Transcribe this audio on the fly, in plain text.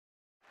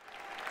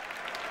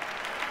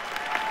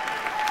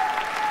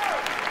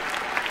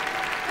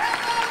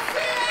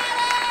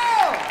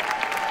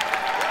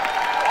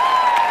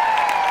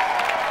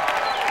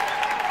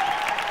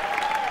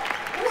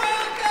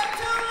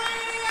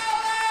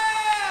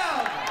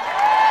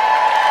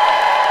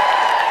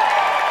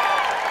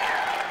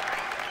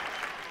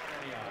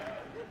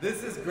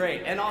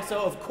great. And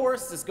also, of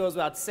course, this goes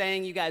without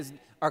saying, you guys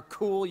are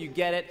cool, you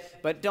get it,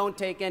 but don't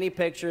take any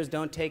pictures,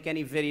 don't take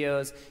any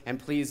videos, and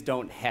please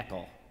don't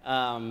heckle.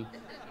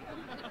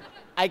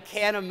 I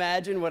can't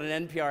imagine what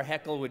an NPR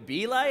heckle would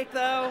be like,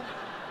 though.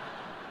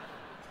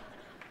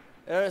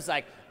 It was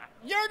like,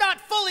 "You're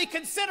not fully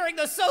considering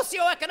the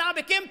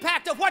socioeconomic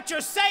impact of what you're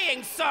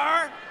saying,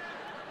 sir.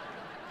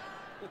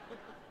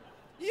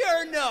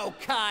 You're no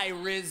Kai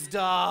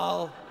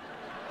Rizdal."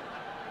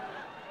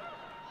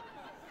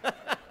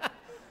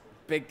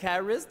 Big Kai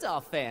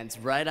Rizdal fans,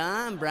 right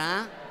on,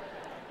 brah.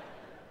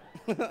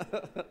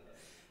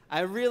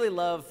 I really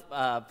love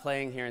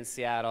playing here in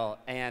Seattle,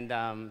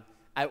 and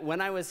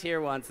when I was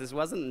here once, this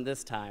wasn't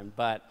this time,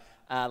 but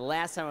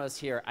last time I was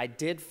here, I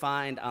did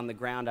find on the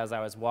ground as I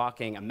was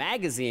walking a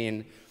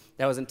magazine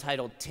that was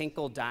entitled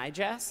Tinkle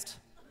Digest.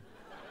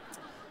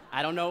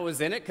 I don't know what was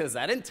in it because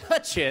I didn't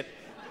touch it,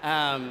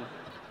 but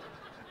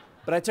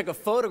I took a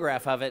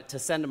photograph of it to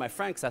send to my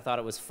friend because I thought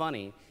it was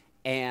funny,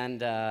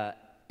 and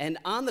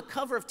on the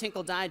cover of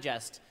Tinkle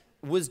Digest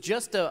was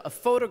just a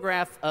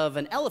photograph of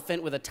an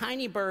elephant with a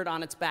tiny bird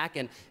on its back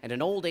and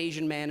an old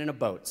Asian man in a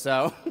boat.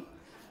 So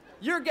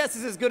your guess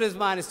is as good as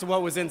mine as to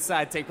what was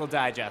inside Tinkle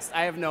Digest.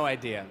 I have no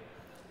idea.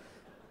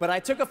 But I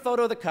took a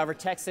photo of the cover,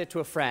 texted it to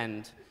a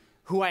friend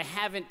who I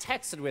haven't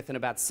texted with in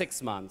about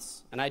 6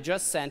 months, and I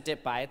just sent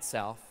it by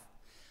itself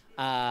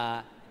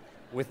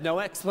with no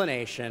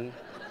explanation.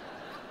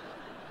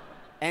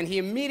 And he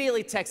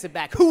immediately texted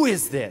back, "Who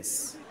is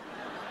this?"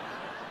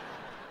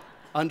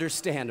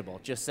 Understandable,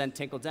 just sent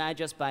Tinkle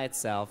Digest by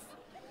itself.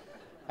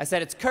 I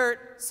said, "It's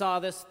Kurt, saw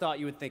this, thought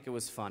you would think it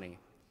was funny."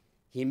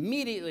 He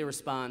immediately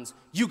responds,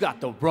 "You got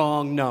the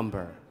wrong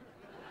number."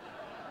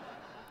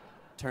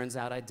 Turns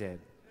out I did.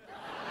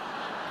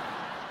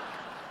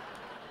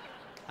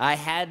 I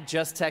had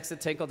just texted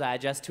Tinkle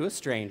Digest to a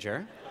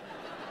stranger.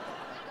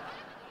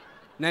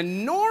 Now,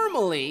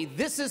 normally,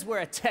 this is where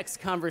a text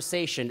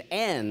conversation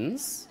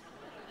ends,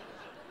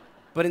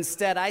 but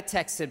instead I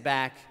texted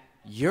back,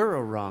 "You're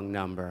a wrong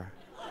number."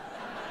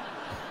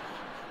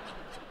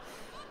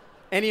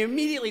 And he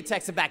immediately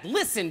texted back,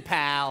 "Listen,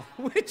 pal,"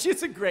 which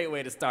is a great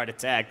way to start a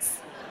text.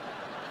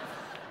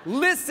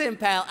 "Listen,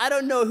 pal, I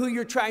don't know who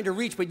you're trying to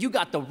reach, but you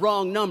got the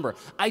wrong number.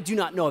 I do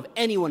not know of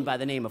anyone by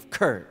the name of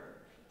Kurt."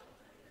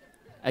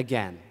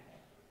 Again,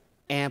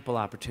 ample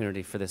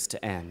opportunity for this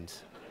to end.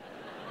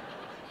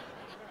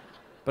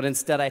 But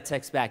instead I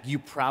text back, "You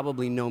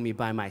probably know me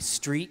by my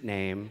street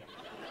name."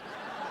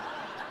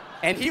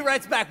 And he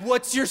writes back,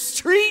 "What's your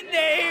street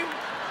name?"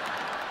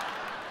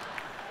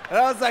 And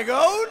I was like,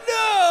 "Oh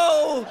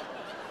no!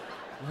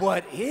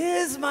 What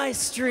is my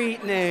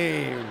street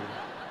name?"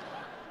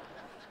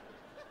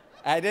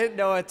 I didn't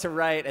know what to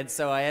write, and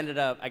so I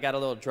got a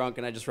little drunk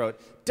and I just wrote,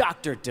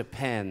 "Doctor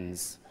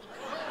Depends."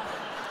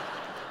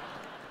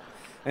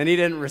 And he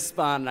didn't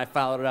respond, and I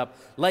followed it up,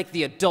 "Like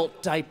the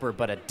adult diaper,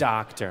 but a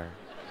doctor."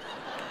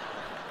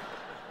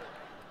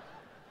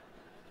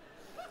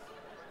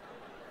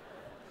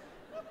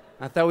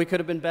 I thought we could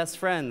have been best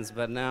friends,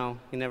 but no,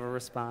 he never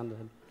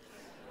responded.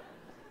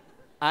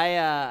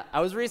 I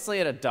was recently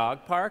at a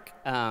dog park,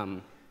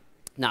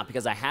 not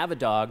because I have a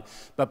dog,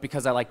 but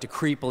because I like to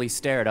creepily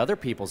stare at other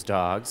people's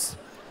dogs.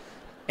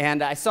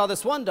 And I saw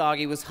this one dog,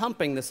 he was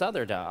humping this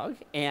other dog,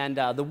 and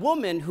the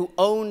woman who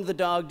owned the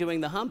dog doing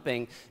the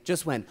humping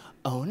just went,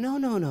 "Oh, no,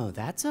 no, no,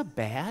 that's a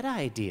bad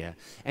idea,"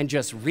 and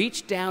just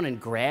reached down and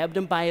grabbed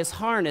him by his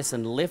harness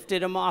and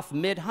lifted him off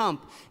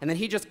mid-hump, and then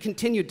he just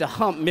continued to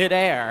hump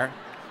mid-air.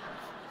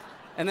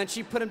 And then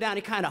she put him down,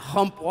 he kind of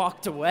hump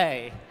walked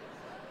away.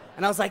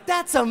 And I was like,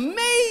 "That's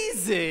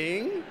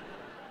amazing!"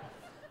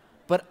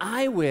 But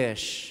I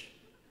wish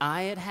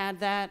I had had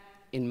that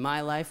in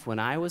my life when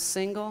I was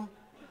single.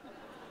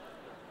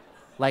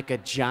 Like a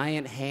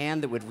giant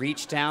hand that would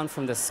reach down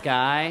from the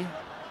sky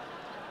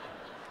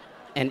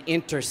and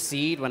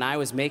intercede when I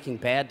was making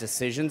bad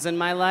decisions in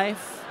my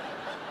life.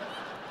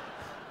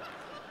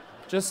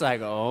 Just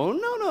like, "Oh,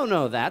 no, no,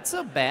 no, that's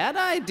a bad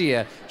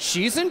idea.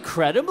 She's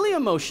incredibly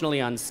emotionally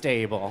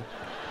unstable.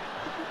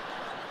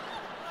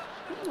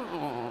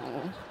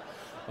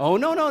 Oh,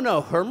 no, no,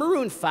 no, her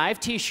Maroon 5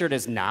 t-shirt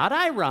is not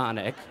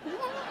ironic.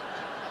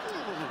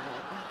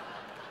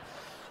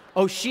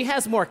 Oh, she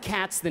has more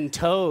cats than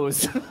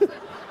toes."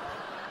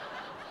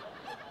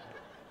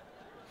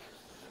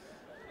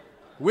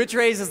 Which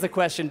raises the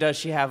question, does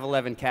she have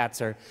 11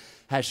 cats or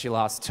has she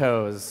lost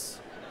toes?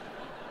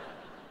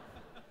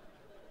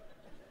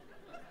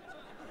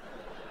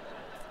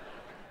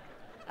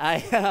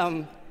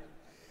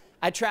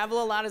 I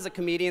travel a lot as a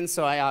comedian,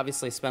 so I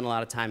obviously spend a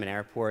lot of time in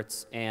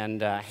airports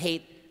and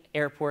hate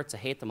airports. I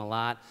hate them a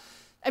lot.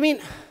 I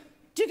mean,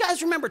 do you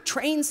guys remember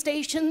train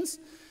stations?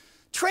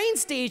 Train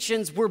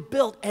stations were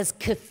built as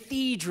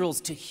cathedrals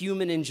to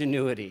human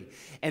ingenuity.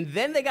 And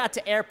then they got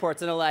to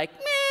airports and they're like,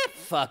 "Meh,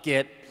 fuck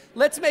it.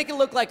 Let's make it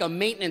look like a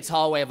maintenance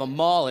hallway of a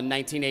mall in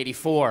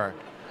 1984.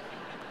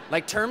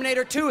 Like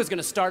Terminator 2 is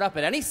gonna start up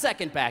at any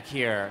second back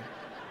here."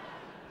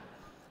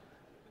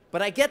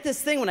 But I get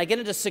this thing, when I get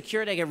into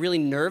security, I get really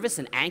nervous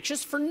and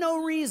anxious for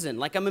no reason.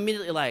 Like, I'm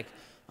immediately like,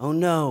 oh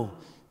no,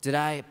 did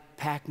I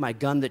pack my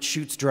gun that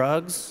shoots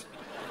drugs?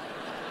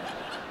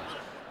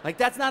 Like,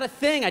 that's not a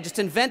thing. I just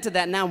invented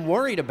that, and now I'm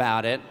worried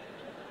about it.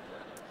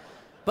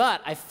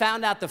 But I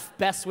found out the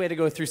best way to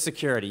go through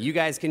security. You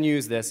guys can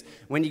use this.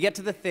 When you get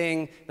to the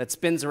thing that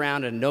spins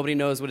around and nobody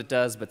knows what it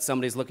does, but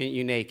somebody's looking at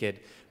you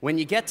naked, when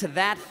you get to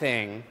that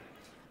thing,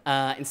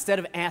 instead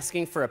of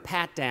asking for a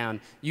pat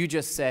down, you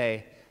just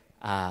say,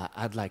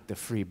 I'd like the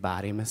free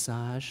body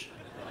massage.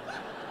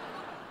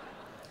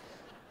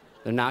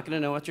 They're not going to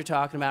know what you're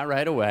talking about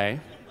right away.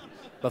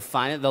 But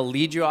finally, they'll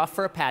lead you off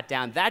for a pat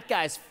down. That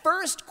guy's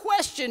first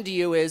question to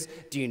you is,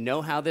 do you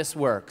know how this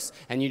works?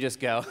 And you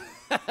just go,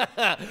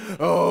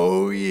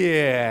 oh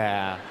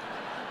yeah.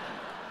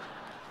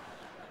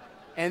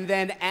 And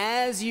then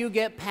as you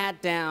get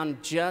pat down,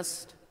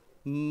 just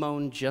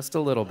moan just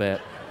a little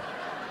bit.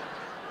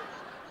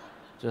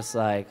 Just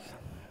like,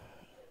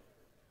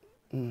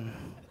 Did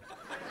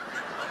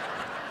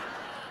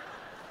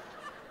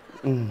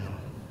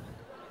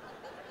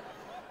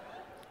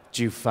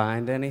you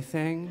find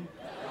anything?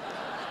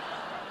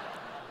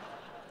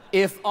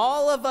 If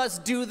all of us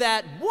do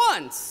that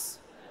once,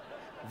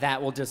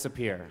 that will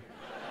disappear.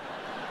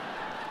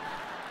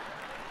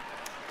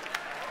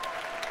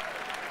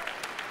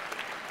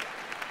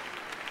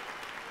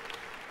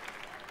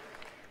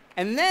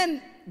 And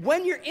then,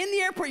 when you're in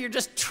the airport, you're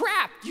just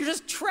trapped. You're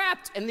just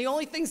trapped, and the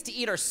only things to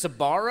eat are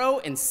Sbarro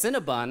and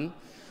Cinnabon.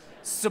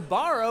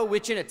 Sbarro,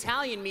 which in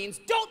Italian means,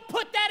 don't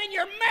put that in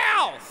your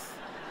mouth!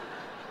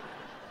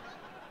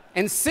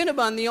 And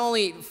Cinnabon, the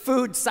only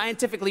food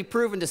scientifically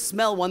proven to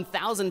smell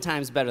 1,000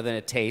 times better than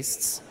it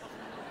tastes.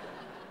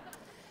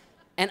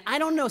 And I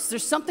don't know, so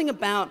there's something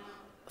about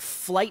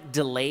flight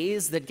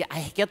delays that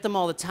I get them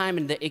all the time,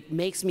 and it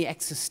makes me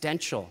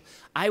existential.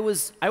 I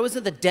was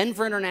at the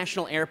Denver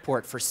International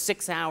Airport for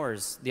 6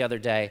 hours the other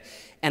day,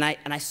 and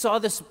I saw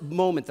this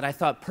moment that I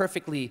thought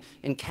perfectly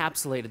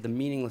encapsulated the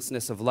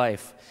meaninglessness of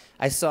life.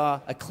 I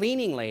saw a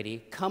cleaning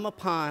lady come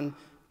upon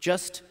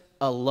just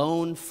a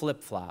lone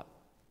flip-flop,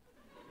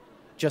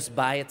 just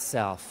by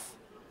itself.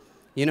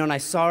 You know, and I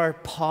saw her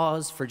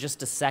pause for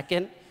just a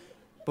second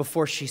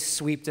before she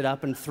sweeped it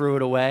up and threw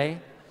it away.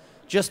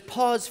 Just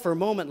pause for a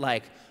moment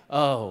like,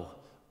 oh,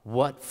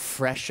 what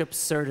fresh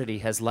absurdity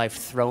has life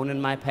thrown in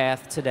my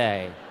path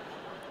today?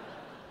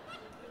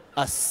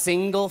 A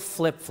single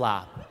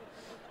flip-flop.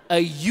 A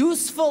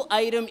useful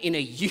item in a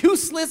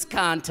useless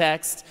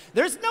context.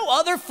 There's no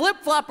other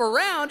flip-flop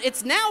around.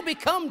 It's now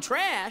become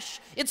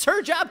trash. It's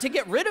her job to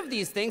get rid of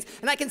these things,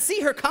 and I can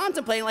see her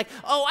contemplating like,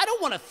 oh, I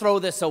don't want to throw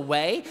this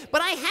away,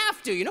 but I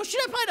have to. You know, she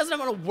probably doesn't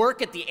want to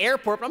work at the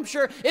airport, but I'm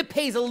sure it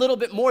pays a little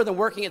bit more than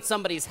working at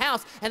somebody's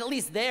house, and at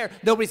least there,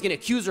 nobody's going to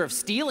accuse her of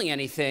stealing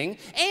anything.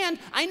 And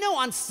I know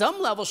on some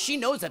level she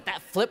knows that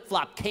that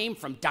flip-flop came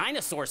from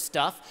dinosaur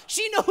stuff.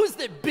 She knows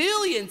that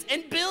billions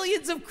and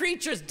billions of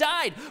creatures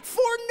died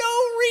for no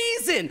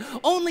reason,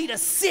 only to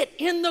sit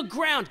in the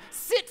ground,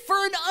 sit for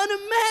an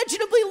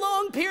unimaginably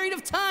long period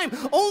of time,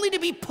 only to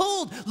be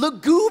pulled,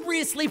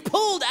 lugubriously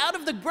pulled out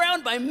of the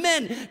ground by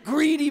men,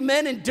 greedy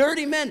men and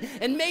dirty men,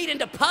 and made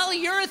into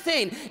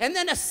polyurethane, and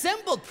then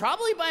assembled,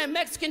 probably by a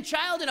Mexican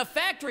child in a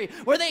factory,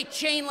 where they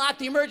chain lock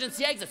the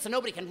emergency exit so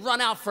nobody can run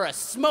out for a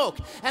smoke.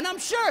 And I'm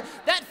sure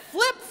that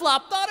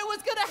flip-flop thought it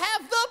was gonna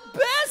have the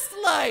best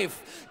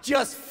life,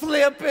 just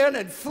flipping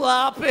and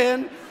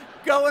flopping,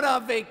 going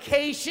on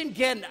vacation,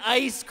 getting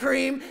ice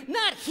cream,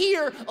 not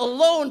here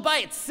alone by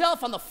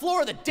itself on the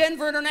floor of the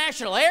Denver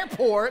International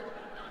Airport.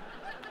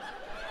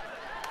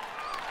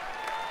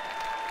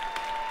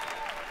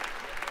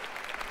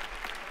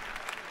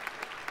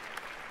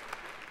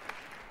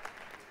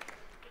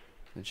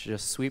 And she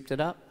just swept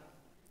it up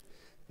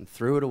and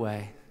threw it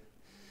away,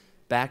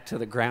 back to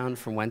the ground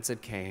from whence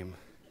it came.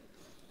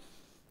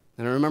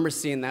 And I remember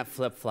seeing that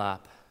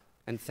flip-flop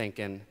and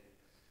thinking,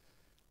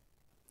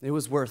 it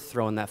was worth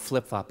throwing that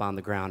flip-flop on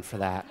the ground for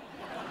that.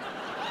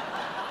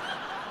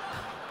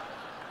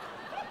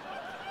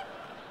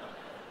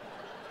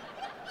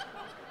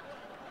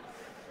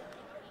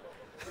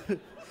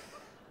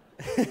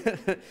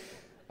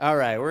 All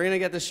right, we're gonna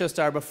get this show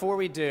started. Before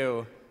we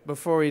do,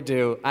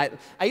 I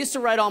used to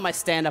write all my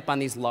stand-up on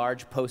these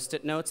large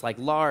Post-it notes, like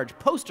large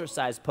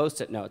poster-sized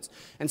Post-it notes.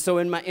 And so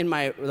in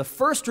the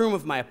first room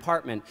of my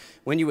apartment,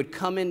 when you would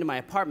come into my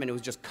apartment, it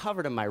was just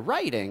covered in my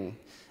writing.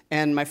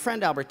 And my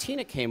friend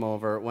Albertina came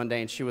over one day,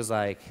 and she was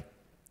like,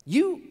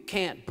 "You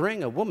can't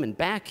bring a woman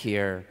back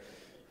here.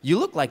 You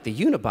look like the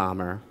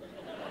Unabomber."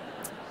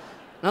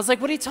 And I was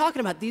like, "What are you talking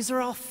about? These are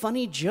all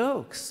funny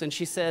jokes." And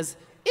she says,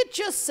 "It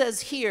just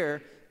says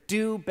here,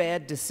 do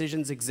bad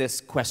decisions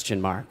exist, question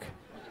mark."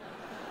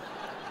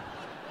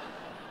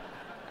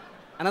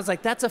 And I was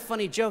like, "That's a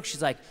funny joke."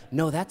 She's like,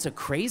 "No, that's a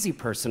crazy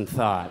person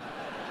thought."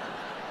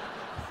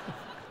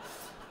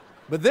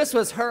 But this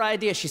was her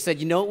idea. She said,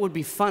 "You know what would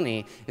be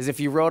funny is if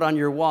you wrote on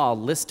your wall,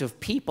 list of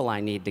people I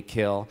need to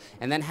kill,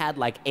 and then had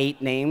like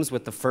 8 names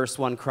with the first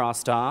one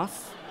crossed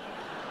off."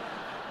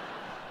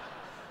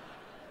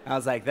 I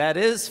was like, that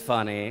is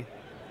funny.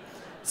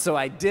 So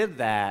I did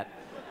that.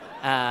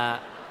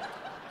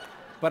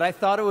 But I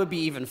thought it would be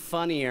even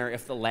funnier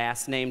if the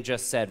last name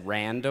just said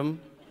random.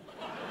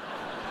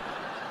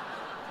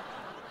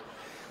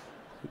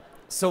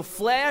 So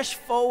flash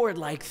forward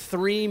like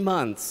 3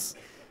 months,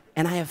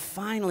 and I have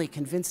finally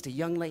convinced a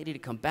young lady to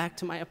come back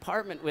to my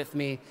apartment with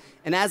me.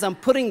 And as I'm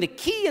putting the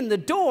key in the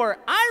door,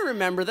 I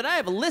remember that I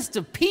have a list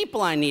of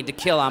people I need to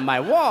kill on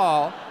my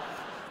wall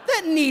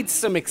that needs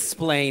some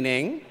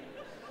explaining.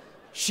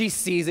 She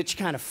sees it, she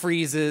kind of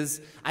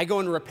freezes. I go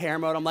into repair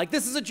mode. I'm like,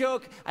 this is a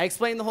joke. I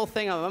explain the whole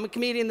thing. I'm a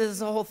comedian, this is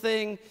the whole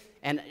thing.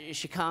 And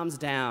she calms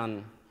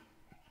down.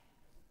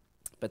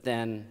 But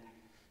then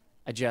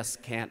I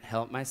just can't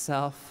help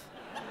myself.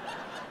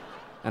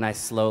 And I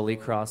slowly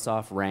cross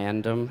off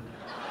random.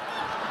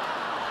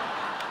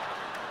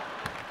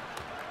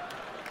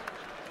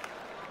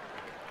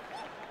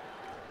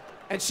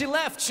 And she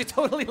left, she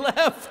totally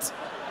left.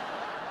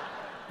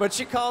 But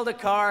she called a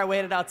car, I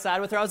waited outside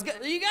with her. You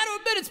gotta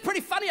admit, it's pretty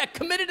funny, I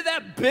committed to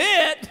that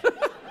bit.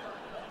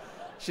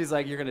 She's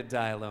like, you're gonna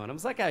die alone. I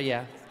was like, oh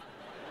yeah.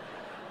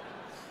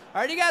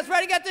 All right, you guys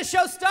ready to get this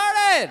show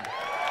started?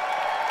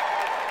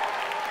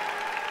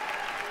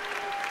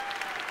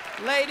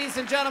 Ladies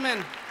and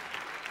gentlemen,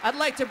 I'd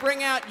like to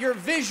bring out your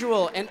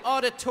visual and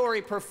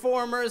auditory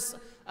performers.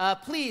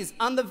 Please,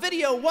 on the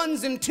video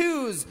ones and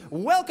twos,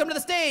 welcome to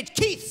the stage,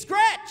 Keith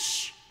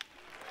Scratch.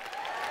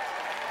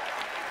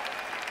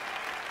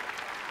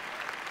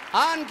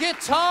 On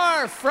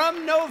guitar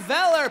from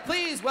Noveller,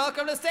 please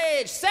welcome to the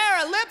stage,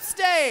 Sarah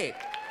Lipstate.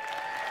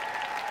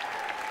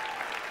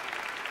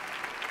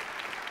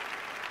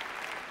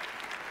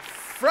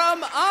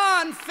 From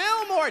On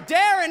Fillmore,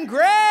 Darren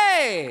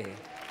Gray.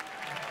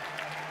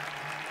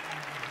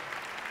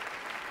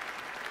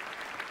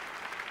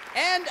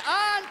 And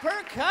on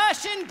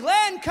percussion,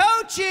 Glenn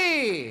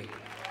Cochie.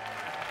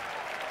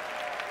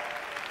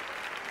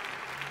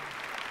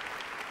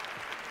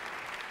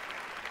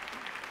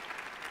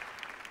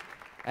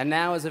 And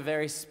now is a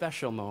very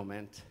special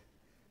moment.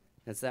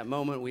 It's that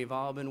moment we've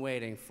all been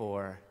waiting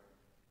for.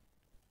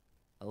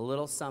 A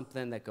little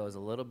something that goes a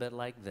little bit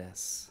like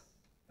this.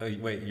 Oh,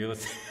 wait, you're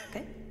listening?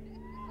 Okay.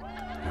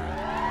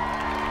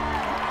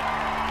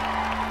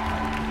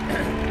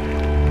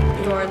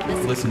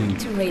 You're listening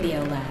to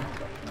Radiolab.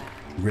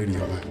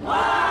 Radiolab.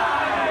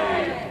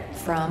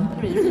 From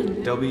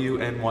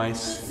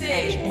WNYC.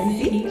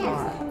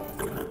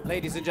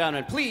 Ladies and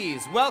gentlemen,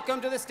 please welcome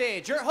to the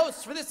stage your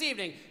hosts for this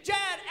evening,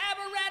 Jad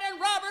Abumrad and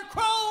Robert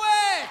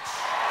Krulwich.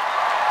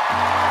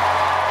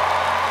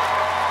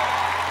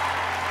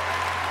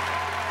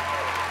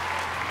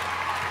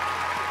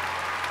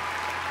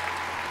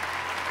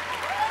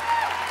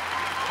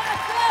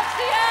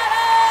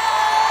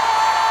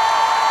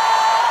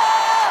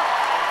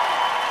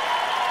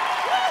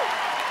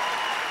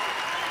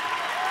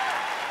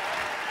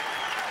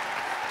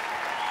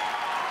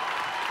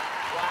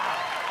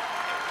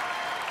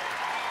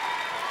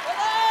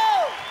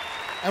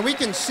 And we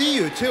can see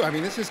you, too. I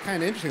mean, this is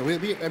kind of interesting.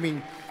 I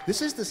mean,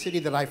 this is the city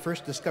that I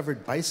first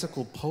discovered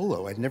bicycle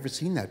polo. I'd never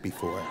seen that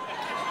before.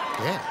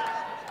 Yeah.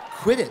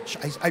 Quidditch.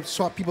 I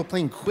saw people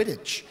playing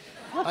Quidditch.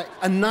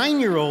 A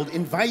 9-year-old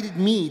invited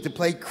me to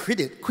play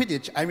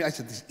Quidditch. I mean, I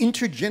said, this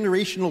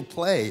intergenerational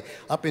play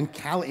up in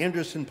Cal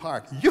Anderson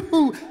Park.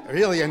 Yoo-hoo!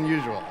 Really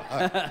unusual.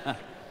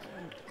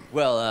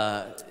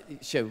 Well,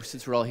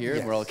 since we're all here,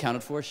 Yes. we're all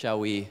accounted for, shall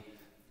we?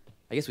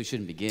 I guess we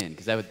shouldn't begin,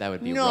 because that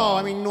would be No, wrong.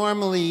 I mean,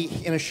 normally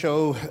in a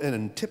show, in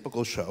a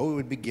typical show, it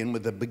would begin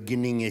with a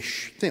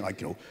beginning-ish thing,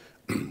 like,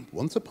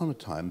 once upon a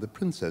time, the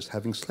princess,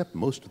 having slept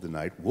most of the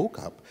night, woke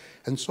up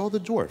and saw the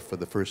dwarf for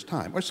the first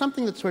time, or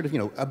something that's sort of,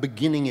 a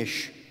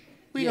beginning-ish.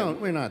 We're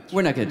not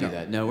We're not going to do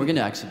that. No, we're going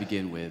to actually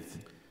begin with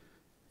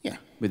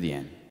the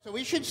end. So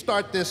we should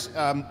start this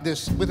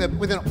with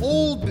an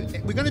old.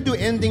 We're going to do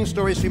ending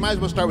stories, so you might as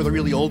well start with a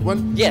really old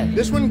one. Yeah.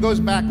 This one goes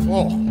back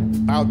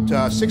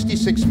about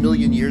 66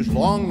 million years,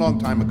 long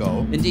time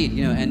ago. Indeed,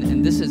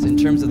 and this is, in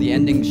terms of the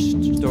ending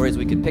stories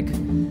we could pick,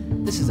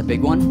 this is a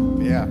big one.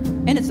 Yeah.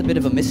 And it's a bit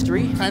of a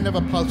mystery. Kind of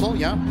a puzzle,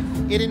 yeah.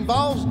 It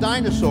involves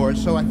dinosaurs,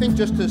 so I think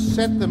just to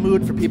set the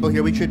mood for people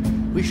here, we should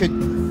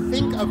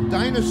think of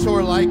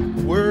dinosaur-like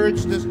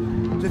words to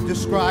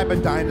describe a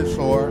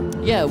dinosaur.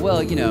 Yeah,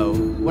 well,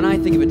 when I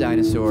think of a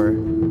dinosaur,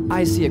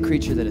 I see a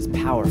creature that is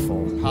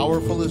powerful.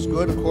 Powerful is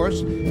good, of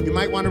course. You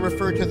might want to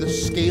refer to the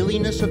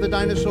scaliness of the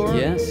dinosaur.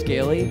 Yeah,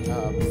 scaly.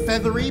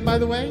 Feathery, by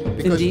the way.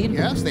 Because, Indeed.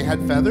 Yes, they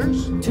had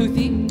feathers.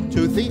 Toothy.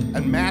 Toothy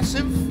and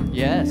massive.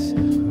 Yes.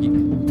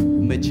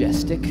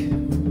 Majestic.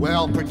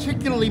 Well,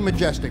 particularly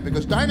majestic,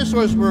 because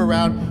dinosaurs were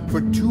around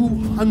for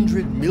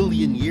 200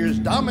 million years,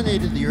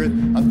 dominated the Earth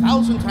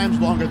 1,000 times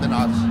longer than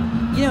us.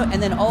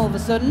 And then all of a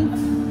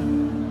sudden,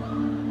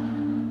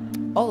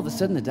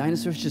 the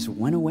dinosaurs just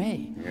went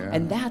away. Yeah.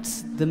 And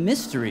that's the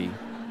mystery.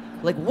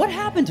 Like, what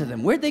happened to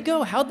them? Where'd they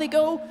go? How'd they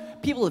go?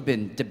 People have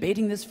been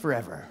debating this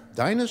forever.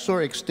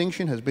 Dinosaur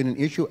extinction has been an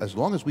issue as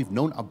long as we've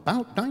known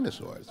about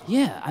dinosaurs.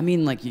 Yeah, I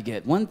mean, like, you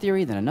get one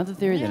theory, then another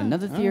theory, then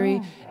another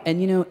theory,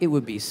 and it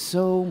would be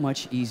so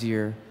much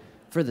easier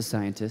for the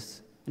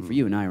scientists, and for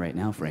you and I right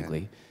now,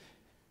 frankly,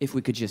 if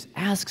we could just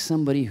ask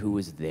somebody who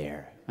was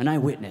there, an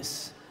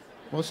eyewitness.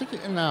 Well, see,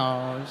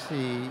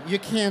 you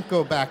can't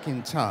go back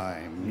in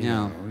time.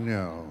 No.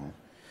 No.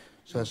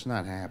 So it's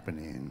not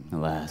happening.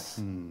 Alas.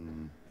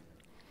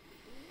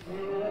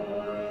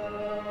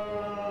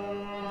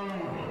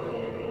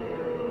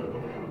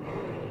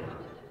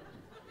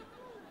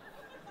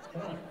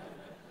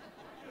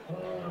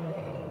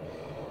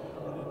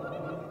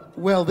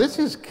 Well, this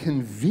is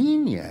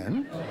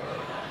convenient.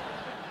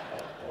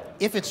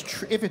 If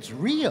it's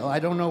real, I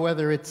don't know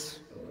whether it's.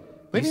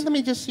 Wait, let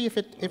me just see if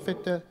it.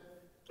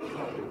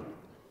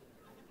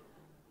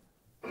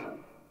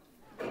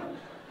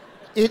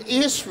 It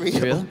is real.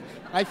 Real?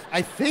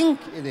 I think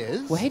it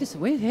is. Well,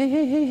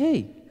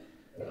 hey.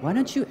 Why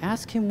don't you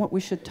ask him what we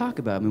should talk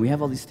about? I mean, we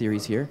have all these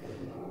theories here.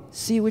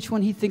 See which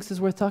one he thinks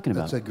is worth talking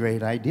about. That's a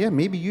great idea.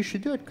 Maybe you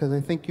should do it because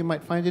I think you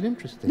might find it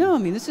interesting. No, I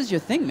mean, this is your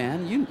thing,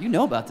 man. You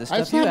know about this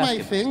stuff. It's not my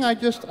thing. I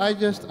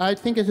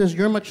think it's as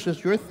much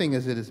as your thing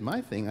as it is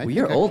my thing. Well,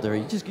 you're older.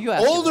 You ask him.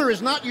 Older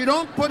is not. You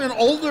don't put an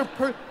older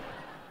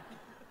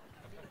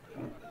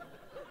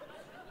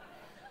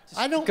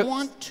I don't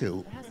want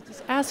to.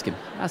 Just ask him.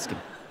 Ask him.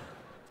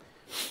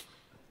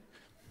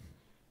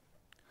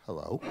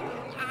 Hello?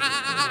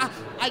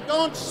 I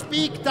don't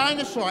speak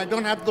dinosaur. I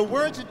don't have the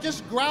words. It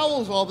just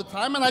growls all the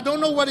time, and I don't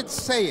know what it's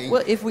saying.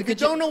 Well, if you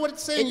don't know what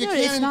it's saying, you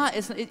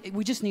can't.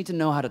 We just need to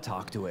know how to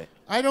talk to it.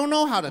 I don't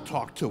know how to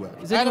talk to it.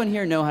 Does anyone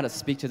here know how to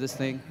speak to this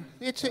thing?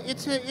 It's a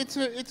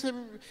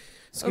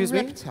Excuse me?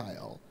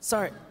 reptile.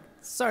 Sorry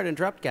to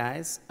interrupt,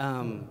 guys.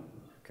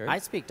 I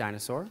speak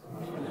dinosaur.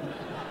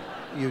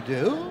 You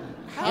do?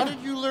 How did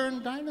you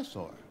learn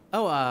dinosaur?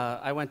 Oh,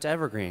 I went to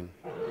Evergreen.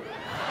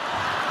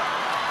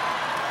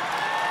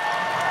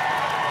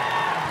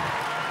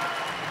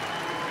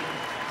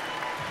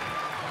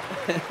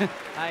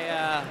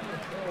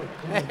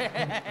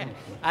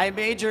 I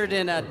majored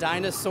in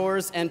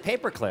dinosaurs and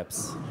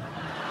paperclips.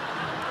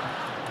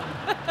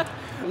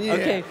 Yeah.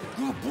 Okay.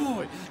 Good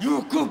boy. You're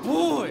a good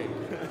boy.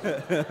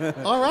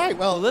 All right.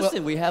 Well,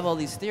 Listen, we have all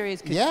these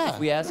theories. Yeah. If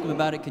we ask him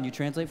about it, can you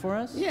translate for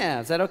us? Yeah,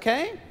 is that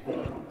okay?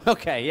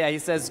 Okay, yeah, he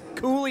says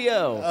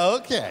coolio.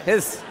 Okay.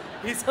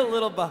 He's a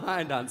little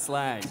behind on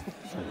slang.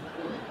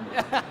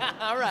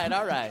 all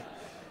right.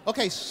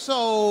 Okay,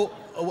 so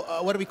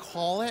what do we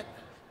call it?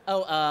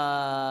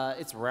 Oh,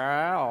 it's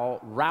Raoul.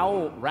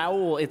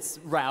 It's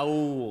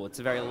Raoul. It's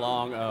a very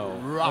long O.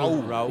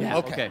 Raoul. Raoul. Yeah.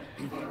 Okay.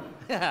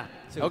 Yeah.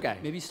 Okay.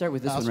 Maybe start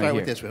with this I'll one start right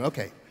with here. this one.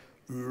 Okay.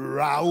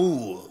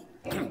 Raoul.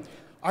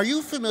 Are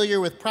you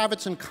familiar with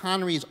Provetson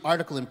Connery's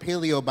article in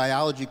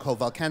Paleobiology called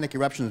Volcanic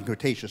Eruptions and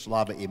Cretaceous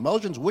Lava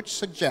Emulsions, which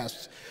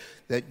suggests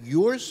that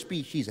your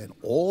species and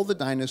all the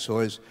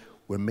dinosaurs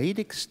were made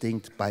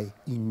extinct by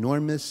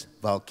enormous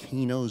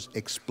volcanoes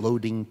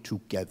exploding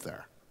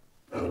together?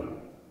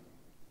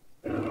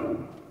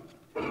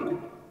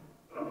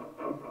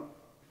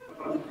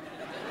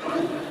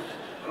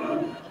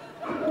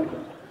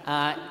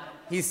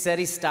 He said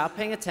he stopped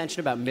paying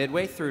attention about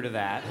midway through to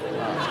that.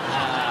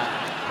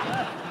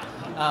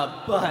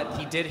 But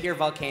he did hear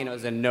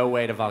volcanoes and no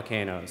way to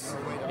volcanoes.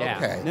 Yeah.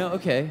 Okay. No,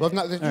 okay. Well,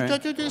 no,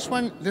 right. do this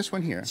one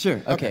here.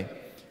 Sure. Okay.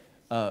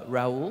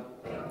 Raoul,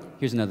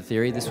 here's another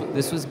theory.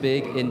 This was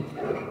big in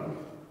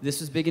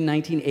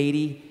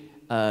 1980.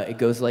 It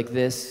goes like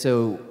this.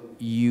 So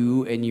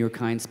you and your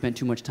kind spent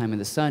too much time in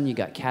the sun. You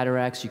got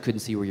cataracts. You couldn't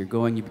see where you're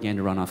going. You began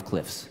to run off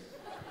cliffs.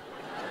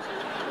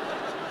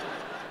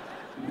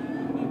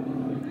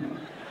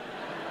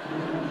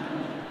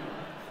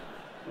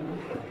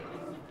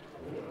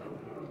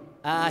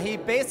 He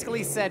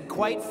basically said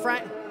quite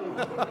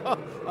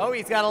oh,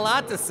 he's got a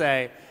lot to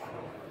say.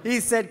 He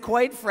said,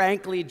 quite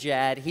frankly,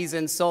 Jad, he's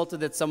insulted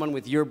that someone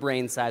with your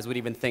brain size would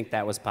even think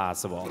that was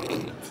possible.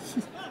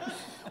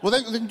 Well,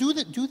 then do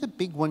the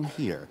big one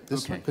here.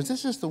 This Okay. one, because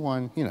this is the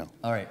one, you know.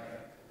 All right.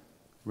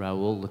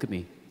 Raoul, look at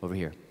me over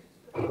here.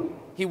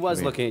 He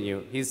was looking at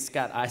you. He's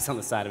got eyes on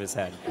the side of his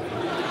head.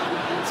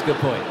 It's a good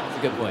point. It's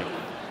a good point.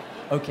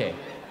 Okay.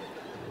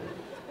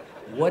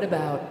 What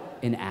about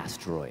an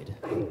asteroid?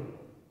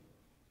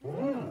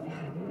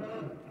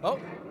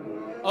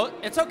 Oh,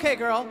 it's okay,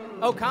 girl.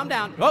 Oh, calm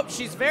down. Oh,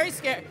 she's very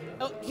scared.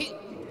 Oh,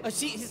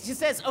 she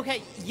says,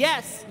 okay,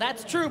 yes,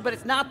 that's true, but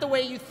it's not the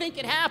way you think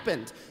it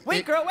happened.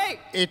 Wait, girl, wait.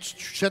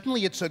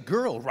 Suddenly it's a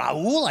girl.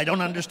 Raoul, I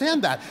don't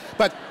understand that.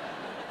 But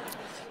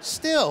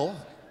still,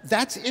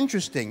 that's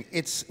interesting.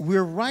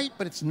 We're right,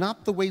 but it's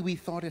not the way we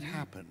thought it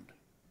happened.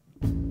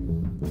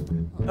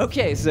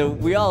 Okay, so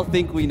we all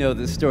think we know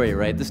this story,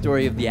 right? The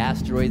story of the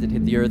asteroid that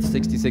hit the Earth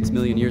 66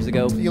 million years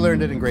ago. You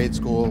learned it in grade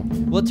school.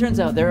 Well, it turns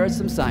out there are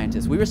some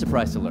scientists. We were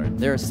surprised to learn.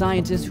 There are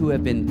scientists who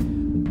have been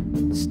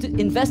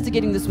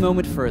investigating this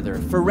moment further,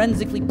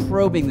 forensically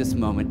probing this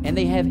moment, and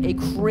they have a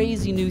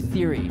crazy new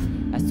theory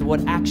as to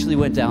what actually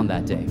went down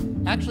that day.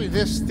 Actually,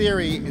 this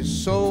theory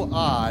is so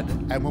odd,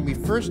 and when we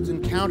first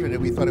encountered it,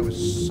 we thought it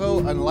was so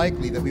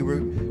unlikely that we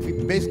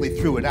basically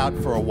threw it out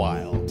for a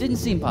while. Didn't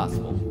seem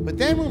possible. But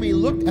then when we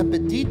looked at the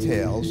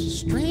details,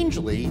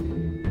 strangely,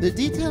 the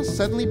details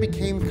suddenly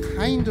became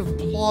kind of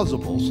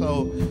plausible.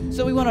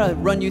 So we want to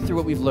run you through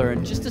what we've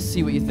learned, just to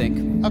see what you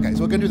think. Okay,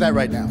 so we're gonna do that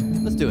right now.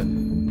 Let's do it.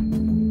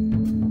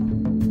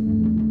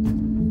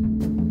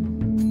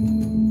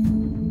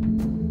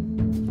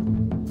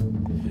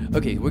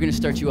 Okay, we're gonna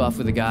start you off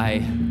with the guy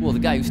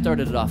who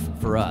started it off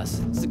for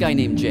us. It's a guy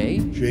named Jay.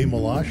 Jay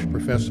Malash,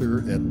 professor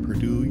at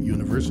Purdue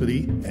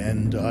University,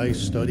 and I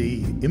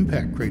study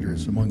impact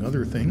craters, among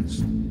other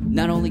things.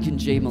 Not only can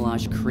Jay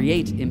Malash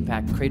create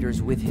impact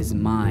craters with his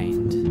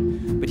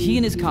mind, but he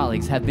and his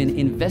colleagues have been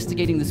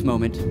investigating this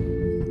moment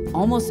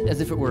almost as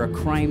if it were a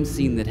crime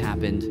scene that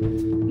happened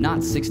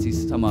not 60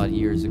 some odd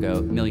years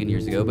ago, million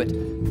years ago,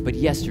 but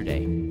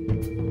yesterday.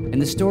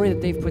 And the story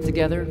that they've put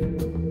together,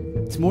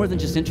 it's more than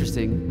just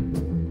interesting.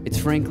 It's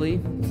frankly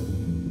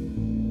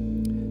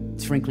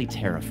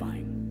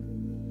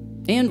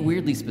terrifying. And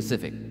weirdly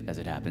specific, as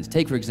it happens.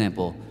 Take, for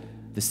example,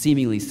 the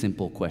seemingly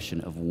simple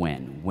question of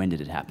when. When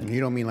did it happen? You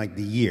don't mean like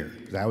the year?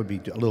 That would be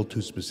a little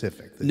too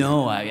specific.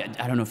 No, I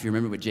don't know if you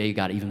remember, but Jay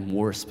got even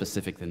more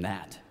specific than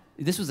that.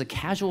 This was a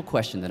casual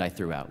question that I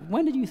threw out.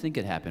 When did you think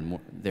it happened,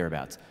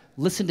 thereabouts?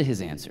 Listen to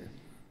his answer.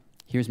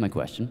 Here's my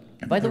question.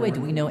 By the way,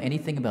 do we know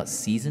anything about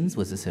seasons?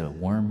 Was this a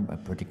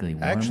particularly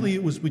warm? Actually,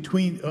 it was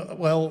between,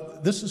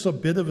 this is a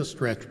bit of a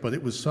stretch, but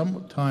it was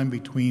sometime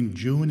between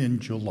June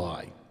and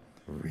July.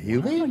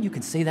 Really? Oh, you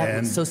could say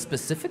that so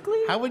specifically?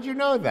 How would you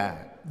know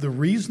that? The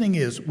reasoning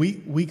is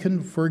we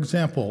can, for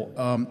example,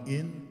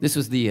 This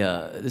was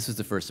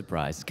the first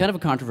surprise. It's kind of a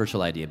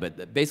controversial idea, but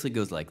it basically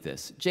goes like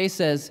this. Jay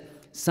says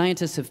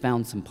scientists have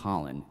found some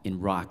pollen in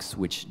rocks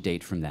which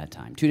date from that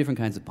time. Two different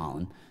kinds of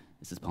pollen.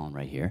 This is pollen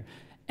right here.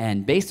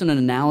 And based on an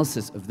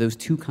analysis of those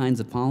two kinds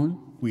of pollen,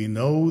 we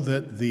know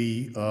that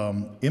the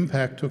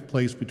impact took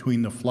place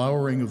between the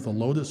flowering of the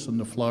lotus and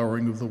the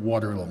flowering of the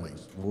water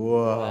lilies.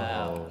 Whoa.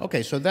 Wow.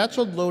 Okay, so that's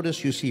a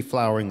lotus you see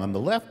flowering on the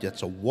left.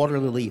 It's a water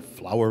lily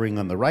flowering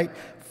on the right.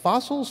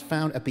 Fossils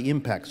found at the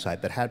impact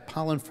site that had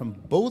pollen from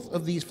both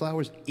of these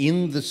flowers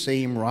in the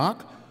same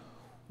rock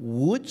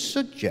would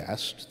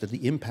suggest that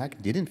the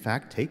impact did in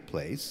fact take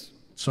place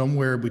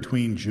somewhere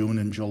between June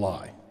and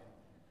July.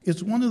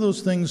 It's one of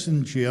those things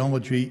in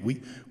geology,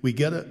 we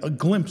get a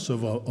glimpse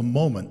of a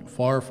moment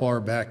far, far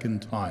back in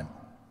time.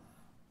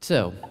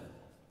 So,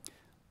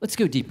 let's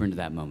go deeper into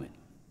that moment.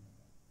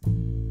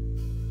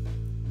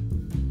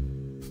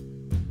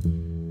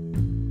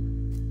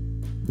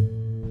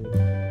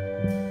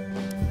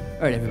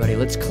 All right, everybody,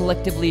 let's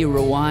collectively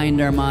rewind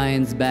our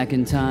minds back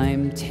in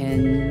time,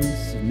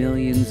 tens of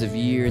millions of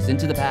years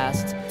into the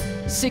past,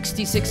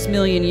 66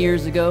 million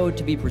years ago,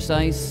 to be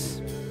precise.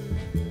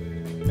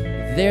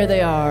 There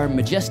they are,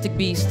 majestic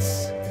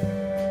beasts,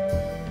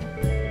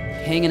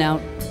 hanging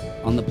out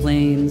on the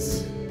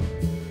plains,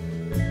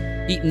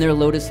 eating their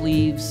lotus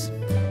leaves.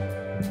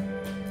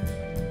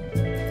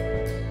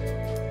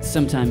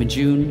 Sometime in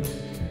June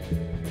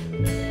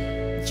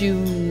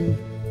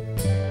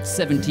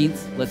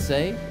 17th, let's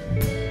say.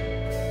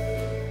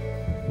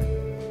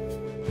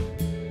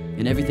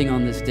 And everything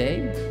on this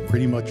day?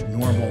 Pretty much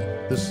normal.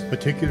 This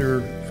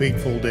particular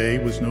fateful day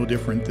was no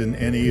different than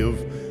any of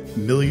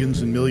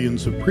millions and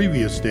millions of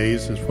previous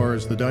days as far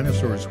as the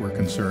dinosaurs were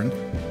concerned.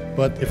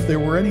 But if there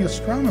were any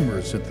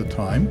astronomers at the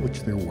time,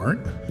 which there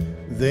weren't,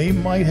 they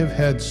might have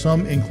had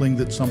some inkling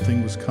that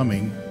something was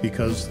coming,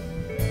 because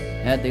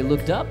had they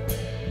looked up,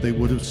 they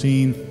would have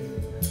seen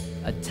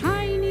a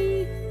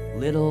tiny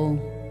little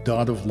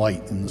dot of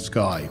light in the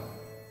sky.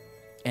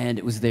 And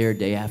it was there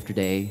day after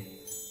day,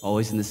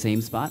 always in the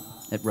same spot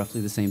at roughly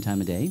the same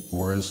time of day.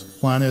 Whereas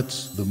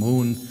planets, the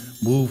moon,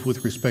 move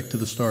with respect to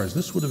the stars.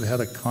 This would have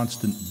had a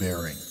constant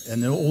bearing.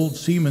 And the old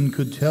seaman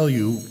could tell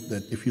you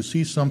that if you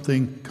see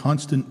something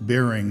constant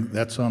bearing,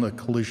 that's on a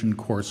collision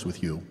course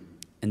with you.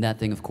 And that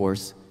thing, of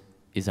course,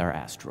 is our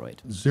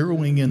asteroid.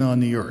 Zeroing in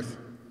on the Earth.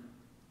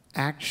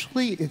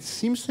 Actually, it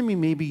seems to me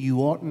maybe you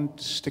oughtn't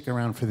stick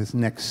around for this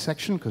next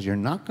section, because you're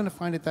not going to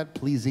find it that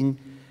pleasing,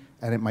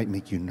 and it might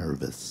make you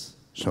nervous.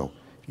 So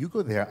if you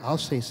go there, I'll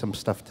say some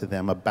stuff to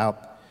them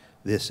about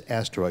this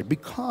asteroid,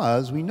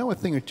 because we know a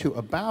thing or two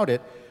about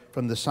it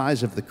from the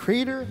size of the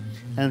crater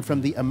and from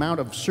the amount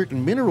of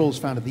certain minerals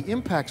found at the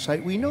impact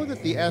site. We know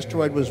that the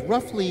asteroid was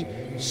roughly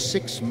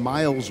 6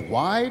 miles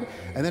wide,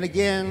 and then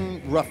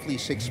again, roughly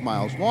 6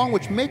 miles long,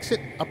 which makes it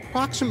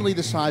approximately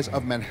the size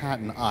of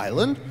Manhattan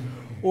Island,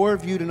 or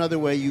viewed another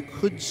way, you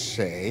could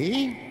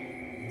say...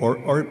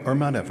 Or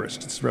Mount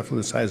Everest. It's roughly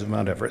the size of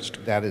Mount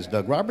Everest. That is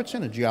Doug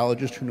Robertson, a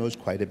geologist who knows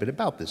quite a bit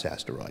about this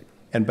asteroid.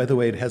 And by the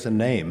way, it has a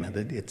name.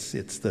 It's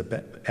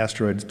the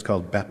asteroid, it's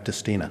called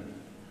Baptistina.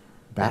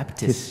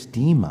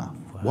 Baptistina.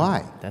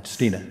 Why?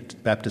 Baptistina. It's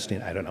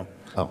Baptistina. I don't know.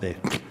 Oh.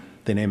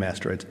 They name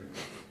asteroids.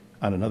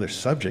 On another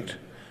subject,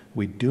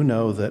 we do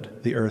know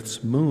that the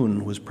Earth's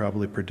moon was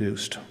probably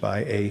produced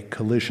by a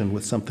collision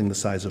with something the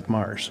size of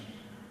Mars.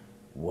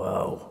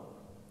 Whoa.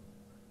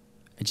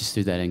 I just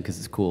threw that in because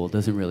it's cool. It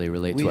doesn't really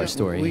relate to our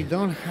story. We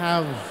don't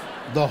have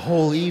the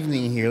whole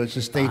evening here. Let's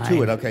just stay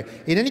to it, okay?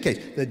 In any case,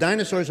 the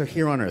dinosaurs are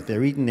here on Earth.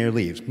 They're eating their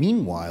leaves.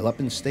 Meanwhile, up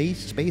in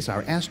space,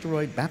 our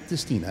asteroid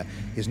Baptistina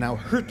is now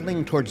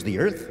hurtling towards the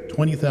Earth.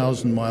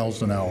 20,000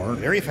 miles an hour.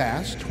 Very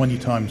fast. 20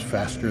 times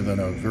faster than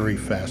a very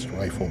fast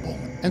rifle bullet.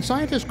 And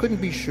scientists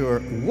couldn't be sure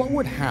what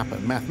would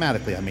happen,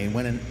 mathematically,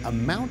 when a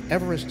Mount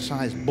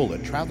Everest-sized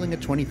bullet traveling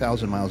at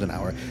 20,000 miles an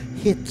hour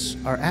hits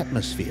our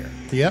atmosphere.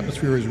 The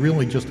atmosphere is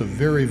really just a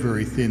very,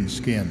 very thin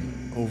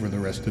skin over the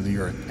rest of the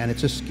Earth. And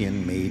it's a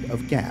skin made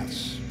of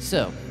gas.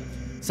 So,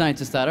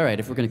 scientists thought, all right,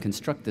 if we're going to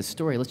construct this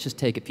story, let's just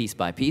take it piece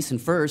by piece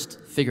and first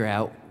figure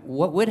out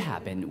what would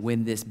happen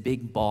when this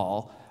big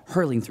ball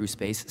hurling through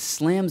space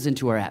slams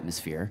into our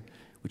atmosphere,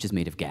 which is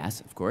made of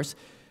gas, of course.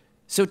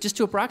 So just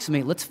to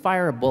approximate, let's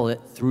fire a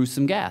bullet through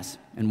some gas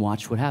and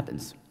watch what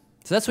happens.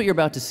 So that's what you're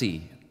about to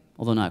see,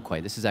 although not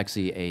quite. This is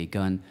actually a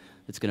gun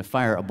that's going to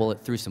fire a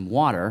bullet through some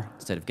water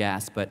instead of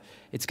gas, but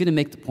it's going to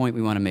make the point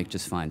we want to make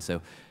just fine.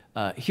 So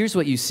here's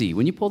what you see.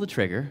 When you pull the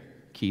trigger,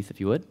 Keith,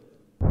 if you would,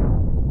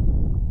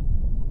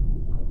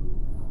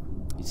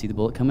 you see the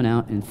bullet coming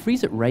out and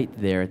freeze it right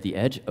there at the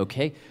edge,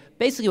 okay?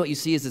 Basically what you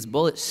see is this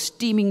bullet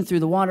steaming through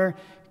the water,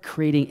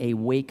 creating a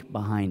wake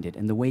behind it,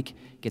 and the wake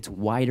gets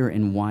wider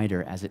and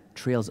wider as it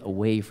trails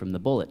away from the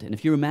bullet. And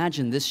if you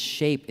imagine this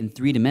shape in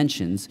 3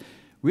 dimensions,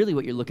 really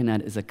what you're looking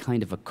at is a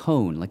kind of a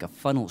cone, like a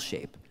funnel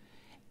shape.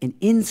 And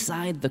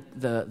inside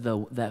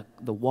the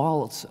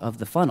walls of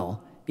the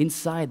funnel,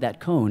 inside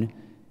that cone,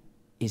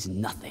 is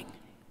nothing.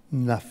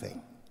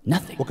 Nothing.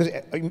 Nothing. Well,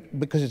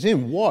 because it's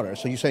in water,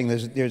 so you're saying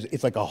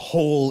it's like a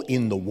hole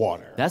in the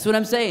water. That's what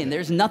I'm saying.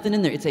 There's nothing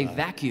in there. It's a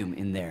vacuum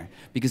in there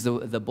because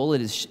the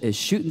bullet is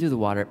shooting through the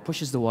water, it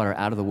pushes the water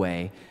out of the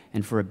way,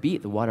 and for a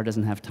beat, the water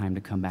doesn't have time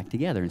to come back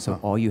together, and so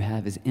all you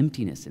have is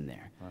emptiness in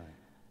there. Right.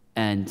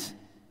 And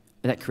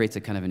that creates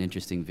a kind of an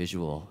interesting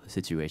visual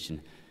situation,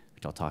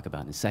 which I'll talk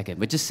about in a second.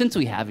 But just since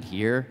we have it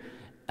here,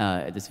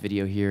 this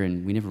video here,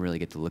 and we never really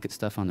get to look at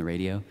stuff on the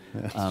radio.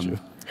 That's true.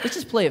 Let's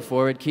just play it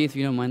forward, Keith, if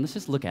you don't mind. Let's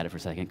just look at it for a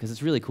second, because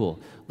it's really cool.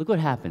 Look what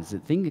happens. The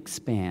thing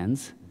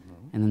expands,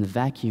 and then the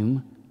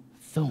vacuum,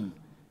 boom,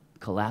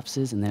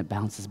 collapses, and then it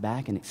bounces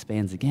back and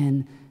expands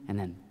again, and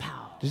then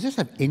pow. Does this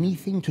have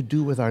anything to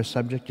do with our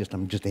subject?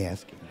 I'm just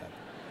asking.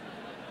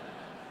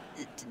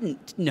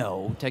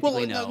 No,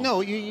 technically no.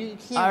 No, you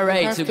can't. All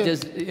right, so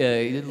just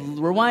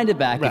rewind it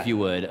back if you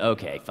would.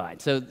 Okay, fine.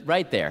 So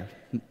right there,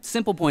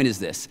 simple point is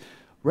this.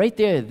 Right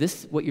there,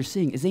 what you're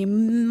seeing is a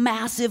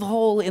massive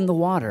hole in the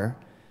water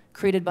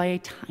created by a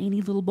tiny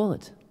little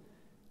bullet.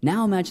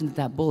 Now imagine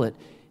that bullet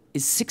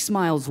is 6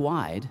 miles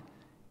wide,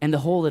 and the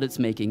hole that it's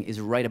making is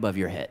right above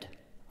your head.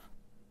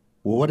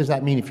 Well, what does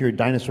that mean if you're a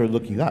dinosaur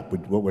looking up?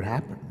 What would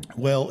happen?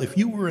 Well, if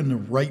you were in the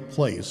right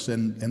place,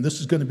 and this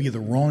is going to be the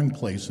wrong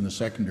place in a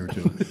second or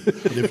two,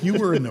 but if you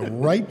were in the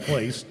right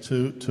place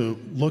to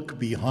look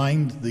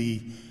behind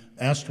the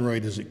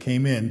asteroid as it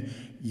came in,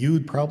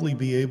 you'd probably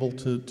be able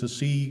to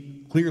see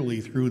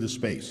clearly through the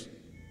space.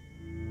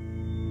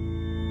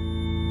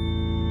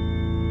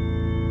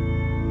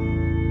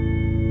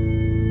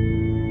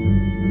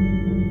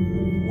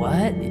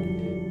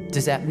 What?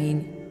 Does that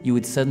mean you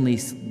would suddenly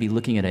be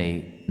looking at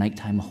a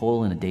nighttime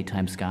hole in a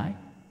daytime sky?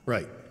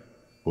 Right.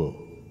 Whoa.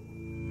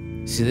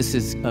 So this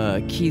is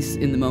Keith's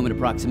in-the-moment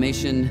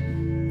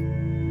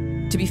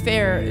approximation. To be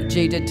fair,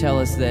 Jay did tell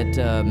us that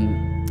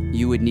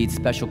you would need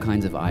special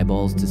kinds of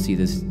eyeballs to see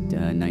this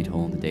night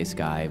hole in the day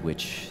sky,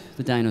 which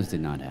the dinos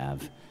did not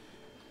have.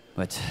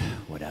 But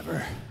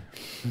whatever.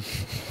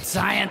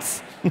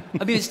 Science!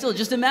 I mean, still,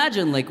 just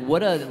imagine, like,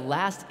 what a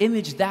last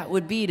image that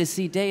would be to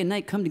see day and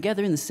night come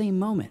together in the same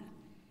moment.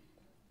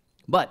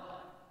 But,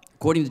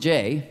 according to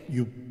Jay...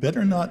 You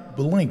better not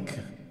blink,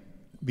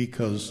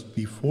 because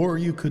before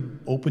you could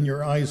open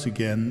your eyes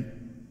again,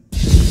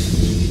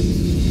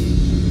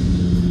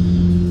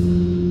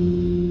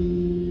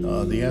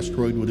 the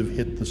asteroid would have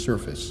hit the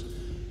surface.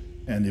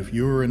 And if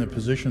you're in a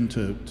position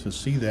to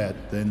see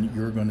that, then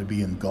you're going to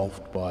be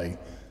engulfed by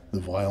the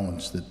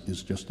violence that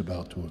is just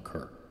about to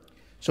occur.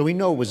 So we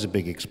know it was a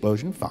big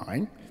explosion,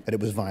 fine. That it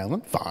was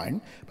violent,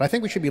 fine. But I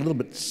think we should be a little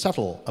bit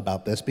subtle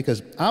about this,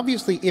 because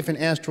obviously if an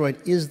asteroid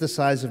is the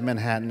size of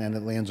Manhattan and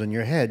it lands on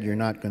your head, you're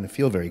not going to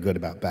feel very good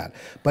about that.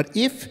 But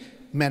if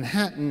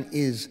Manhattan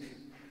is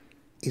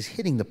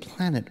hitting the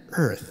planet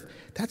Earth,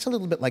 that's a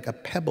little bit like a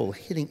pebble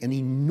hitting an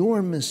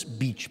enormous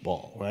beach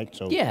ball, right?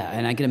 So yeah,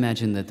 and I can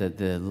imagine that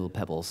the little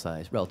pebble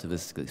size,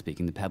 relativistically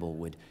speaking, the pebble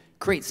would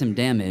create some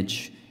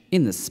damage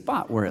in the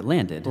spot where it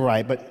landed.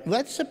 Right, but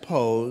let's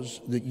suppose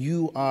that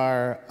you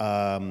are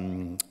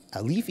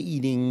a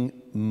leaf-eating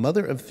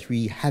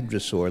mother-of-3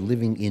 hadrosaur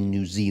living in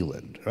New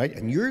Zealand, right?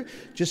 And you're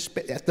just,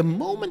 at the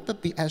moment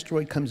that the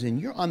asteroid comes in,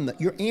 you're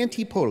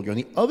antipodal, you're on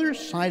the other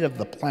side of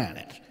the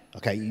planet,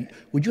 okay?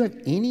 Would you have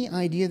any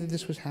idea that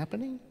this was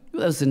happening? Well,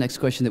 that was the next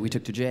question that we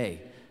took to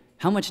Jay.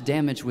 How much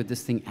damage would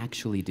this thing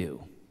actually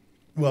do?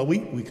 Well,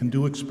 we can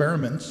do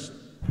experiments.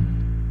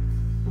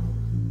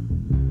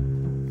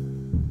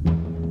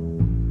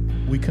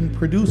 we can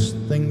produce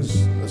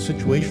things,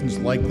 situations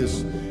like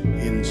this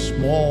in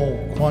small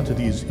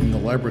quantities in the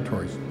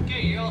laboratories.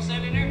 Okay, you all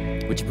set in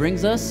there? Which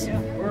brings us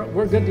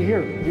We're good to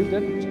hear. You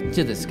good?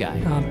 to this guy.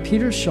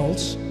 Peter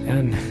Schultz,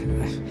 and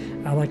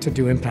I like to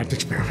do impact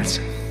experiments.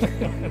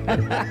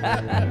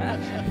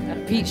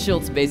 Pete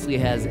Schultz basically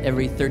has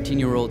every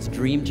 13-year-old's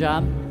dream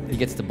job. He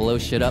gets to blow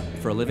shit up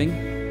for a living.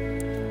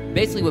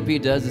 Basically what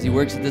Pete does is he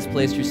works at this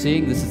place you're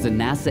seeing. This is the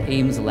NASA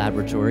Ames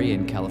laboratory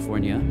in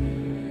California,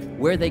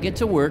 where they get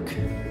to work.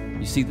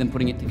 You see them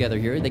putting it together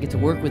here. They get to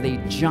work with a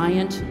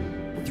giant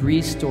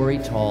 3-story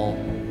tall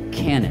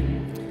cannon.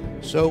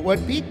 So what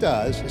Pete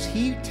does is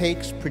he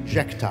takes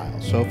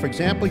projectiles. So for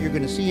example, you're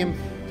going to see him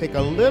take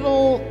a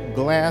little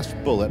glass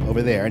bullet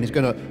over there, and he's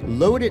going to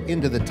load it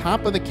into the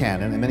top of the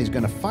cannon, and then he's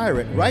going to fire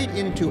it right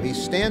into a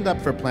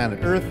stand-up for planet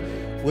Earth,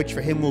 which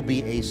for him will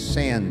be a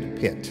sand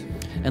pit.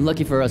 And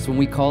lucky for us, when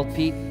we called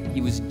Pete,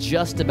 he was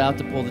just about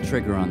to pull the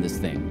trigger on this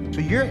thing.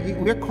 So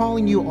we're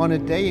calling you on a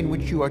day in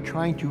which you are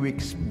trying to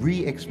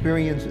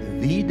re-experience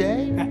the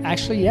day?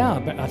 Actually, yeah,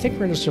 but I think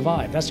we're going to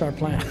survive. That's our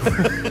plan.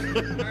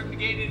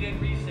 Investigated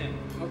and reset.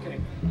 Okay,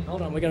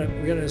 hold on. We gotta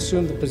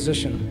assume the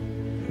position.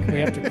 We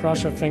have to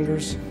cross our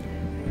fingers.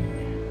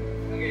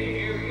 Okay,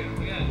 here we go.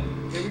 We got it.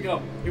 Here we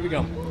go. Here we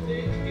go.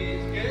 This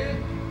is good.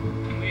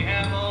 And we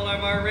have all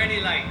of our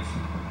ready lights.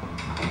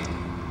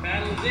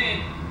 Battle's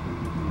in.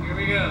 Here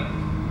we go.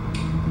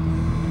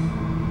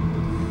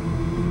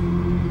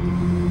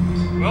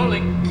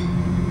 Rolling.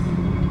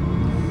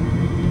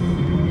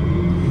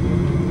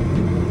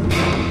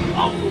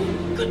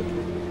 Oh, good.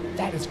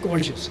 That is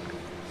gorgeous.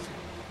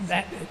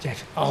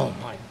 Oh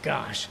my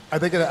gosh. Are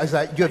they going to, is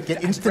that, you have to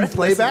get instant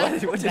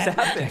playback? What just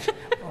happened?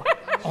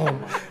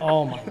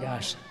 Oh my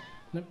gosh.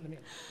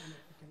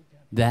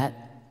 That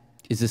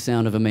is the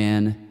sound of a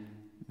man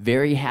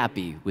very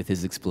happy with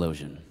his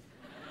explosion.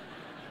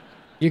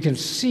 You can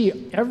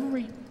see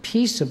every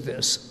piece of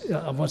this,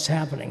 of what's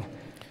happening.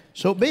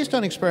 So based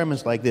on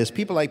experiments like this,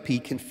 people like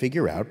Pete can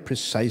figure out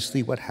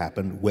precisely what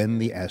happened when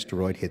the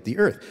asteroid hit the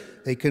Earth.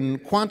 They can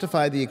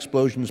quantify the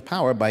explosion's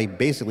power by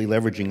basically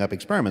leveraging up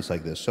experiments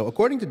like this. So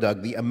according to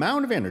Doug, the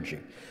amount of energy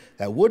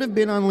that would have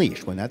been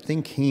unleashed when that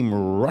thing came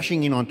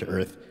rushing in onto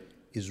Earth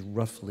is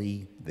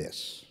roughly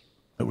this.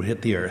 It would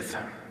hit the Earth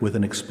with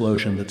an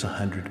explosion that's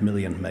 100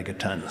 million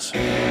megatons.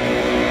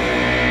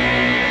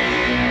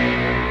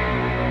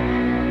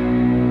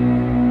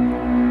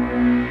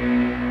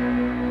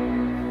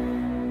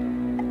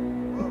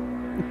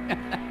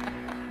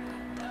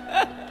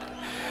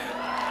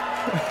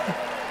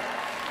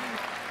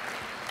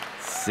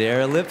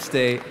 Sarah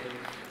Lipstate.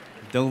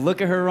 Don't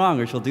look at her wrong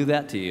or she'll do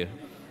that to you.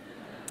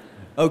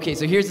 Okay,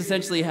 so here's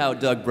essentially how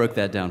Doug broke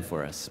that down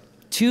for us.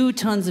 2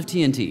 tons of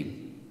TNT,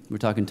 we're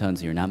talking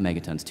tons here, not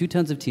megatons, 2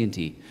 tons of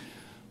TNT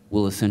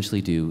will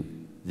essentially do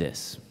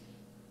this.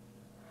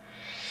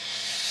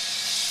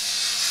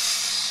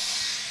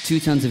 2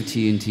 tons of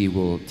TNT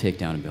will take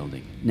down a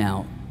building.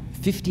 Now,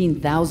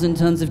 15,000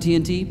 tons of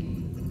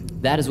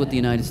TNT, that is what the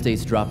United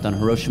States dropped on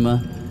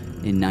Hiroshima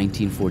in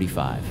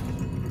 1945.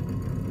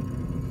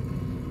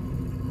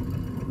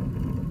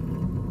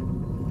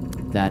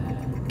 That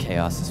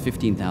chaos is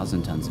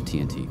 15,000 tons of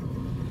TNT.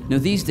 Now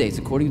these days,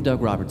 according to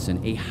Doug Robertson,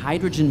 a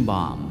hydrogen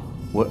bomb...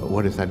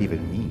 What does that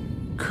even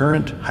mean?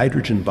 Current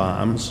hydrogen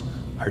bombs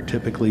are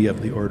typically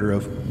of the order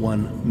of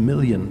 1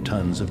 million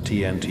tons of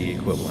TNT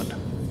equivalent.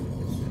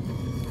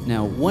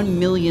 Now, 1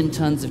 million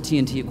tons of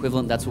TNT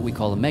equivalent, that's what we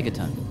call a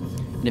megaton.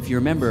 And if you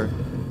remember,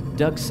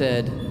 Doug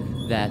said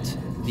that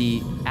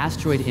the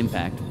asteroid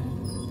impact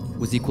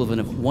was the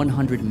equivalent of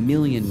 100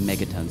 million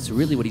megatons. So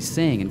really what he's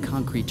saying in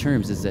concrete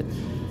terms is that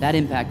that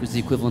impact was the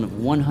equivalent of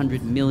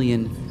 100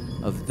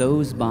 million of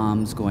those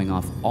bombs going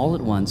off all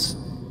at once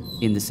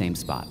in the same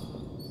spot.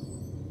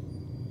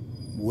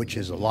 Which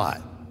is a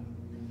lot.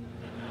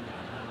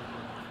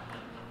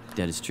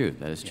 That is true,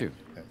 that is true.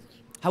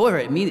 However,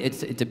 it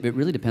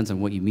really depends on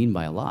what you mean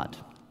by a lot.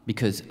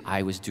 Because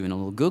I was doing a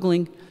little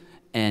Googling,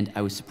 and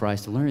I was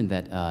surprised to learn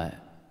that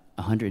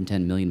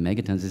 110 million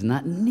megatons is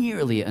not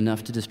nearly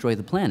enough to destroy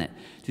the planet.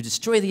 To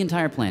destroy the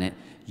entire planet,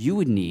 you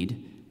would need,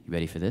 you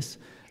ready for this?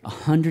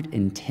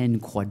 110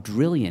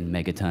 quadrillion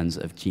megatons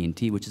of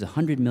TNT, which is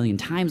 100 million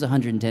times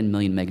 110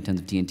 million megatons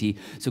of TNT.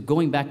 So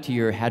going back to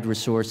your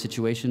hadrosaur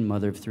situation,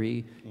 mother of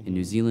 3 in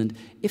New Zealand,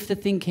 if the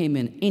thing came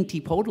in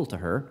antipodal to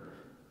her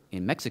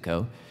in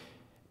Mexico,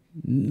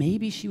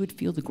 maybe she would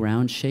feel the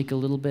ground shake a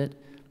little bit,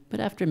 but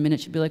after a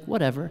minute she'd be like,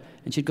 whatever,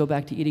 and she'd go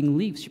back to eating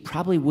leaves. She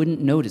probably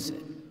wouldn't notice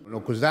it. No,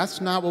 because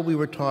that's not what we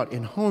were taught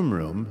in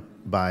homeroom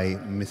by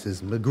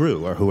Mrs.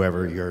 McGrew, or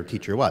whoever your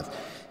teacher was.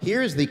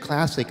 Here's the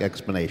classic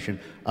explanation.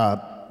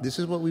 This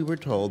is what we were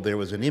told. There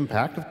was an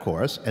impact, of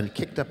course, and it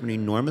kicked up an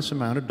enormous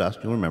amount of dust.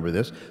 You'll remember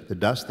this. The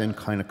dust then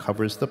kind of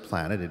covers the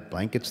planet. It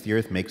blankets the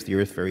Earth, makes the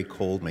Earth very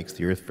cold, makes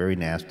the Earth very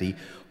nasty.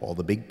 All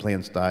the big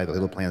plants die, the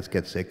little plants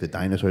get sick, the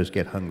dinosaurs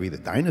get hungry, the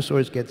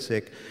dinosaurs get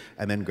sick,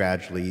 and then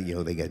gradually,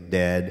 they get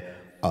dead.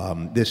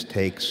 This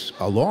takes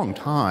a long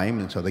time,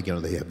 and so they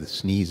have the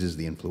sneezes,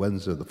 the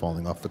influenza, the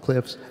falling off the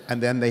cliffs,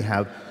 and then they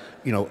have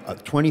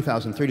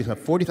 20,000, 30,000,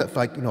 40,000,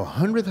 like,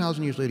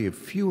 100,000 years later, you have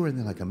fewer, and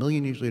then like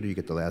 1,000,000 years later, you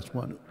get the last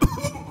one.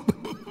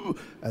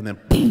 And then,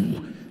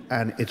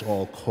 and it's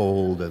all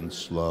cold and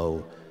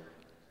slow.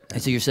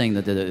 And so you're saying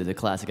that the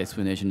classic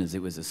explanation is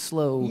it was a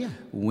slow,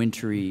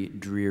 wintry,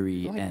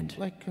 dreary end.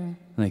 Like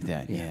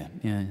that, yeah.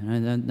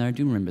 I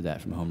do remember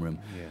that from homeroom.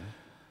 Yeah.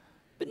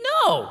 But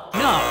no.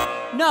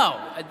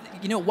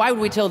 Why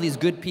would we tell these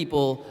good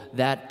people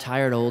that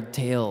tired old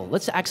tale?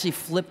 Let's actually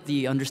flip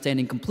the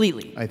understanding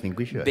completely. I think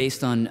we should.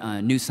 Based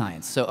on new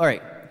science. So, all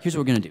right, here's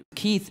what we're going to do.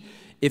 Keith,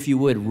 if you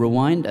would,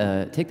 rewind,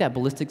 take that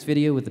ballistics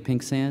video with the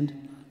pink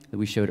sand that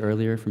we showed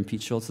earlier from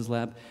Pete Schultz's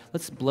lab.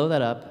 Let's blow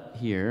that up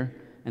here,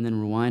 and then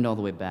rewind all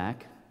the way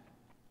back.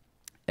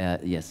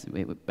 Yes,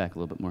 wait, back a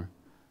little bit more.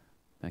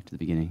 Back to the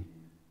beginning.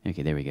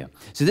 Okay, there we go.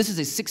 So this is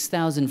a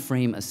 6,000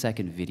 frame a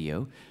second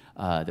video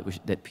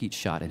that Pete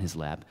shot in his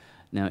lab.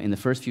 Now, in the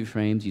first few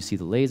frames, you see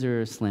the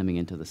laser slamming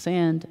into the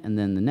sand, and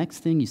then the next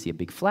thing, you see a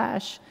big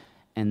flash,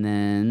 and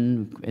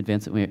then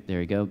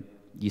there you go,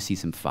 you see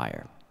some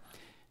fire.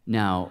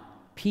 Now,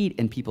 Pete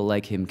and people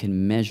like him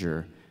can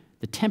measure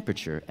the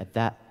temperature at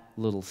that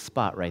little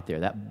spot right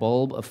there, that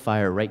bulb of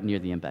fire right near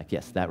the impact.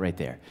 Yes, that right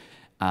there.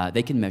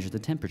 They can measure the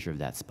temperature of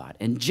that spot.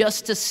 And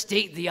just to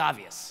state the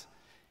obvious,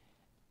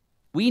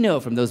 we know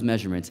from those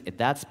measurements at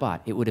that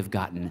spot, it would have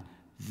gotten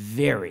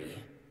very,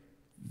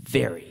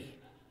 very,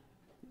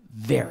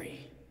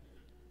 very,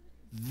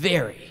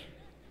 very,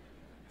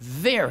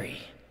 very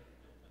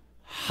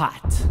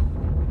hot.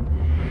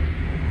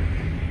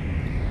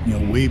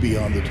 Way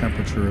beyond the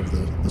temperature of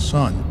the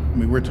sun. I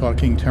mean, we're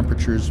talking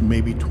temperatures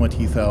maybe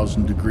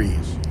 20,000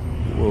 degrees.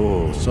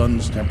 Whoa. The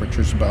sun's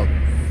temperature is about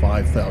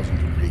 5,000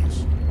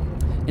 degrees.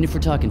 And if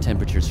we're talking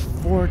temperatures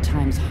 4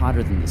 times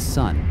hotter than the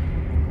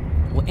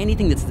sun, well,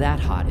 anything that's that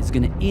hot is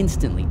going to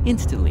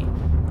instantly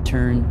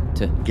turn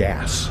to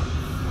gas.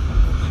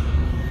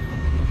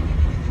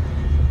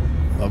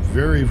 A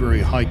very, very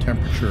high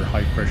temperature,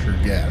 high pressure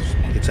gas.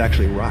 It's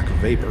actually rock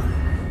vapor,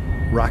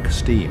 rock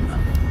steam.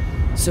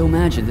 So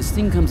imagine, this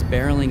thing comes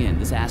barreling in,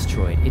 this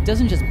asteroid. It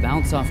doesn't just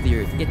bounce off the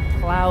Earth, it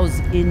plows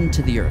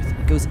into the Earth.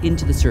 It goes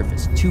into the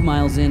surface. 2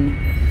 miles in,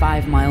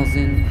 5 miles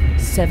in,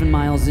 7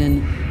 miles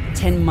in,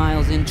 10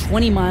 miles in,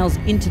 20 miles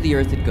into the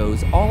Earth it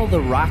goes. All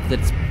the rock that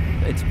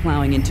it's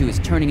plowing into is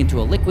turning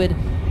into a liquid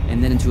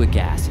and then into a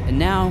gas. And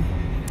now,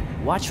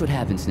 watch what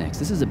happens next.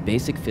 This is a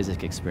basic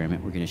physics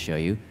experiment we're going to show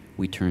you.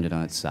 We turned it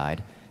on its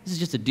side. This is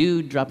just a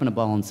dude dropping a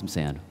ball in some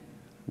sand.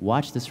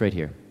 Watch this right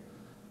here.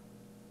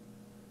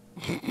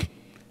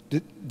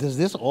 Does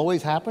this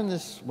always happen,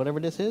 whatever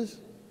this is?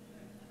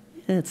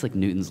 Yeah, it's like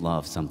Newton's law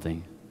of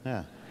something.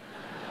 Yeah.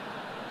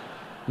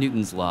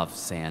 Newton's law of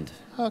sand,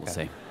 okay. We'll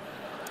say.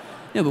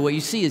 No, but what you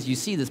see is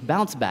this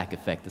bounce back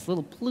effect, this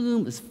little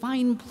plume, this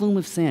fine plume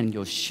of sand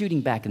goes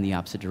shooting back in the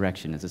opposite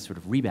direction as a sort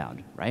of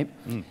rebound, right?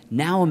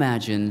 Now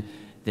imagine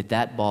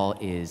that ball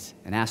is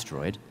an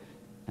asteroid,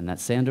 and that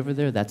sand over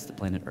there, that's the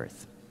planet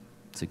Earth.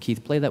 So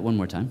Keith, play that one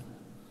more time.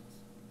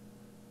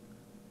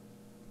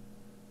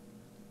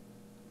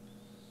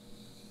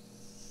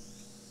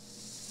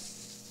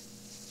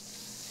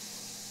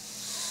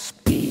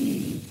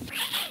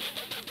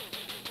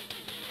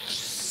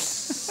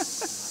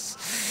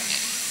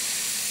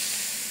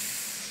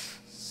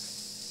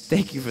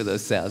 Thank you for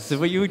those sounds.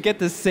 So you would get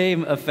the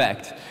same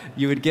effect.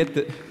 You would get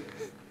the...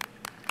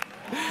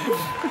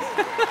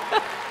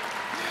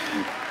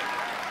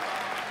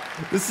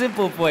 The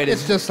simple point is...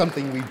 It's just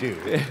something we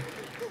do.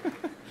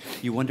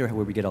 You wonder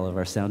where we get all of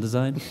our sound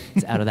design?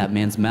 It's out of that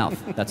man's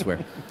mouth. That's where.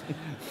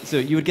 So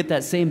you would get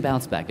that same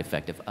bounce back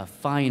effect of a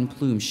fine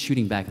plume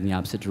shooting back in the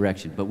opposite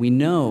direction. But we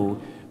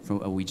know from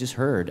what we just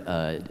heard,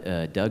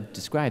 Doug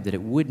described that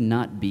it would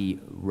not be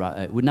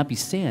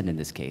sand in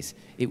this case.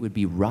 It would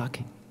be rock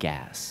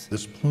gas.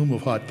 This plume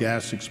of hot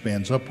gas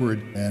expands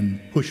upward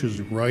and pushes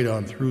right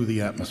on through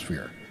the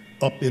atmosphere,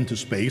 up into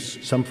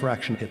space. Some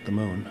fraction hit the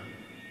moon.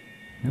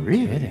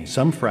 Really?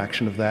 Some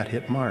fraction of that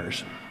hit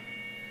Mars.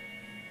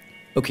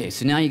 Okay,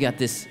 so now you got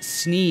this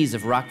sneeze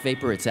of rock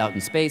vapor. It's out in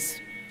space.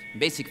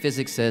 Basic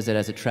physics says that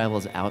as it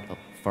travels out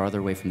farther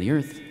away from the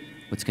Earth,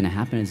 what's going to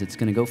happen is it's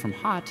going to go from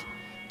hot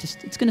to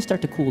it's going to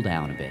start to cool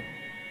down a bit.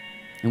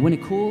 And when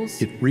it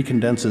cools... It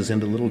recondenses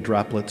into little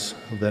droplets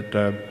that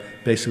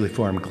basically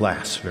form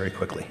glass very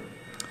quickly.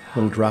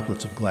 Little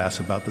droplets of glass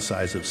about the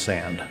size of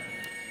sand.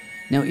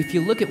 Now, if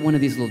you look at one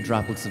of these little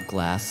droplets of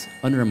glass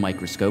under a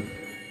microscope,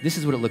 this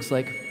is what it looks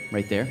like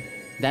right there.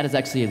 That is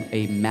actually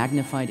a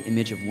magnified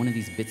image of one of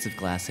these bits of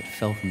glass that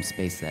fell from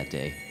space that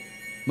day.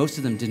 Most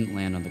of them didn't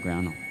land on the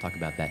ground. I'll talk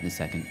about that in a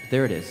second. But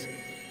there it is.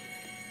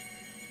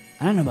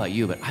 I don't know about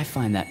you, but I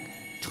find that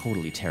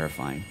totally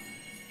terrifying.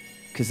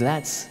 Because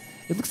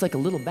it looks like a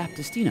little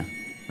Baptistina,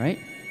 right?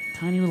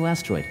 Tiny little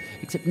asteroid.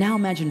 Except now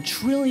imagine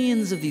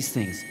trillions of these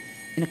things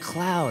in a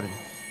cloud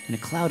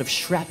of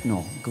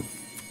shrapnel,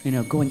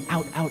 going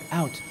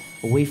out,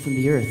 away from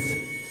the Earth.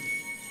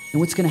 And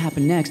what's going to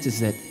happen next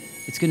is that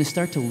it's going to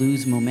start to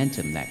lose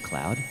momentum, that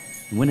cloud.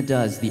 And when it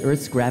does, the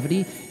Earth's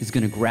gravity is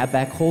going to grab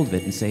back hold of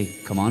it and say,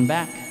 come on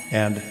back.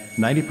 And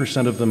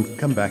 90% of them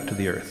come back to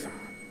the Earth.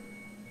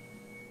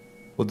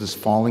 Well, does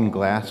falling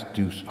glass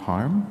do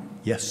harm?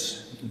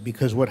 Yes.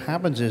 Because what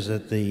happens is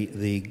that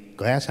the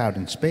glass out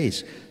in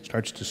space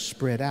starts to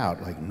spread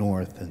out like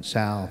north and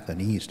south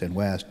and east and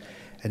west,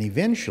 and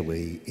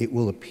eventually it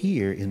will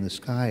appear in the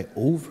sky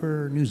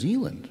over New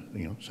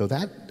Zealand. So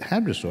that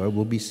hadrosaur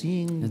will be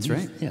seeing. That's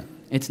right. Yeah.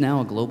 It's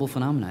now a global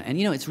phenomenon. And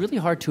it's really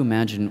hard to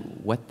imagine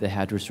what the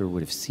hadrosaur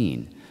would have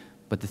seen.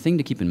 But the thing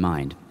to keep in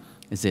mind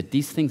is that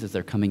these things, as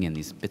they're coming in,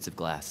 these bits of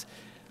glass,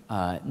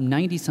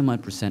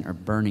 90-some-odd% are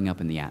burning up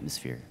in the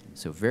atmosphere.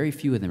 So very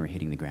few of them are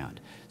hitting the ground.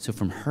 So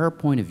from her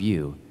point of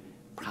view,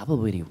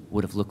 probably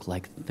would have looked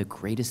like the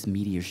greatest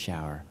meteor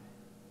shower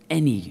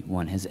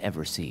anyone has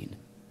ever seen,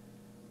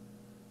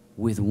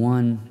 with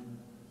one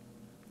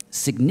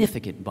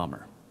significant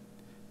bummer,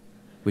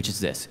 which is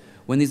this.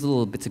 When these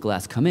little bits of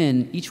glass come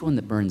in, each one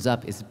that burns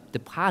up is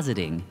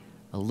depositing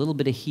a little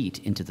bit of heat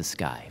into the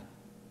sky.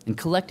 And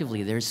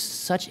collectively, there's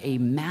such a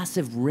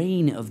massive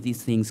rain of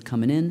these things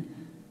coming in,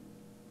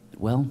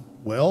 well,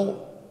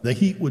 the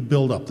heat would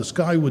build up. The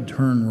sky would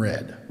turn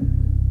red.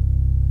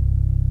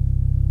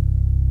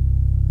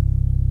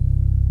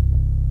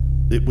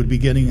 It would be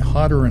getting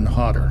hotter and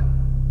hotter.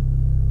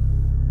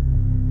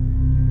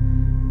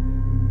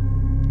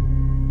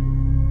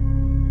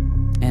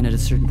 And at a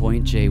certain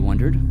point, Jay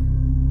wondered,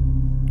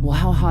 well,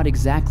 how hot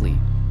exactly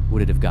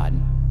would it have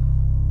gotten?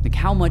 Like,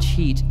 how much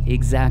heat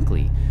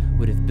exactly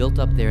would have built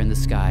up there in the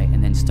sky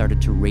and then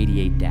started to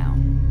radiate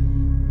down?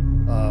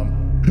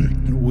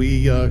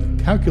 We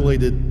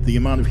calculated the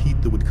amount of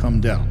heat that would come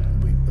down.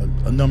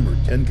 A number,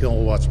 10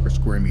 kilowatts per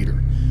square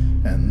meter.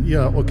 And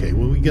yeah, okay,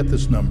 well, we get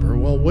this number.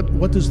 Well,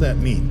 what does that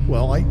mean?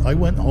 Well, I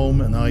went home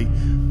and I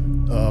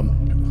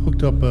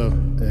hooked up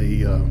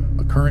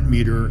a current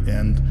meter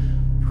and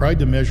tried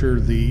to measure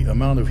the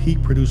amount of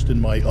heat produced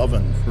in my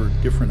oven for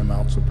different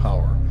amounts of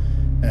power.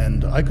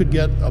 And I could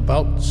get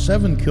about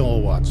 7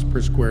 kilowatts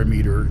per square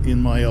meter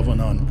in my oven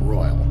on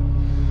broil.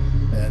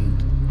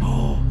 And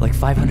like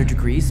 500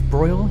 degrees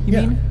broil, you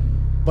mean?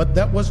 But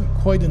that wasn't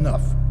quite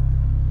enough.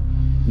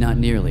 Not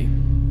nearly.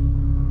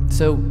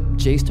 So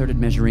Jay started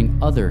measuring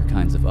other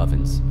kinds of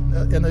ovens.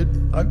 And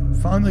I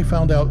finally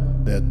found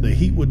out that the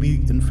heat would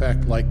be, in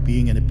fact, like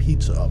being in a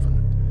pizza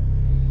oven.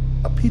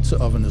 A pizza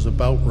oven is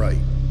about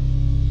right.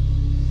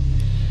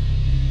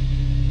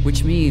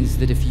 Which means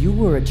that if you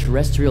were a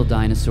terrestrial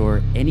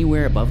dinosaur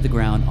anywhere above the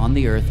ground on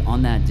the Earth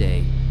on that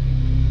day,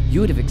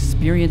 you would have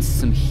experienced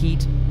some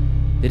heat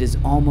that is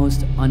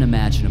almost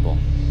unimaginable.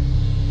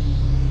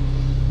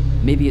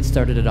 Maybe it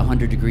started at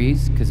 100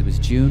 degrees because it was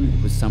June,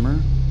 it was summer,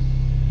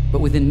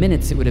 but within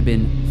minutes it would have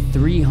been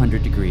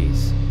 300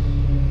 degrees,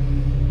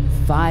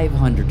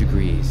 500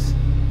 degrees,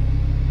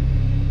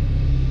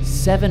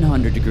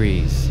 700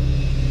 degrees,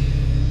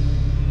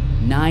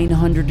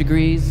 900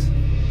 degrees.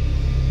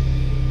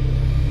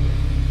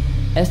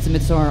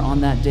 Estimates are on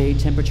that day,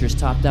 temperatures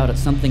topped out at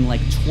something like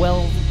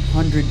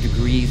 1,200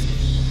 degrees.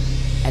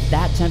 At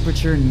that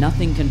temperature,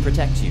 nothing can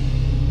protect you.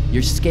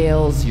 Your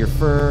scales, your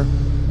fur,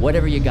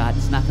 whatever you got,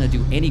 it's not gonna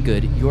do any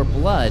good. Your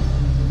blood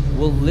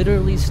will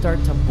literally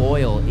start to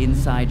boil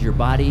inside your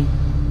body,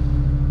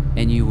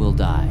 and you will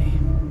die.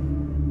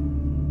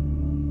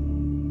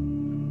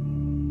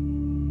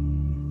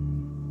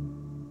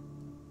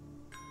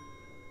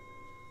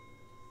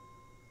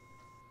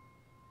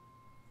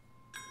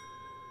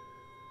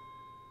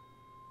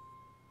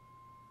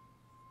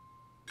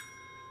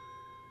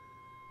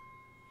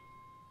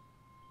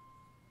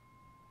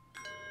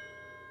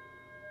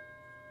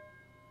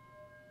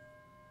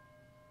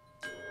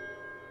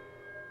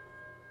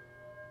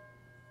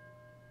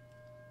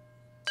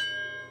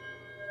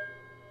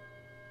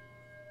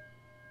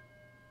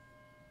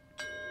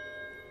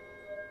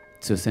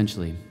 So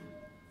essentially,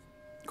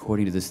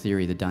 according to this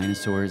theory, the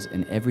dinosaurs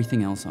and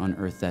everything else on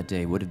Earth that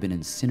day would have been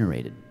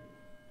incinerated.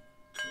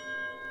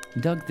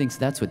 Doug thinks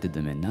that's what did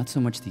them in, not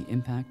so much the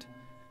impact,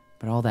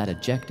 but all that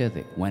ejecta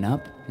that went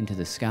up into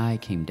the sky,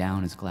 came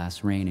down as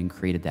glass rain, and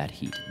created that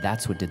heat.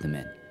 That's what did them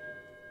in.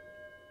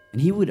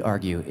 And he would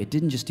argue it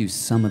didn't just do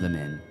some of them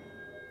in,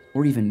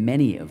 or even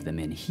many of them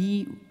in.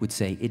 He would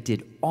say it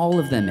did all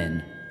of them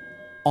in,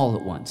 all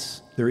at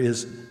once. There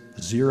is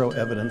zero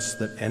evidence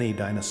that any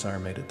dinosaur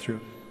made it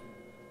through.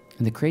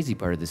 And the crazy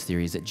part of this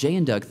theory is that Jay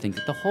and Doug think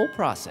that the whole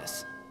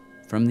process,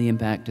 from the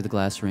impact to the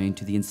glass rain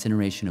to the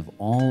incineration of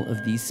all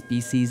of these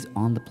species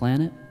on the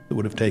planet, it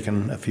would have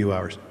taken a few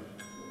hours.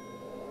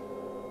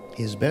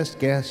 His best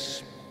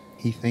guess,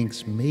 he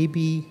thinks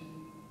maybe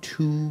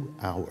 2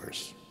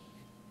 hours.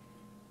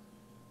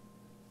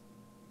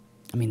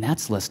 I mean,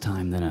 that's less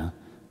time than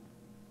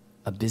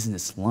a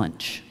business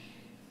lunch.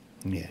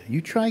 Yeah,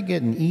 you try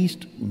getting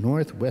east,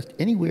 north, west,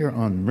 anywhere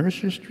on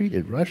Mercer Street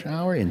at rush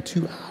hour in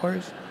 2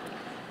 hours.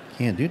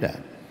 Can't do that.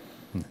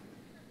 I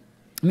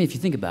mean, if you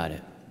think about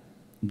it,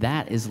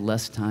 that is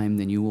less time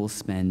than you will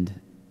spend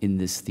in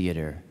this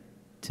theater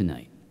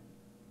tonight.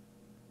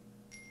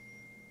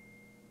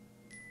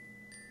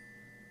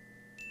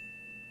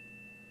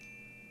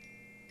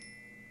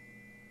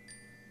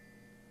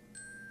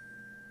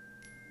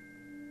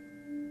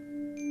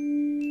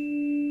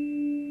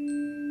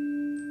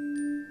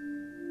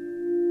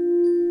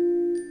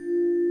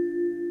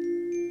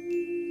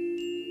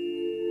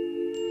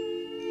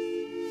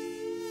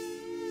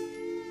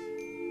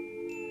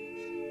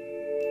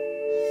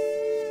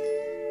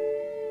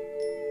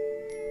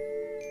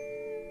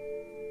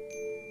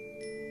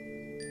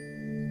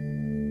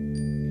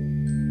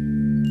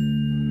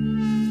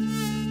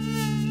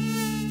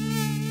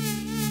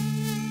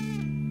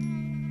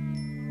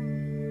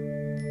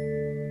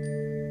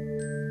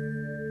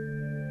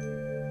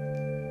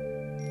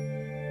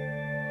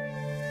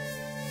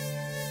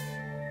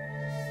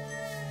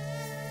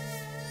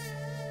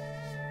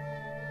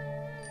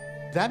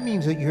 That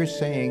means that you're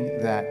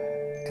saying that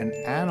an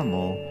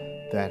animal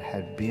that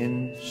had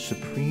been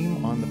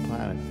supreme on the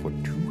planet for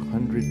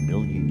 200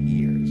 million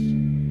years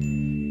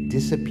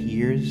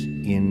disappears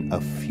in a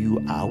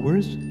few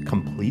hours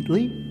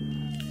completely?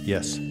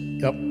 Yes.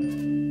 Yep.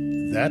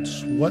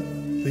 That's what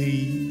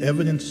the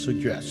evidence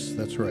suggests.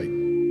 That's right.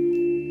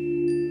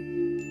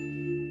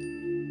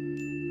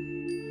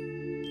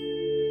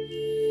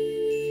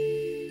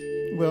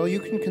 Well, you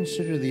can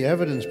consider the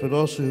evidence, but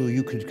also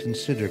you could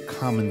consider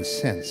common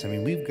sense. I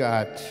mean, we've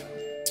got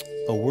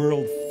a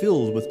world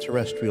filled with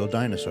terrestrial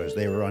dinosaurs.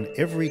 They were on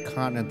every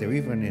continent. They were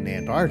even in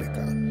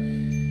Antarctica.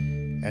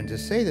 And to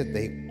say that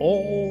they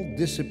all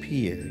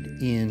disappeared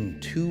in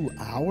 2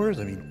 hours,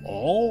 I mean,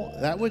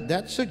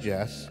 that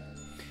suggests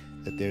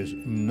that there's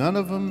none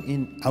of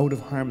them out of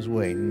harm's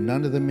way,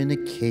 none of them in a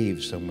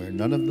cave somewhere,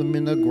 none of them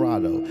in a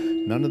grotto,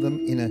 none of them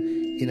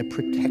in a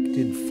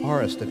protected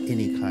forest of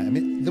any kind. I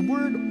mean, the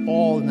word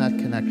all in that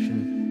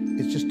connection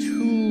is just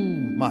too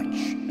much.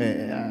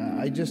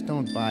 I just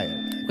don't buy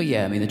it. Well,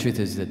 yeah, I mean, the truth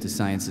is that the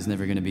science is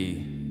never going to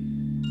be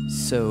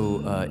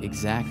so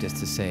exact as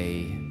to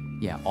say,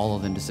 yeah, all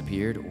of them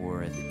disappeared,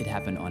 or it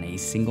happened on a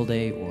single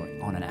day or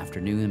on an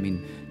afternoon. I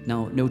mean,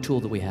 no tool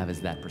that we have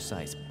is that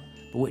precise.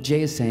 But what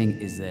Jay is saying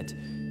is that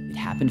it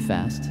happened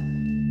fast,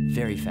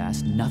 very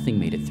fast, nothing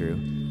made it through.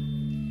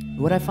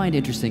 What I find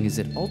interesting is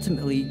that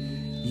ultimately,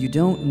 you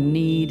don't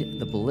need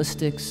the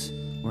ballistics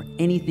or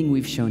anything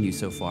we've shown you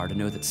so far to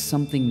know that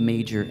something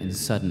major and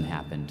sudden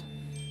happened,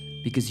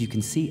 because you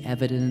can see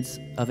evidence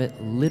of it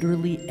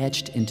literally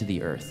etched into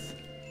the earth.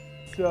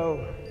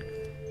 So,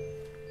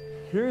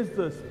 here's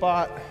the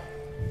spot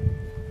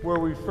where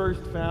we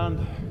first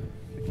found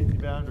the Kitty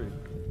boundary.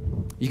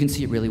 You can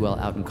see it really well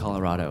out in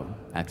Colorado,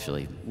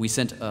 actually. We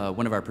sent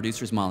one of our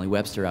producers, Molly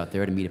Webster, out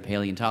there to meet a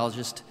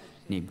paleontologist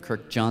named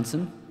Kirk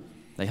Johnson.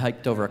 They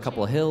hiked over a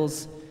couple of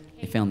hills.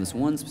 They found this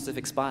one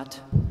specific spot.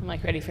 I'm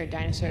like ready for a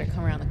dinosaur to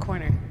come around the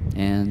corner.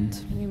 And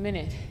Any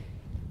minute.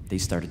 they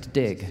started to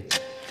dig.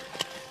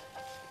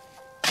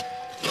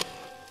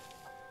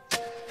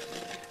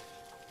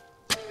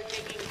 We're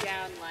digging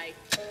down like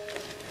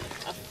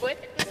a foot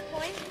at this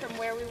point from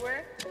where we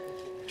were.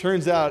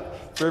 Turns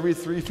out, for every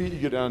 3 feet, you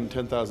get down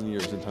 10,000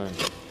 years in time.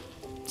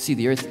 See,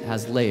 the earth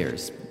has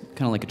layers,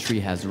 kind of like a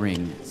tree has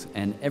rings.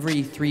 And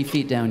every 3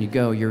 feet down you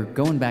go, you're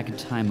going back in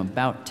time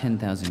about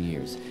 10,000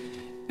 years.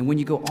 And when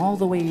you go all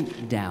the way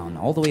down,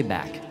 all the way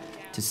back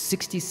to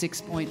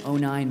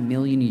 66.09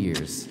 million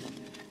years,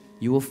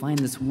 you will find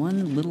this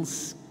one little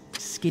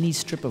skinny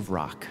strip of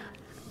rock.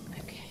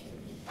 Okay.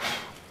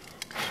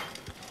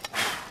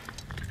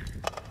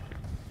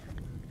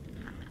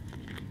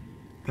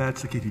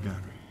 That's the Kitty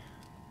boundary.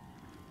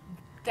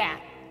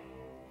 That.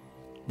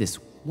 This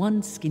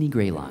one skinny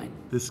gray line.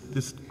 This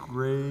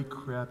gray,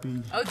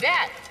 crappy... Oh,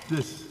 that!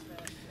 This.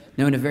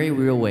 Now, in a very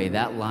real way,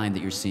 that line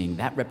that you're seeing,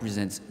 that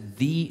represents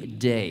the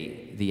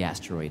day the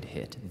asteroid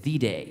hit. The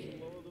day.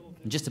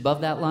 And just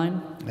above that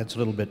line... That's a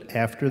little bit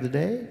after the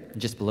day.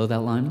 Just below that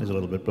line... Is a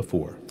little bit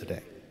before the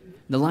day.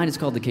 The line is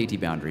called the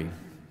KT boundary.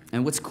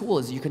 And what's cool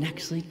is you can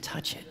actually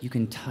touch it. You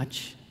can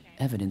touch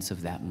evidence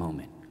of that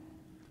moment.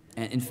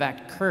 And in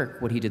fact,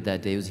 Kirk, what he did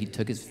that day was he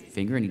took his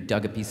finger and he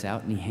dug a piece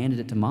out and he handed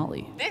it to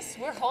Molly. This,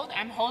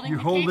 I'm holding You're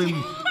the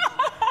holding...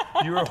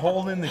 KT. You're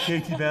holding the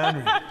KT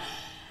boundary.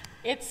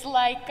 It's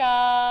like,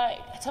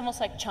 it's almost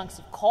like chunks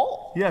of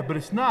coal. Yeah, but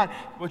it's not.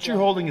 What you're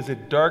holding is a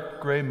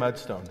dark gray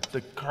mudstone. It's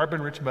a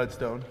carbon-rich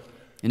mudstone.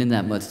 And in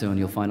that mudstone,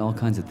 you'll find all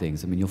kinds of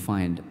things. I mean, you'll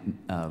find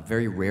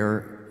very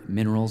rare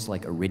minerals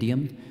like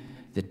iridium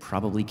that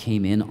probably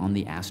came in on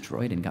the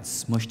asteroid and got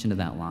smushed into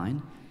that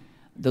line.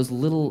 Those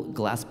little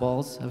glass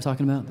balls I was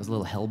talking about, those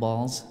little hell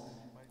balls,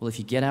 well, if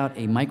you get out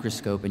a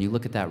microscope and you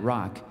look at that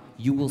rock,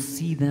 you will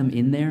see them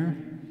in there.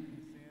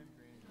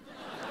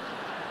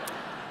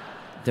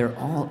 They're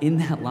all in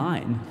that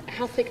line.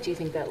 How thick do you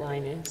think that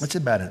line is? That's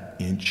about an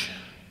inch.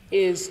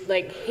 Is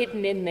like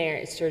hidden in there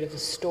is sort of the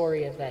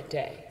story of that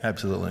day.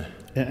 Absolutely.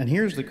 And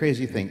here's the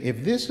crazy thing.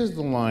 If this is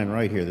the line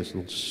right here, this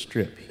little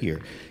strip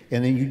here,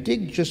 and then you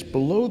dig just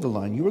below the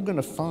line, you are going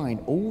to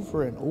find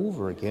over and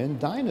over again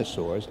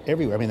dinosaurs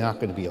everywhere. I mean, they're not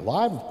going to be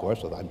alive, of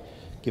course, so I'm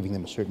giving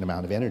them a certain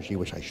amount of energy,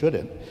 which I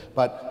shouldn't,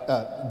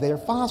 but they're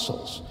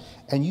fossils.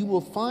 And you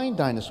will find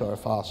dinosaur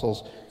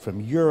fossils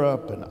from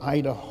Europe and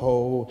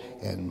Idaho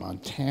and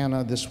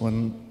Montana. This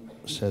one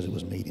says it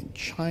was made in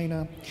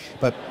China.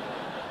 But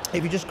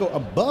if you just go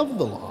above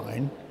the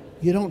line,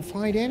 you don't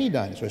find any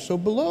dinosaurs. So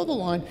below the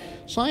line,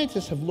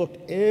 scientists have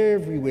looked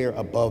everywhere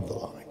above the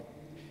line.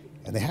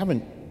 And they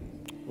haven't,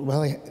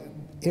 well,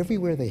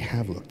 everywhere they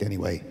have looked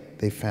anyway,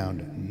 they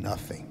found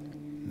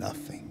nothing,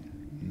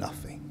 nothing,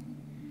 nothing.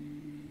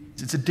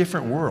 It's a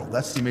different world.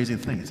 That's the amazing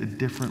thing. It's a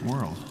different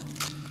world.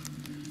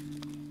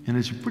 And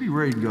it's pretty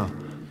rare you can go,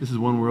 this is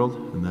one world,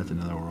 and that's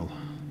another world.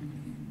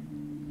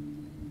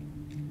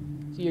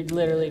 So you're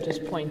literally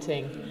just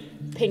pointing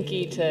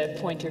pinky to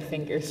pointer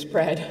finger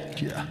spread.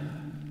 Yeah.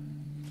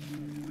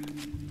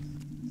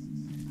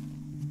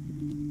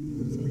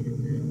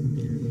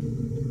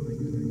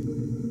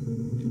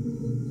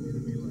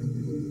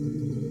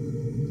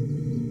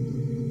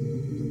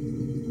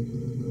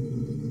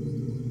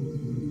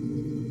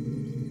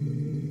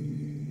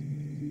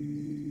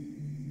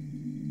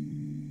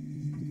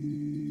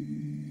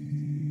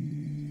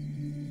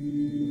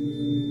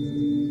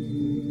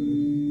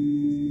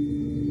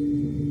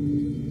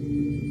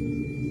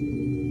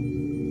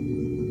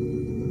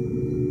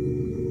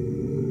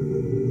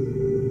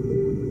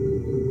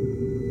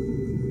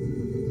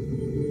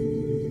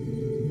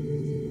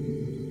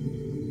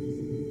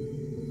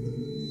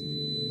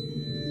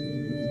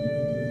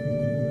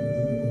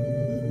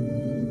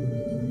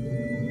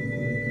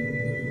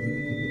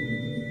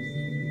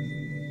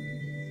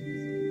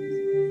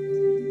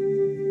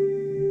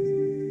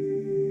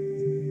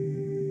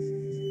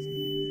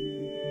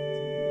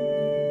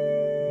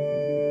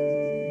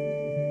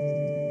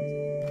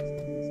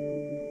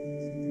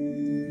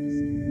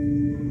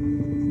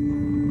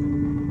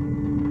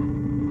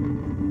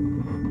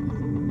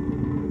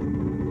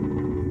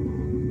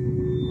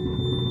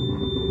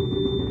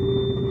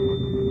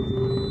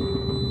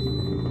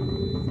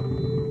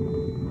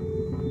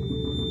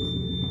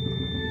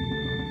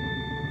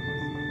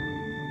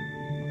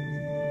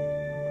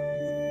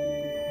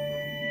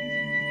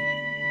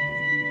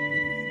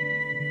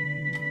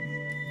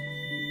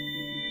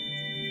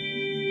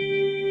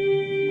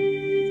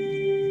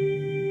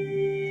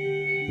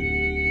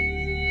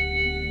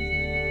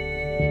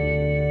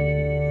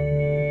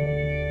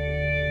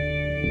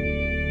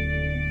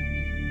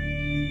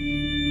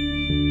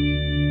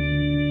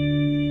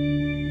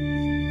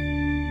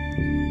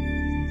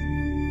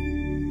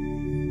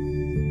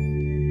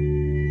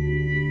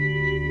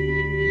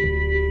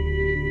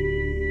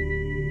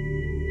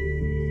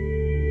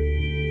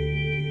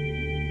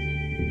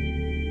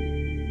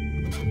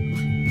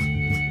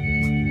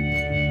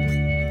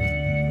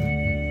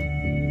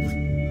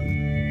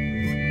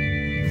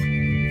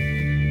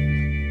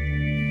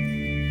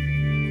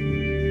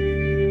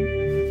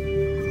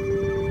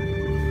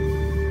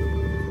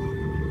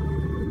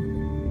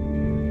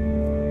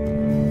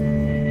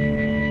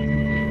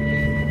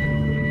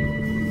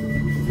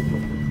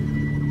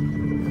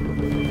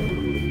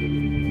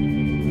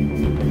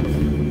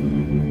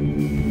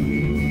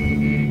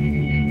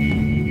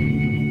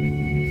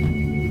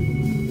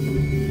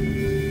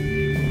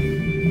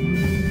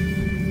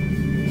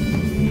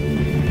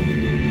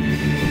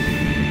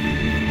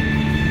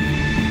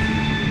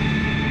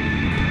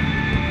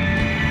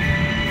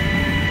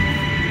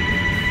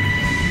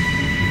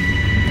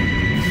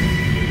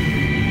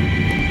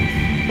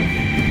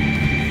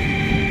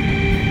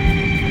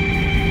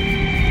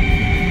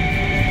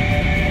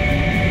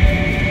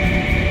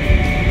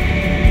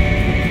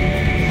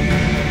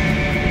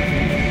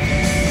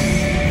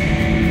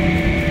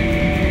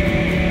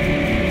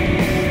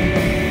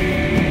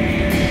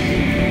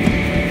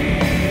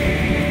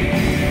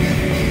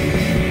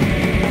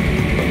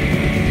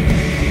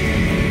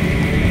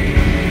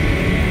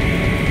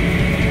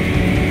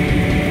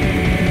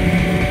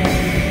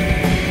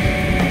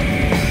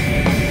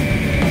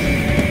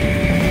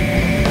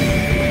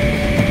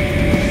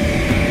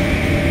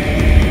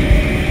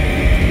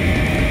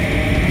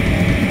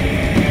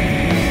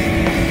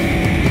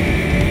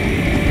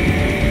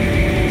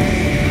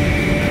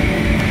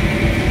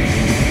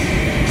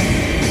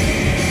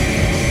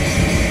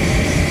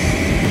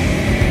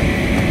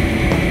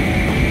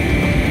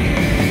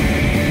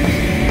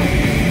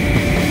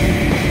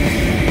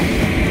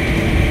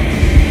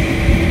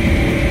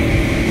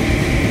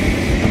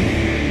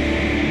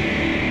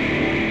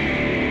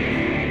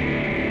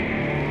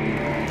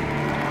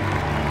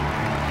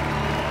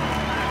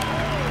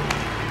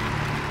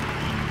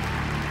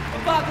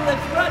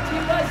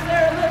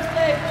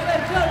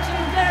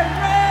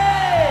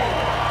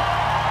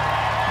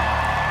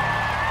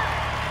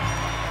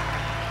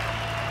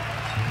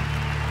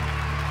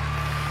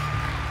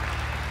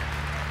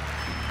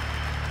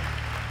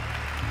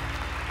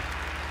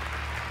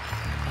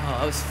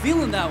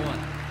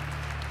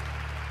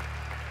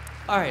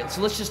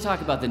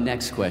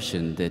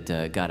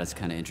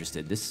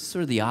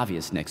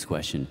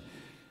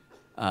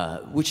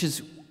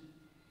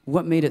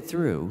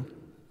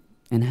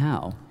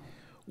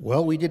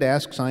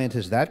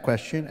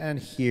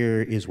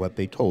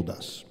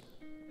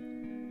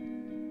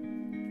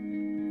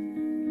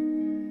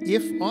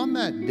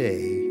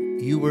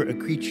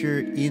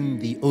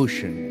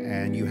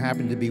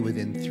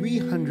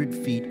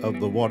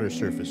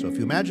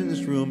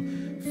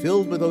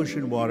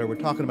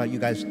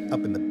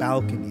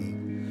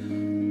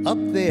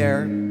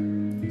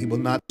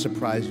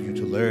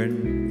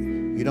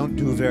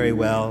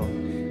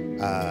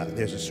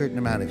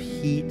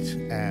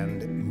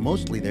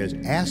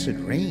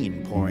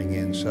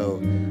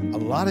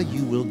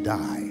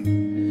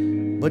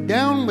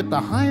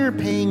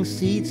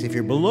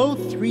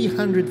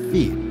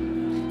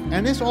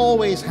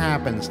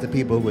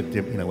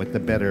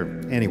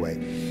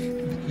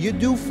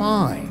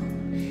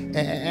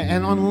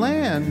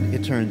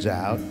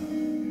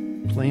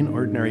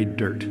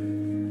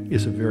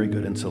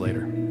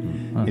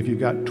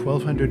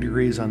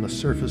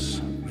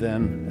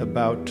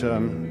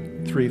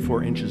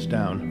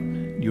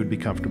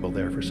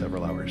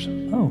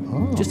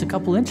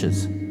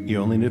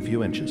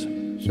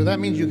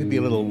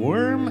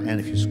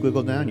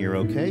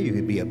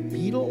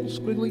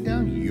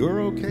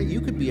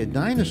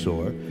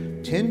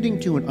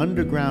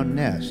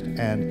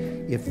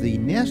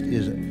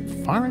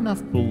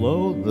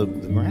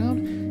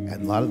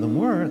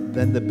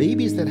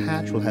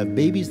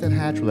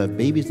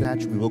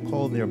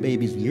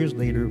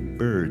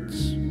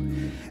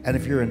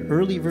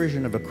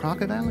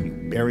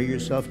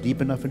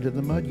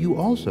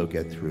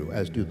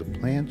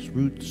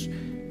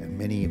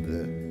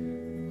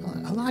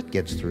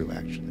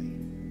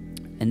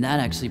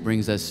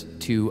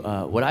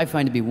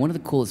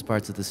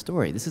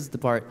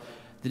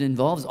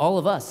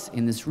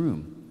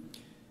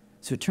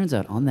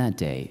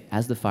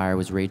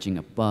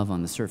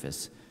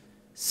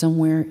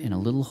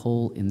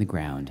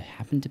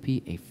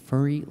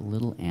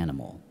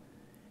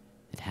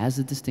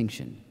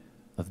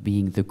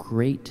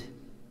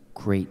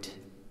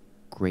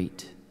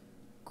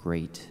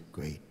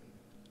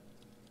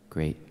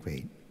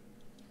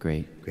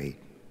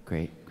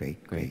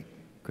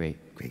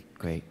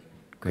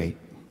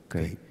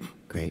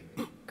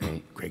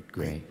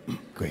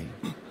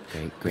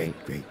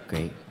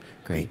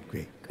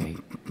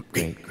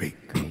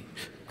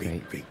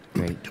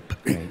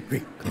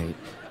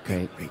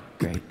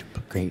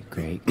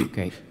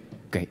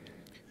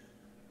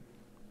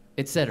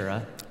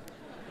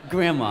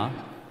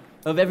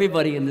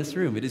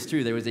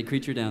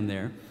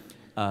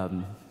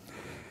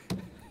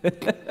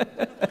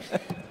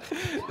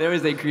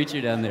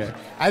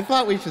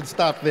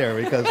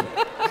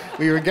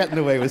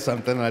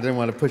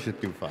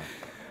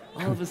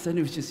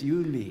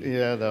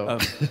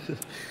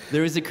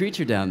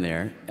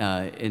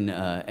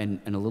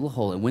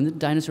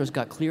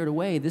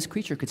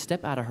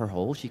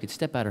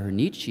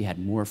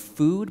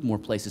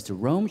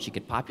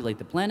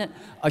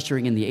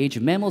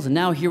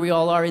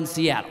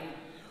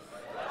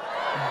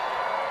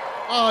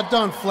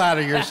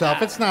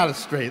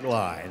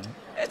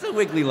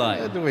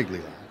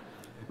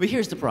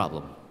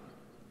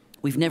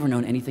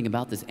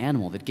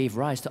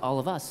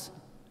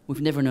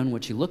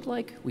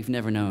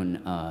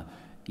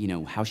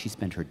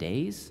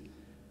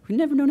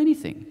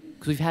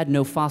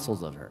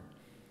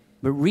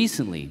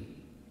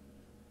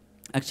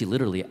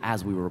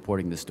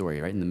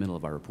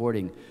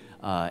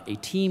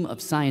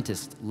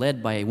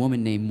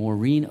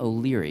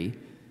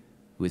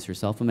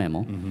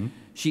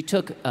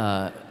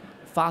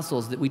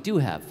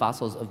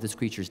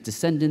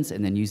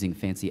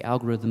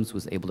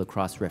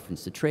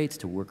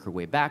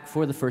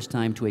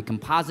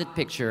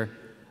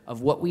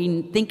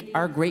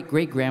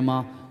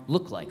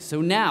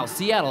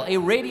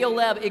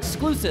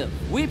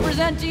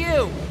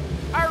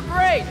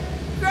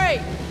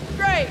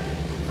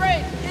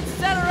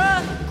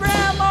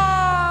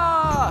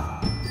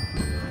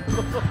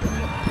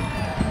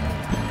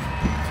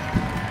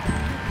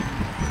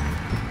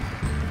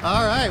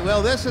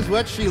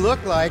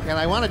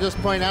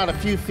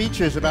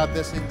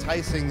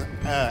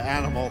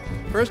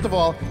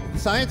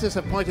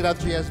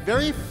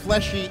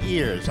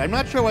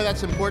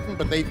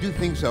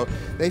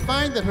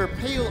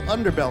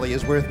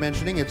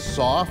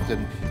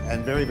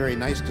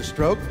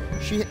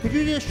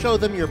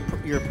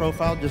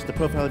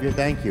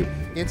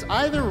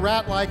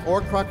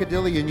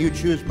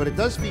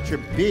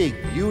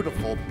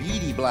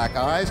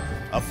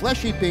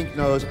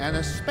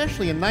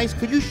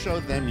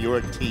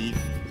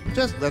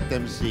 Just let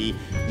them see.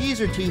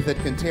 These are teeth that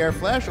can tear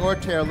flesh or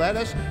tear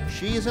lettuce.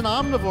 She is an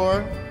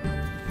omnivore.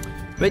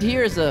 But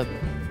here was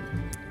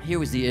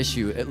the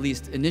issue, at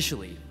least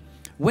initially.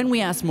 When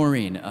we asked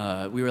Maureen,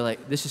 we were like,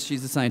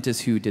 she's the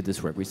scientist who did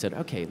this work. We said,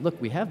 okay, look,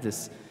 we have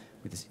this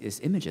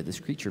image of this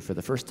creature for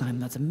the first time.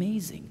 That's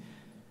amazing.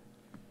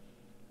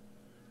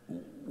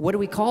 What do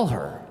we call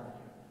her?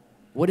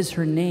 What is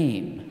her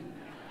name?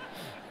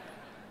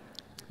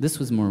 This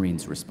was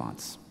Maureen's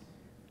response.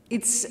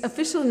 Its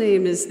official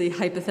name is the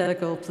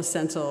hypothetical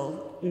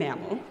placental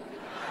mammal.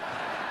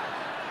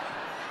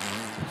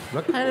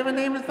 What kind of a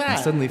name is that?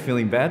 I'm suddenly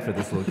feeling bad for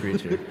this little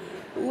creature.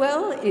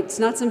 Well, it's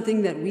not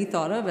something that we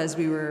thought of as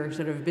we were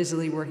sort of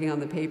busily working on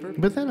the paper.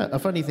 But then a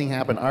funny thing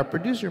happened. Our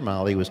producer,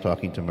 Molly, was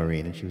talking to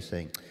Maureen, and she was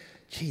saying,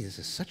 gee, this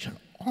is such an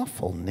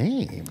awful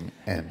name.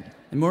 And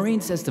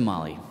Maureen says to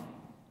Molly,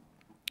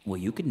 well,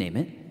 you could name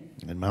it.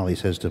 And Molly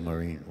says to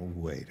Maureen, oh,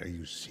 wait, are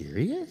you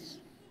serious?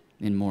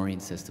 And Maureen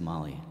says to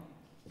Molly,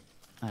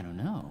 I don't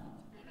know.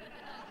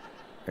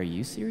 Are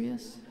you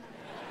serious?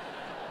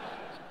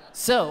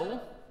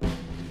 So,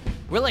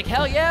 we're like,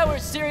 hell yeah, we're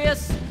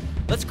serious.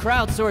 Let's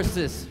crowdsource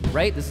this,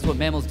 right? This is what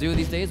mammals do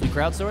these days, we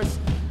crowdsource.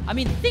 I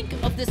mean, think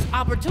of this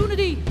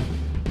opportunity.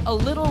 A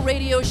little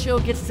radio show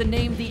gets to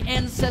name the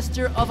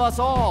ancestor of us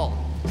all.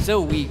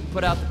 So we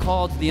put out the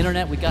call to the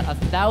internet. We got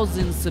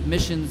 1,000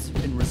 submissions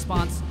in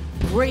response.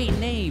 Great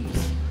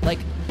names, like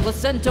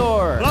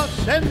Placentor.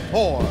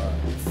 Placentor.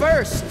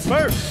 First.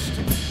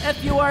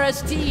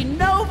 F-U-R-S-T,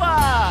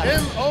 Nova!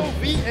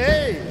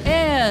 N-O-V-A!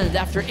 And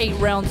after 8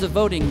 rounds of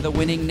voting, the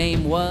winning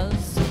name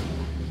was...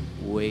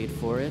 Wait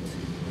for it.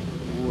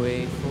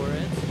 Wait for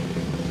it.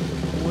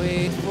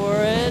 Wait for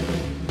it.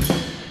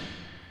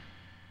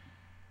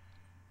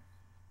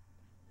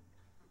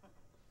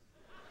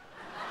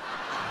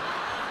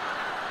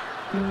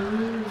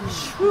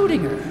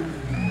 Schrödinger.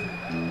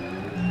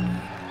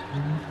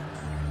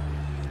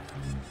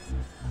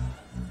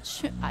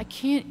 I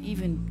can't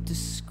even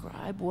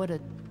describe what a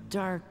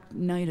dark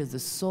night of the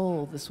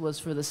soul this was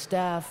for the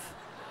staff.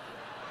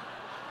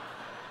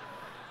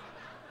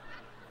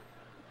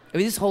 I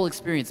mean, this whole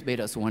experience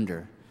made us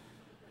wonder,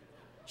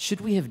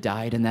 should we have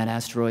died in that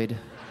asteroid?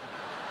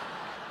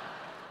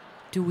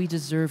 Do we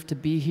deserve to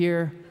be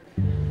here?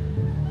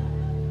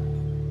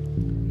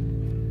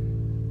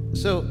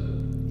 So,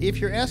 if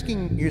you're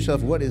asking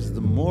yourself what is the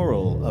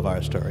moral of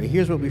our story,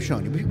 here's what we've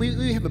shown you.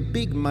 We have a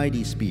big,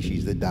 mighty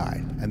species that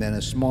died, and then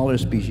a smaller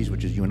species,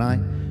 which is you and I,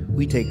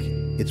 we take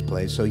its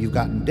place. So you've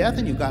gotten death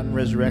and you've gotten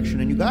resurrection,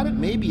 and you got it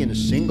maybe in a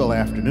single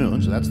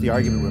afternoon, so that's the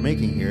argument we're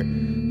making here.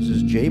 This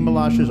is Jay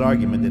Malash's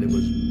argument that it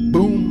was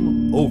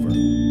boom, over.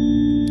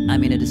 I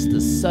mean, it is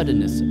the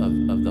suddenness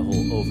of the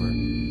whole over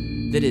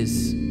that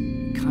is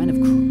kind of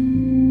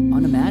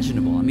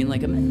unimaginable. I mean,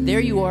 like,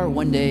 there you are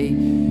one day,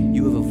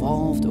 you have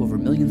evolved over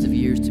millions of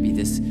years to be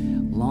this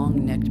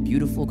long-necked,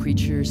 beautiful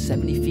creature,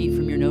 70 feet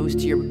from your nose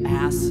to your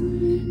ass.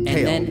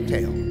 And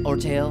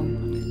tail.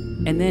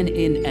 And then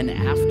in an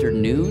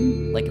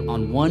afternoon, like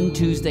on one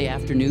Tuesday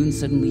afternoon,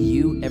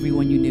 suddenly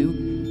everyone you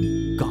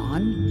knew,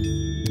 gone?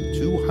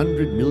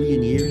 200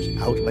 million years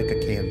out like a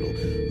candle.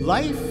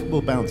 Life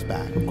will bounce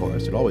back, of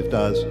course, it always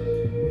does,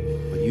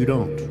 but you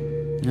don't.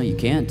 No, you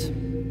can't.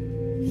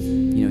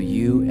 You know,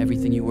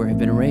 everything you were have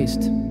been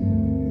erased.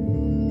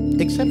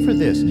 Except for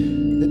this,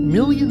 that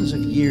millions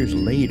of years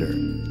later,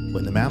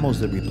 when the mammals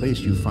that replace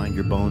you find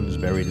your bones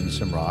buried in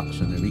some rocks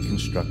and they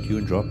reconstruct you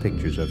and draw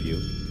pictures of you,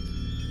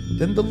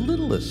 then the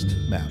littlest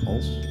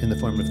mammals, in the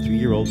form of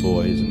 3-year-old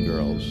boys and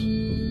girls,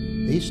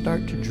 they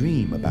start to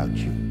dream about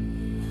you.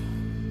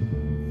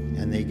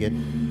 And they get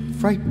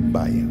frightened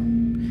by you.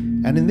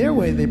 And in their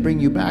way, they bring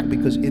you back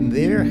because in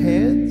their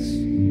heads,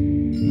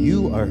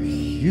 you are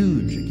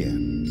huge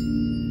again.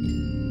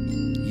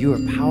 You are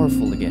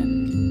powerful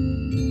again.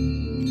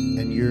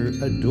 And you're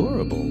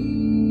adorable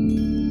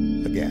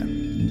again.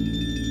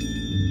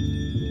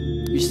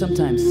 You're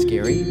sometimes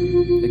scary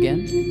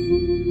again.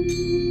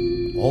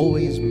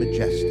 Always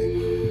majestic.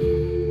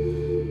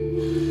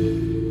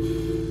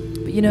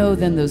 But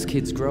then those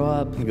kids grow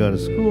up. You go to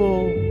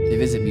school. They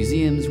visit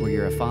museums where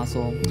you're a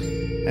fossil.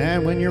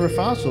 And when you're a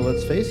fossil,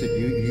 let's face it,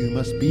 you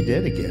must be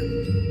dead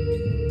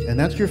again. And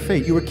that's your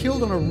fate. You were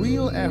killed on a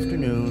real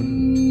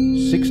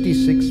afternoon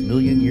 66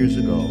 million years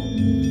ago.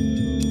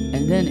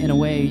 And then, in a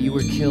way, you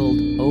were killed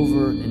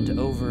over and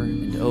over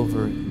and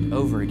over and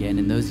over again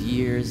in those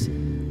years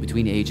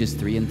between ages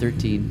 3 and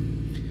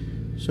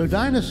 13. So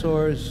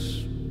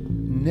dinosaurs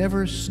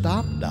never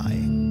stopped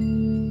dying.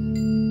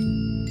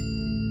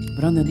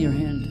 But on the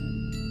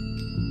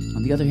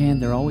other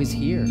hand, they're always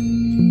here.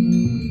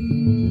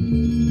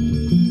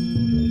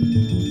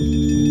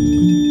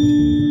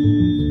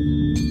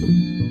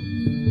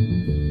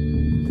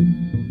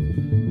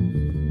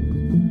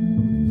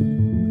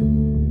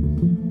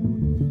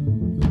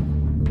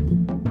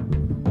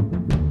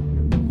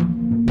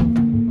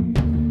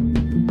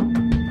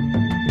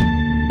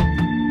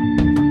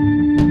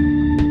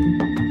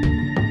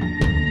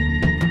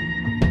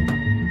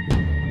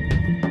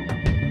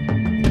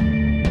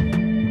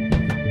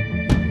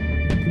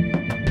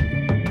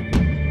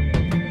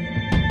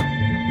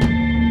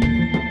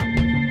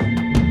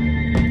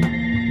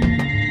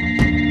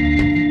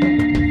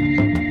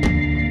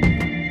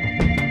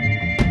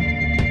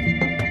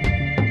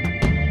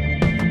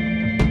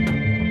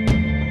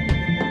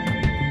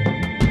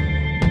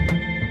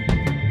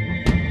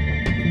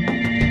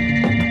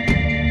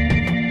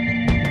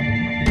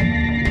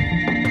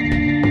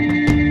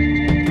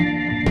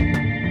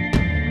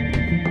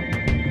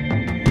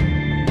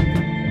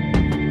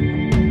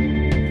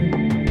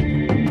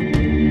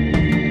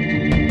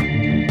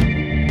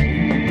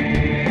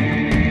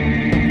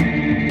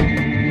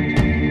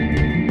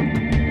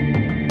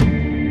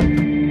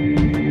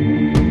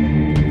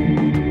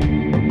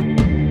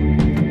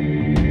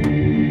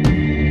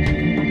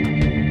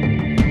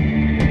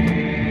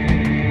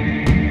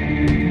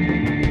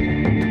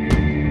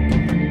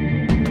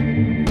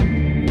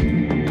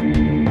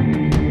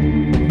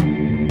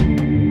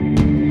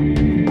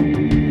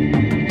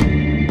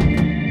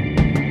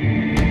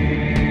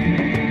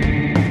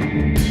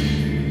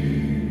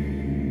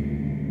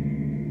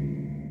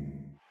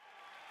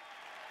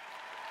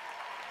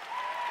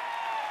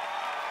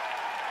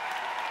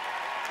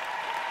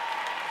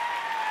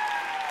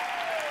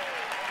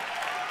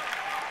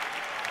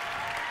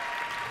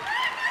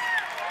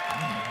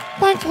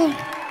 Thank you.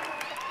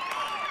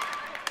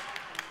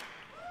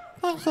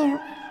 Thank you.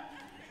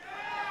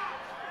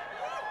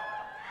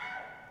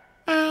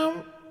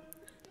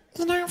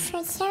 You know,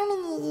 for so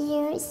many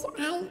years,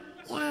 I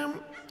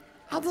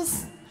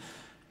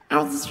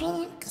was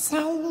really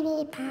excited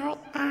to be part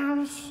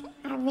of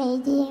a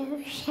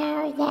radio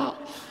show that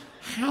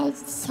had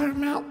so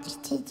much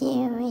to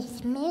do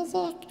with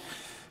music.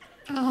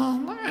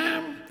 And,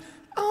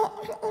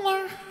 you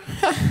know,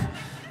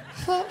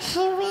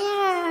 here we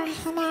are,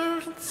 you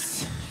know,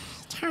 it's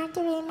hard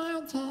to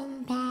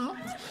imagine, but,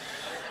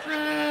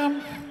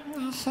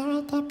 here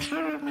at the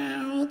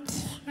Paramount,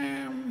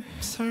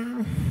 so,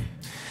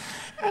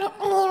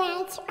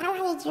 anyways, I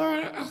want to do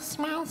a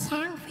small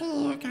song for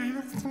you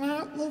guys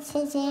tonight. It's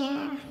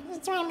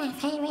one of my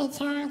favorite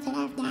songs that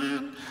I've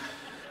done.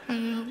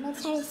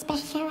 It's very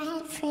special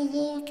right for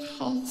you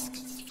guys,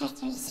 because you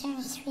guys are so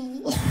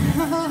sweet.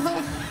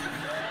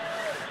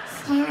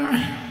 So,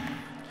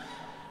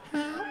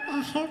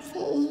 I hope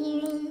that you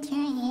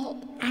enjoy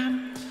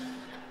it.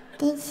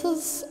 This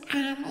is a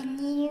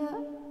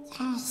new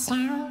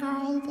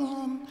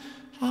Soundgarden,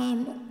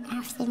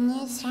 of the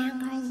new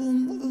Soundgarden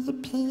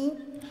EP.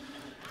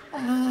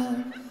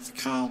 It's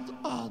called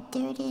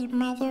Dirty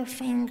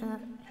Motherfinger.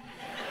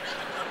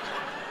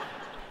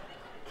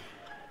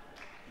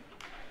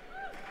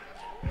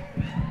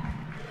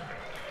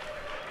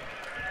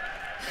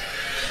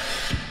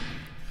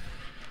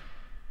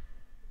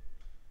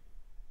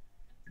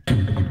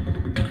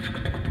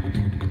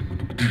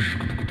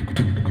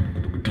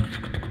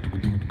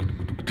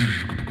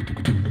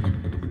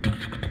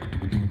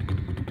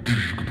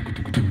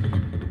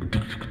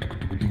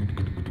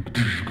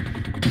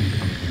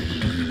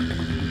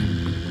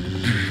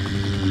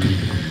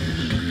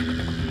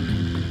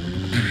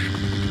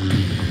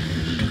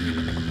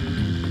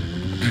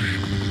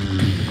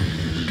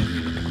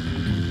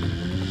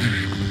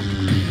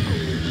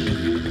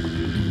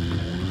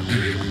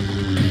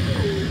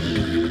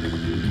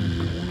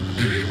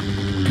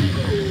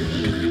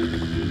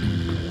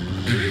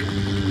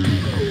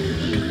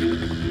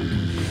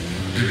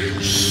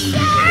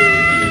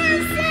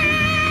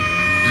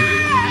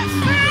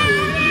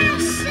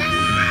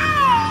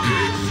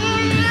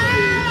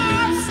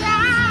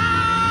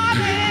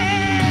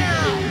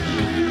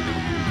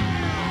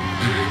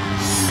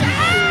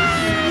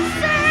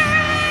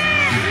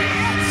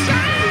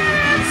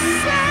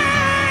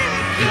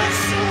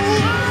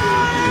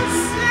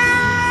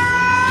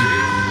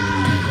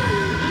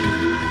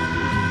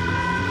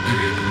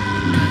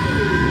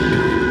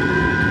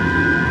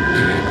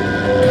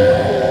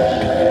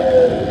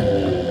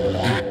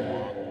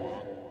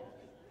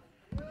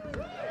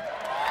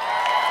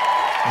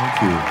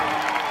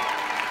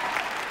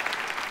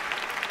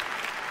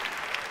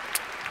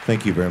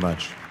 Thank you very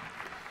much.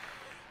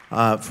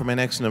 For my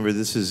next number,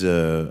 this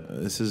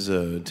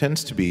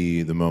tends to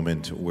be the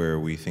moment where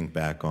we think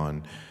back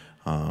on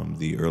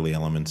the early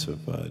elements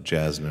of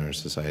jazz in our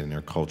society and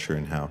our culture,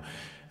 and how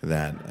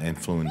that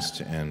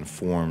influenced and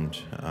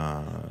formed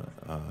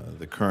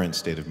the current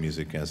state of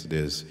music as it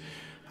is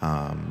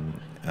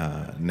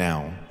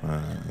now.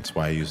 That's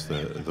why I use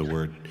the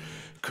word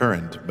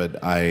current.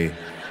 But I'm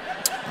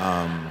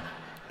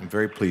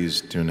very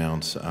pleased to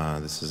announce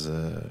this is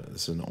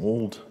an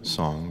old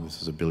song. This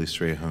is a Billy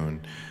Strayhorn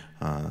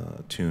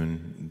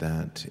tune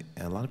that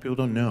a lot of people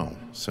don't know.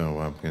 So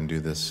I'm going to do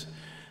this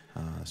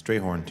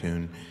Strayhorn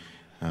tune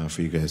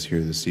for you guys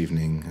here this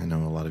evening. I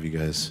know a lot of you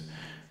guys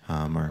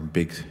are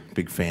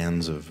big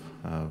fans of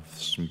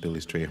some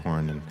Billy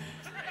Strayhorn, and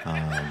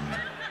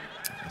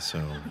so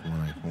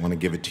I want to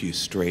give it to you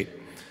straight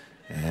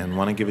and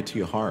want to give it to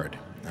you hard.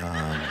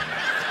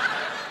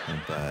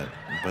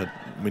 But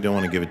we don't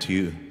want to give it to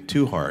you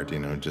too hard, you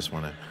know, just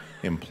want to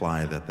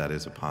imply that that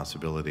is a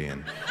possibility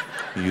and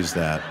use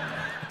that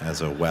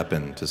as a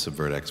weapon to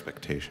subvert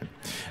expectation.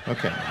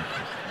 Okay.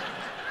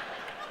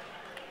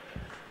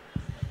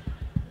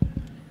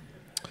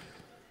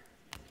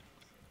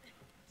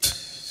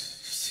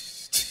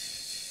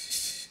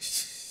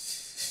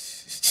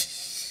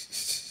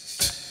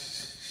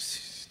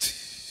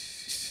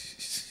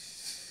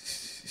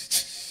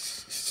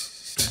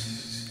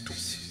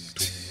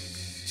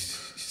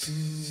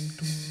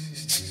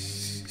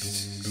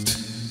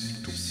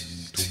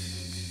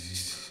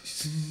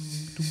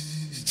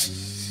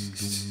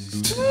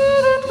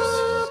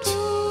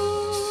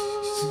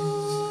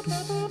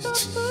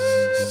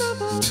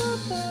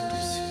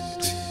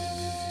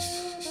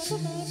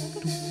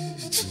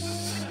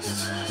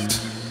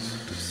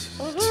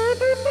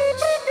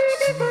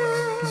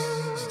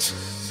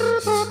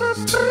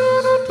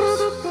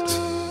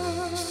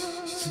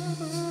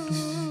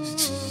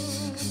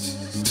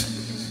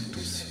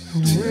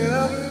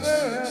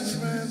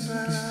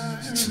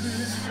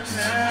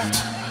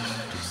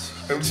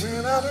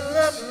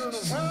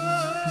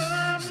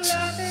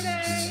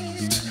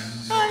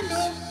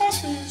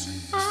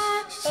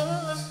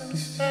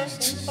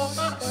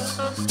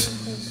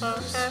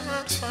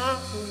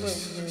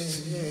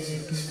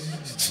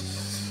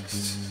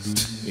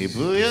 You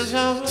pull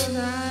yourself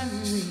aside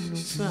and read a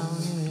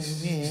song in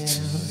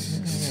the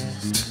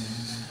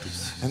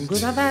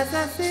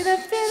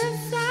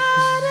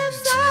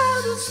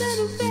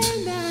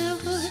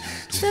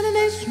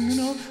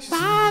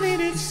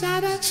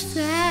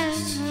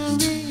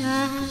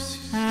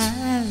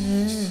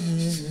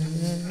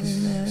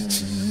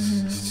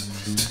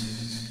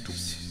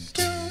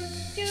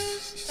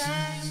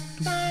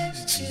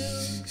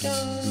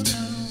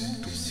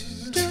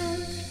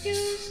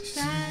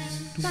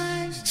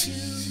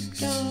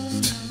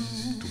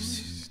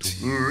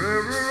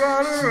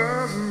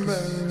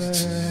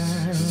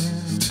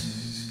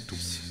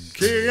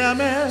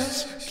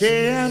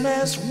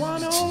KMS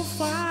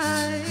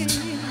 105.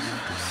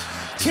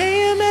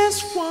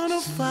 KMS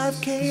 105,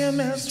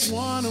 KMS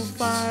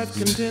 105,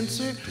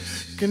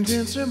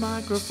 condenser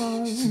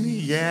microphone,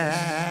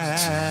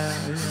 yeah.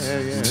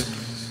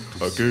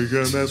 A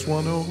KMS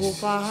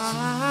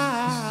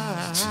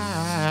 105.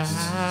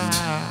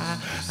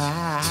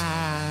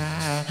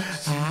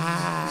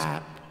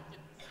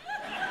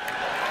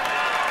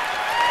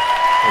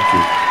 Thank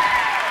you.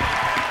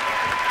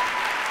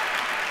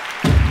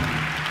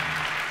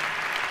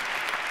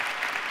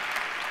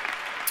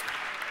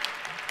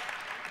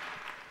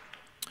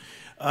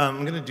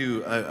 I'm going to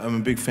do, I'm a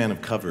big fan of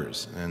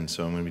covers, and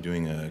so I'm going to be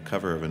doing a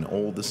cover of an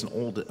old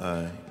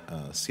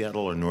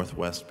Seattle or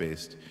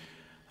Northwest-based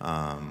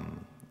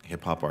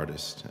hip-hop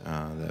artist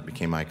that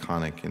became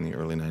iconic in the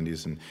early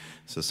 90s, and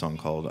it's a song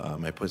called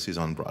My Pussy's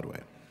on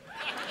Broadway.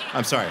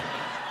 I'm sorry,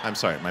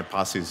 My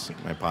Posse's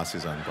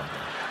on Broadway.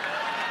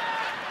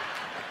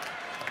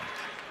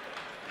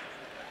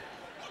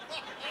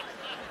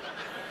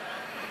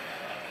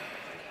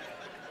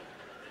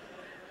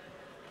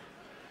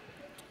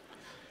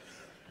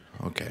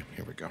 Okay,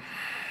 here we go.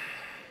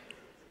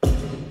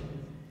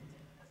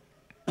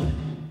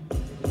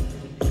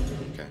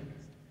 Okay.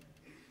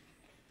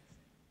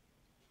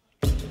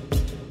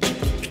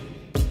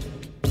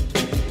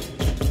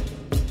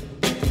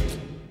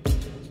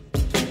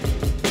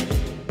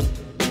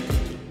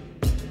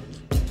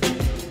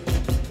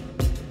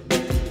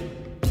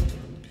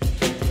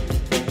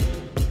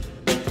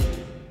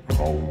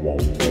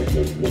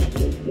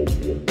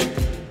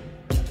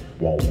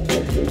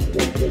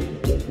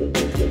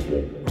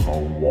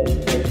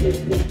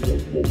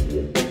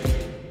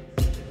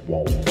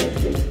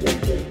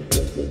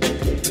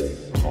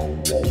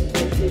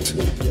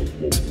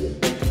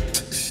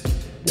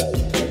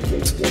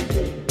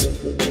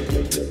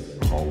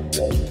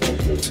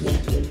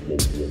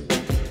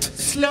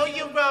 Slow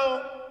your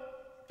roll,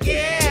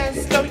 yeah,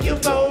 slow your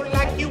roll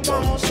like you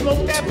want.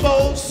 Smoke that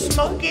bowl,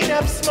 smoke it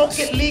up, smoke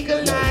it,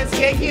 legalize,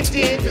 yeah you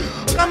did.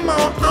 Come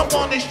on, I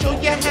wanna show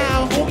you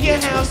how, hold your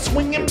house,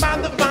 swinging by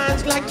the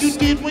vines like you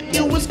did when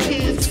you was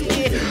kids.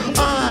 Yeah,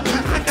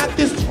 I got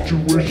this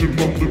situation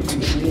under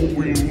control.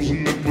 We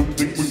losing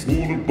everything we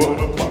wanted, but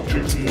about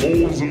chasing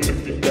holes. And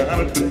if you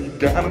got it, then you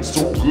got it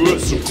so good.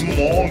 So come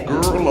on,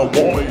 girl, I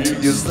wanna hear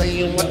you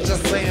saying what you're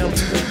saying.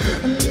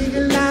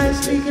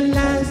 Legalize,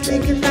 legalize,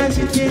 legalize,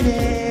 you did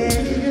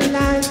it.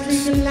 Legalize,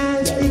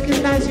 legalize,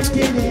 legalize, you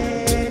did it.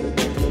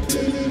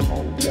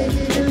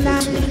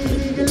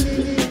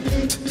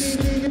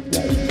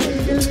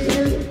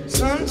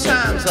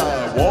 Sometimes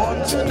I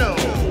want to know,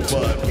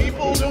 but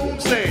people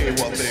don't say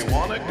what they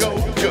wanna go.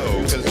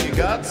 Cause you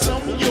got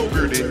some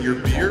yogurt in your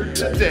beer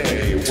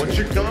today. What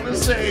you gonna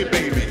say,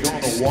 baby?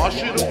 Gonna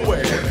wash it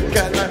away.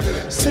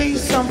 Gotta say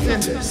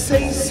something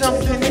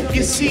if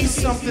you see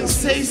something.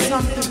 Say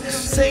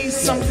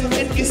something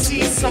if you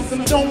see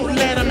something. Don't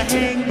let them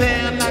hang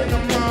there like a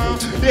mom.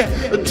 Yeah,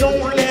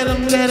 don't let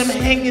them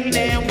hang in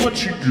there.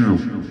 What you do?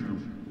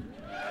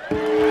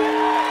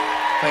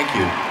 Thank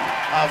you.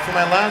 For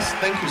my last,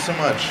 thank you so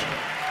much.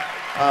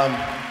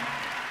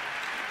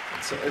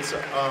 It's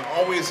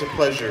always a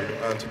pleasure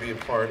to be a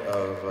part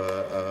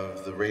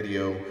of the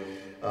radio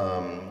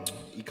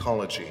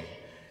ecology.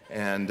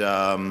 And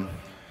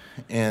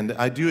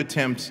I do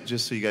attempt,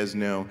 just so you guys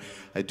know,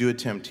 I do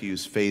attempt to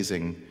use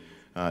phasing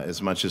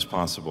as much as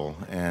possible.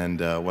 And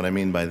what I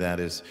mean by that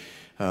is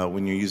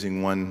when you're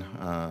using one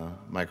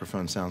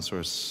microphone sound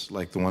source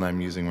like the one I'm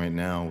using right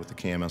now with the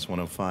KMS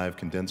 105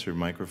 condenser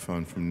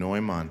microphone from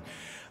Neumann,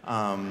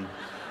 and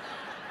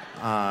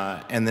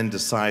then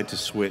decide to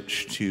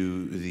switch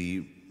to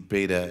the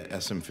Beta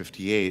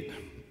SM58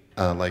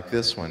 like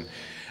this one,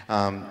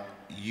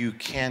 you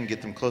can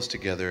get them close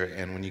together,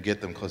 and when you get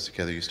them close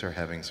together, you start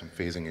having some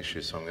phasing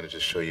issues. So I'm going to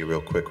just show you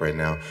real quick right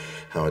now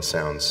how it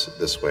sounds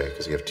this way,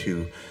 because you have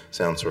two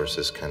sound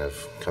sources kind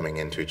of coming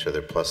into each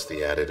other, plus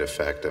the added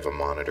effect of a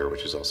monitor,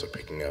 which is also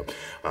picking up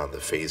the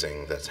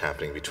phasing that's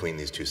happening between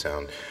these two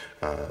sound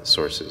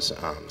sources.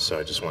 So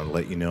I just want to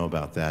let you know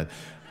about that.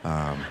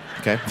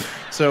 Okay,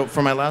 so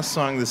for my last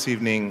song this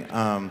evening,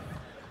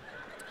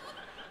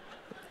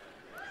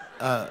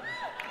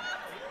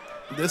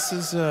 this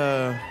is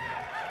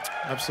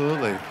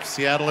absolutely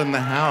Seattle in the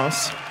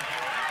house.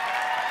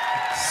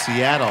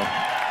 Seattle.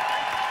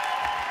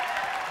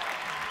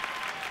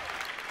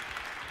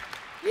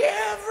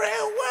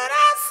 Every word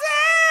I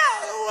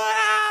say, what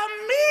I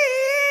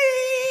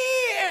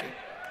mean.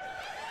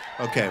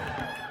 Okay,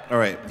 All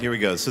right, here we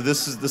go. So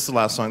this is the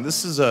last song.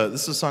 This is a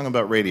song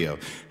about radio,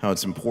 how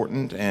it's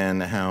important,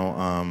 and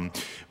how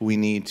we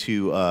need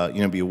to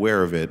be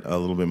aware of it a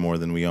little bit more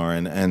than we are.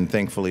 And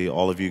thankfully,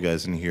 all of you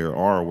guys in here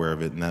are aware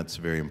of it, and that's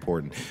very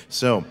important.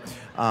 So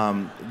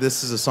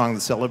this is a song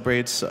that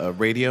celebrates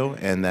radio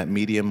and that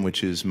medium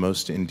which is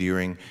most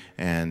endearing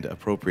and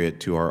appropriate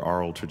to our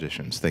oral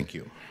traditions. Thank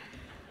you.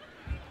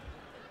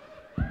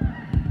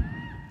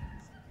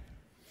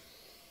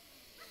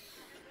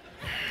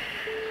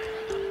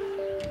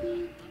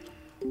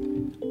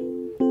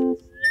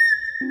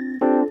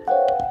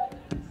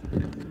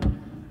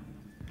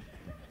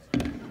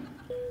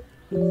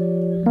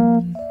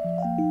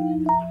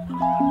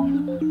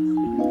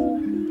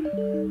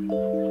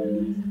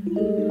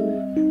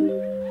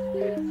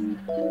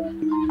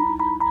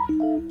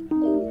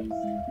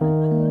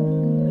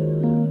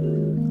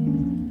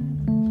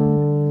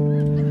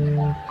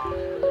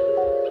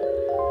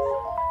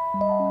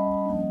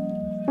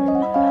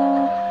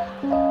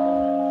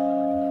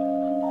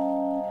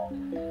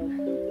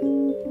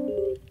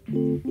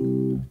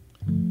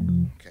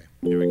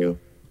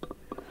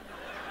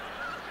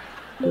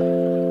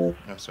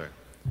 Sorry.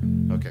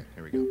 Okay,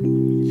 here we go.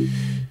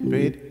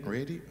 Radio.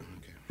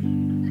 Okay.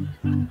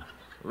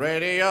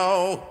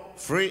 Radio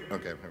free.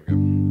 Okay, here we go.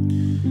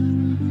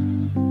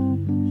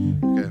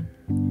 Okay.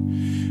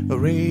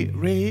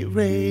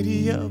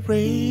 Radio.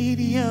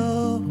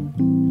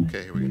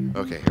 Okay, here we go.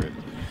 Okay, here we go.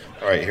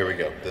 All right, here we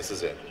go. This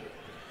is it.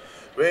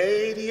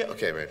 Radio.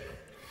 Okay, right.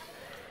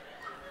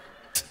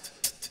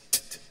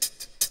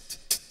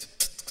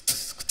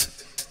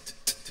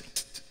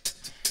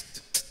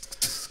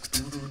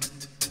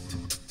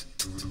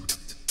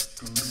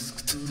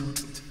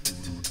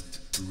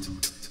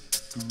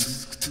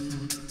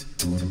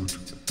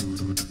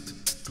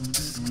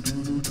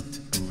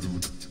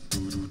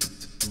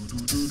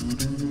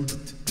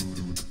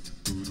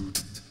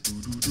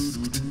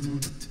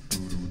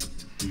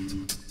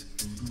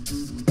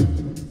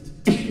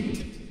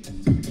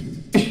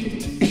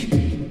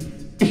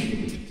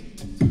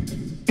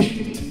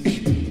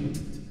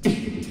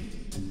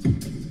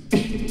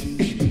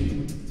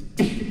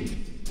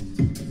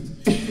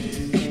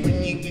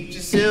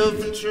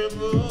 In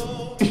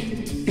trouble,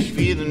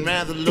 feeling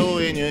rather low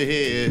in your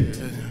head.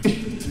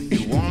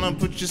 You wanna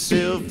put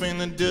yourself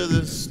in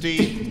another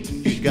state,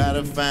 you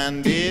gotta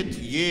find it,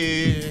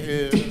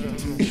 yeah.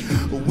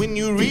 When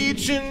you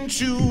reach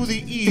into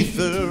the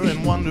ether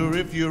and wonder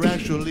if you're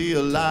actually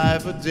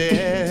alive or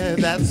dead,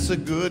 that's a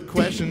good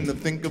question to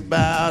think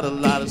about a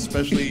lot,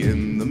 especially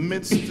in the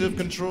midst of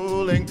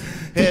controlling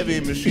heavy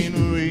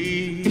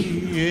machinery,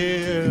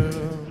 yeah.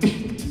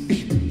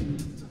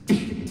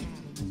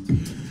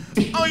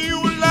 Are you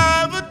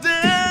alive or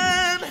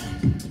dead?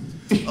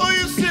 Or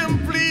you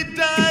simply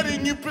died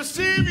and you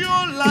perceive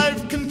your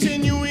life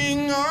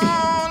continuing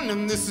on?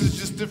 And this is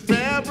just a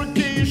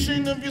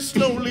fabrication of your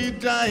slowly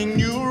dying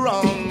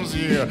neurons,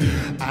 yeah.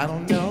 I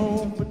don't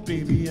know, but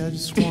baby, I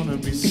just wanna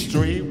be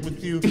straight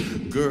with you,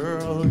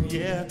 girl,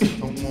 yeah.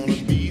 I wanna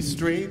be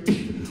straight.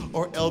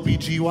 Or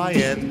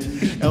LBGYN,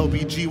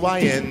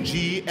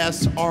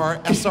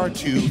 GSR,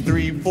 SR2,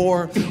 3,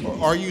 4. Or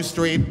are you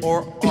straight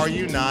or are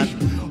you not?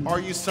 Are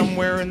you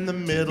somewhere in the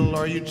middle?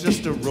 Are you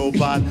just a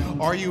robot?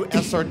 Are you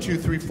SR2,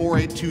 3, 4,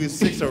 8, 2,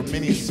 6? Or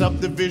many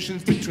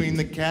subdivisions between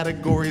the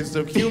categories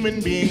of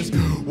human beings?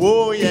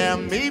 Oh yeah,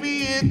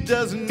 maybe it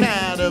doesn't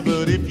matter,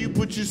 but if you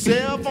put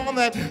yourself on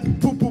that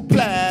poo-poo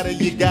platter,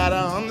 you gotta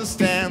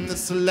understand the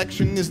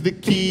selection is the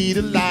key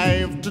to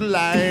life, to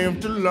life,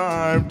 to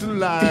life, to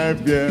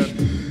life, yeah.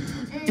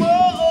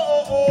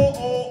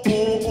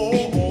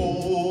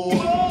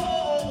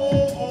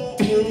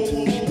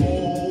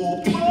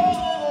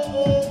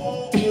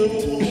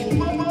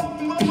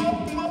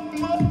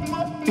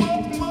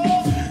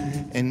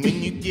 And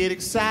when you get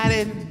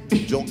excited,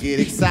 don't get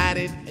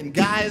excited. And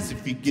guys,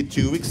 if you get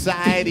too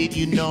excited,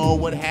 you know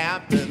what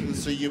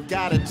happens. So you've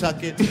got to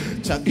tuck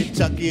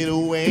it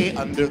away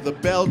under the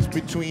belt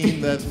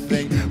between the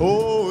thing.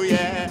 Oh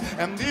yeah,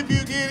 and if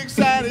you get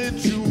excited,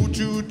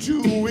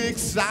 too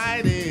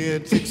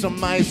excited, take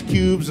some ice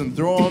cubes and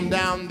throw them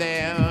down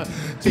there.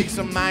 Take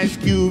some ice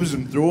cubes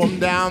and throw them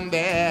down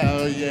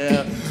there,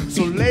 yeah.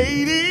 So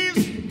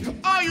ladies,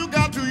 all you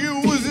got to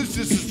use is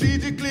to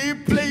strategically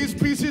place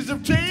pieces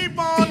of tape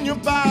on your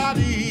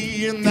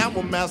body, and that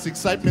will mask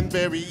excitement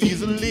very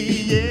easily,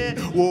 yeah.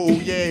 Whoa,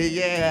 yeah,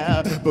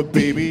 yeah. But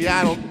baby,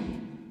 I don't.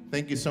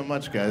 Thank you so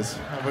much, guys.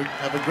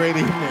 Have a great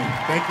evening.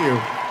 Thank you.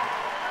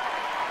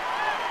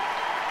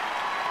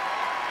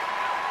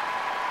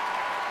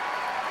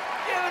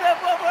 Give it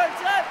up one more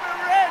time for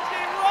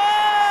Reggie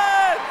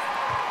Watts!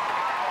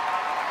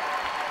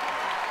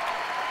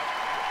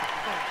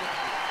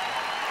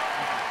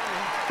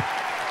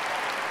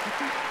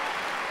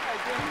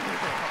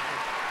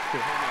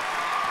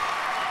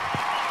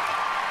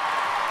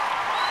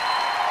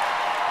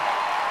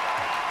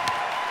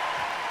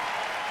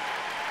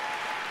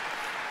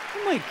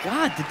 Oh my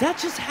God, did that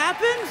just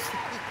happen?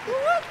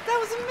 What? That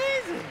was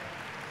amazing.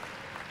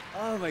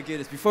 Oh my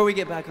goodness! Before we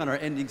get back on our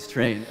endings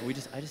train,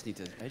 I just need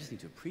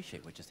to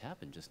appreciate what just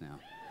happened just now.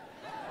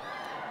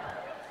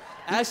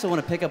 I also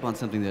want to pick up on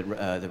something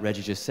that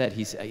Reggie just said.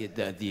 He's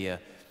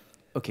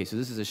okay. So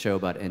this is a show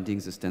about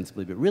endings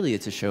ostensibly, but really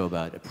it's a show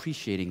about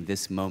appreciating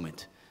this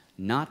moment,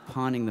 not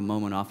pawning the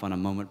moment off on a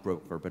moment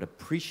broker, but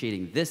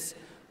appreciating this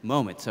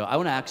moment. So I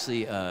want to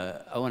actually,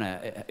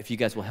 if you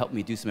guys will help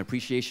me do some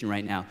appreciation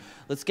right now.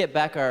 Let's get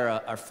back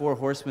our four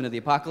horsemen of the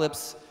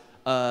apocalypse.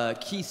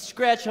 Keith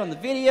Scratch on the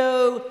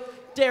video,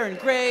 Darren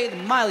Gray, the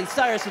Miley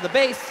Cyrus of the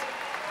bass,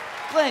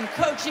 Glenn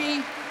Kochi,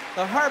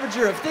 the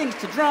harbinger of things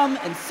to drum,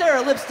 and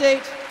Sarah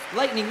Lipstate,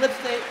 Lightning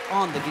Lipstate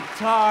on the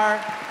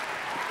guitar.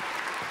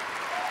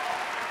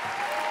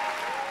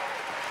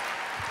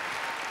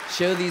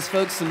 Show these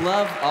folks some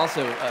love.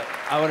 Also,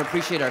 I want to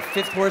appreciate our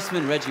fifth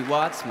horseman, Reggie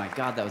Watts. My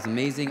God, that was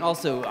amazing.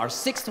 Also, our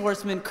sixth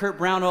horseman, Kurt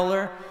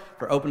Braunohler,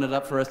 for opening it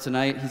up for us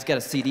tonight. He's got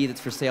a CD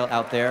that's for sale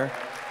out there.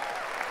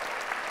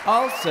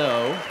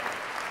 Also,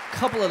 a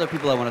couple other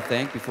people I want to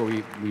thank before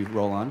we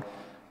roll on.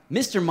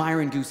 Mr.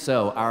 Myron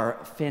Gousseau, our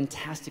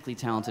fantastically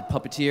talented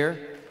puppeteer.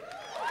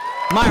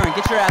 Myron,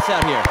 get your ass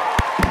out here.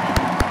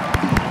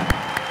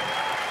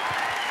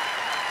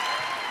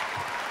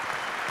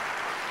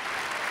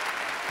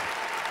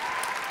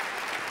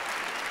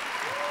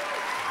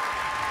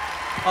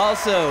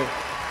 Also,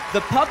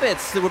 the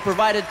puppets that were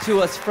provided to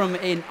us from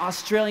an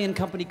Australian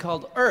company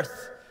called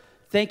Earth.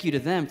 Thank you to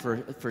them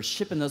for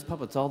shipping those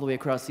puppets all the way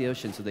across the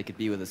ocean so they could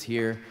be with us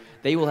here.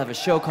 They will have a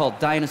show called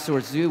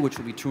Dinosaur Zoo, which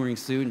will be touring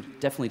soon.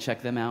 Definitely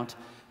check them out.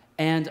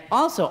 And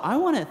also, I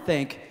want to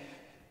thank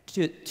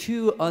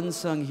two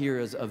unsung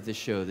heroes of this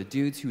show, the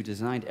dudes who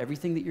designed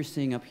everything that you're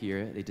seeing up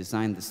here. They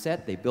designed the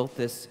set. They built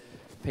this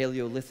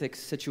Paleolithic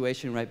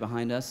situation right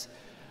behind us.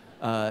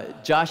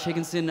 Josh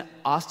Higginson,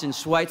 Austin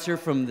Schweitzer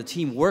from the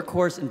team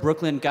Workhorse in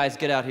Brooklyn. Guys,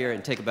 get out here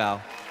and take a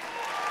bow.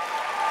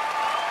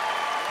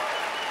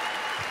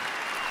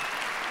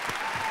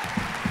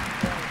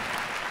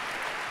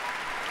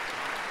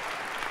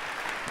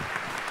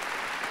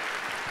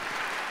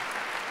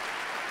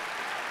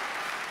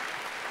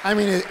 I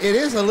mean, it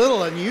is a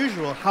little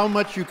unusual how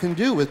much you can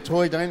do with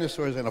toy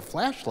dinosaurs and a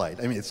flashlight.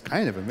 I mean, it's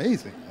kind of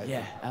amazing.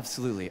 Yeah,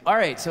 absolutely. All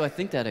right, so I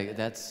think I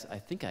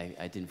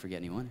didn't forget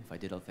anyone. If I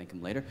did, I'll thank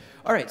them later.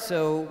 All right,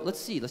 so let's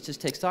see. Let's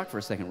just take stock for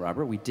a second,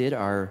 Robert. We did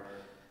our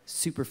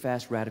super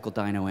fast radical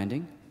dino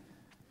ending.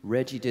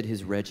 Reggie did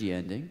his Reggie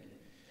ending.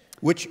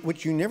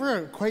 Which you never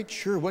are quite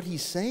sure what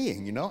he's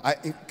saying, you know?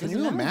 Can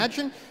you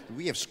imagine?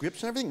 We have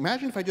scripts and everything.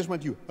 Imagine if I just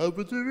went to you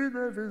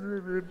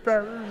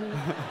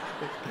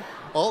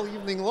all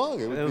evening long.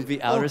 It would be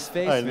outer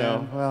space, I know.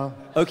 Man. Well,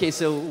 okay,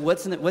 so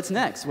what's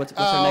next? What's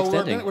our next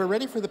ending? We're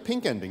ready for the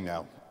pink ending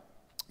now.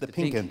 The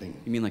pink ending.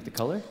 You mean like the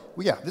color?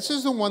 Well, yeah. This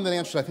is the one that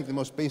answers, I think, the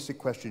most basic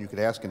question you could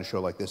ask in a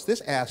show like this. This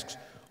asks,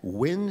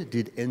 when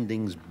did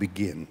endings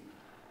begin?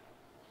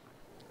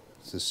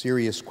 It's a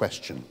serious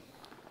question.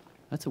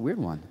 That's a weird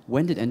one.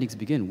 When did endings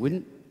begin?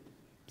 Wouldn't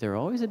there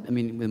always, I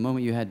mean, the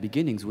moment you had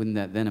beginnings, wouldn't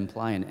that then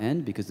imply an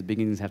end? Because the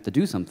beginnings have to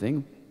do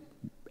something.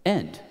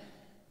 End.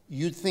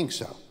 You'd think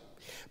so.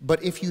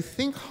 But if you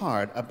think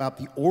hard about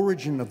the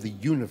origin of the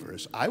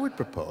universe, I would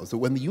propose that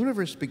when the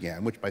universe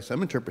began, which by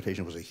some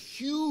interpretation was a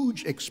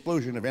huge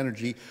explosion of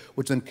energy,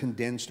 which then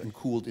condensed and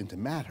cooled into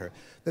matter,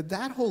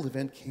 that whole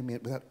event came in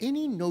without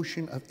any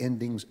notion of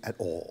endings at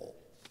all.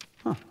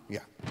 Huh. Yeah.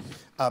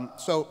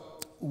 So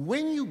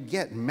when you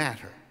get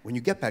matter, when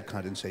you get that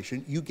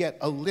condensation, you get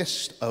a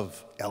list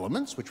of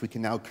elements, which we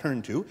can now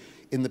turn to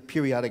in the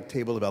periodic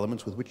table of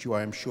elements with which you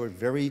are, I'm sure,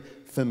 very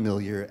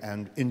familiar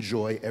and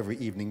enjoy every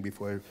evening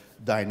before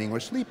dining or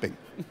sleeping.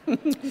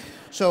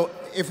 So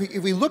if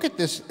we look at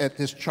this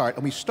chart,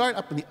 and we start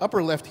up in the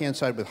upper left-hand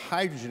side with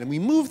hydrogen, and we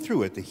move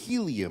through it to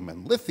helium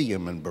and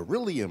lithium and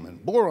beryllium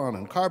and boron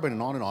and carbon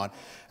and on,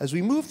 as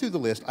we move through the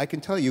list, I can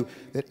tell you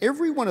that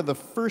every one of the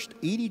first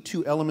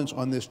 82 elements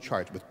on this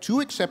chart, with two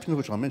exceptions,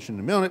 which I'll mention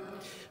in a minute,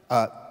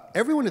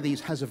 every one of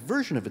these has a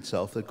version of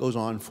itself that goes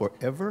on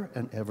forever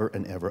and ever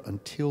and ever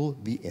until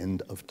the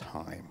end of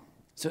time.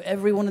 So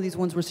every one of these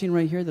ones we're seeing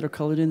right here that are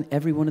colored in,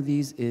 every one of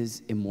these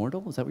is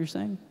immortal? Is that what you're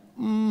saying?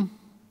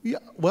 Yeah,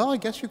 well, I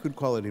guess you could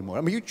call it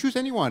immortal. I mean, you choose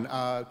anyone.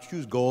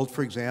 Choose gold,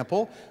 for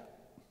example.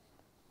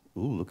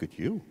 Ooh, look at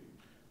you.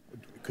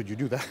 Could you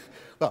do that?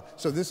 Well,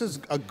 so this is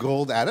a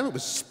gold atom. It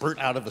was spurt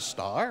out of a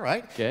star,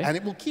 right? Okay. And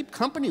it will keep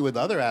company with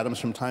other atoms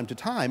from time to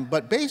time,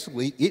 but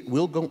basically it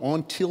will go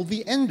on till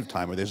the end of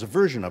time, or there's a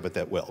version of it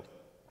that will.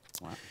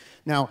 Wow.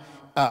 Now,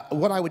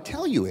 what I would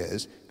tell you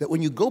is that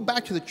when you go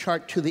back to the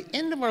chart to the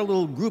end of our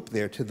little group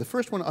there, to the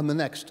first one on the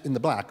next in the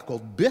black,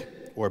 called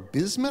or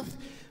bismuth,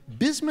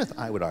 bismuth,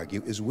 I would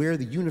argue, is where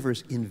the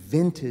universe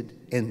invented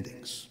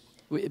endings.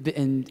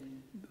 And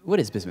what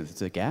is bismuth?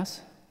 It's a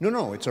gas?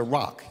 No, it's a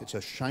rock. It's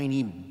a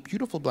shiny,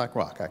 beautiful black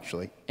rock,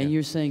 actually. And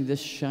you're saying this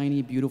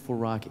shiny, beautiful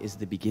rock is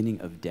the beginning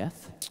of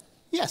death?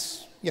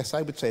 Yes, yes,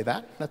 I would say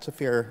that. That's a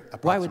fair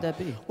approximation. Why would that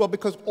be? Well,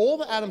 because all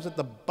the atoms at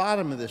the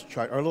bottom of this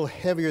chart are a little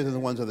heavier than the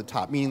ones at the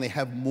top, meaning they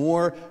have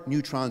more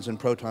neutrons and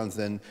protons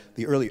than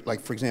the early.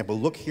 Like, for example,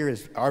 look, here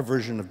is our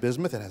version of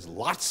bismuth. It has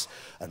lots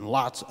and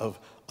lots of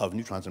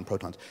neutrons and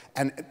protons.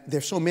 And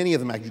there's so many of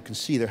them, as you can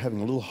see, they're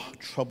having a little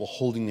trouble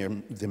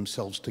holding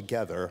themselves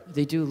together.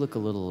 They do look a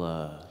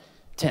little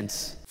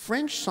tense.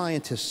 French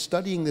scientists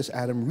studying this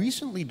atom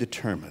recently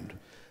determined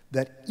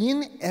that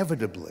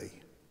inevitably,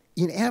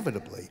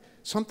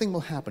 something will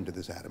happen to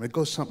this atom. It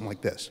goes something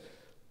like this.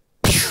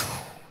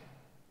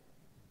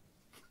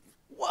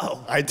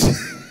 Whoa!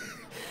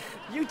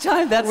 You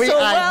timed that so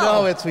well. I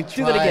know, it's we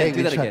Do that again.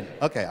 Do that again.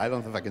 Okay, I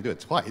don't know if I can do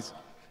it twice.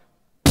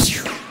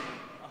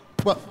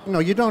 Well, no,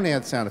 you don't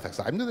add sound effects.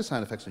 I can do the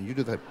sound effects, and you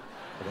do the.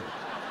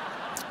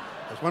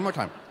 Just one more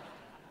time.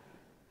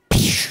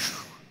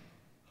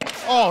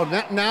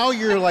 Oh, now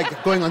you're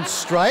like going on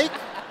strike.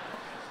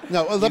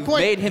 No, the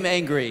point. Made him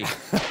angry.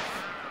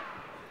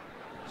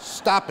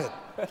 Stop it.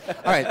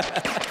 All right.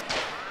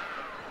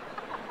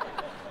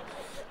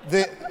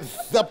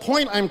 The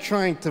point I'm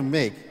trying to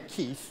make,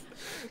 Keith,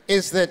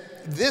 is that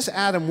this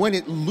atom, when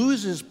it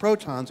loses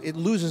protons, it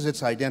loses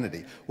its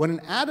identity. When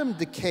an atom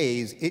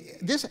decays,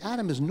 this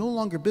atom is no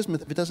longer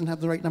bismuth if it doesn't have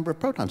the right number of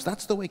protons.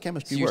 That's the way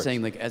chemistry works. So you're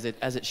saying, like, as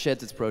it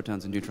sheds its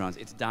protons and neutrons,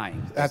 it's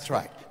dying. That's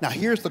right. Now,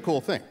 here's the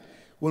cool thing.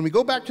 When we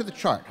go back to the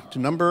chart, to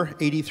number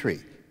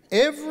 83,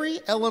 every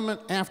element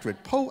after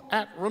it, po,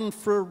 at, run,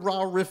 fur,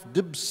 ra, rif,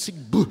 dib,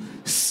 sig, bu,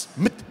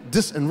 smit,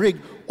 dis, and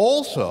rig,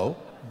 also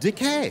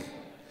decay.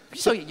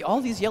 So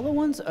all these yellow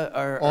ones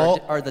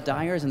are the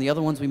dyers, and the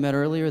other ones we met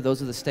earlier,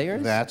 those are the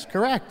stayers? That's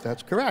correct.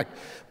 That's correct.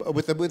 But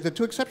with the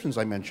two exceptions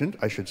I mentioned,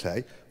 I should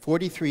say,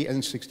 43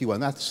 and 61.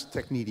 That's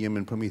technetium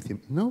and promethium.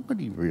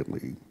 Nobody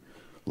really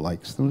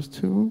likes those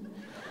two.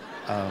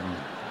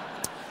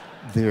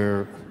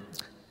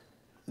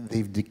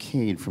 They've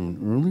decayed from an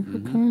earlier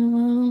kind of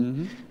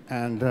atom,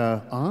 and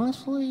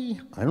honestly,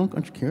 I don't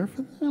much care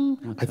for them.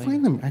 I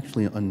find them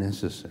actually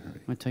unnecessary.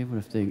 I tell you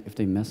what, if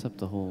they mess up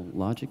the whole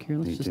logic here,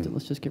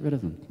 let's just get rid of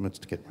them. Let's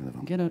get rid of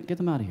them. Get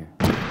them out of here.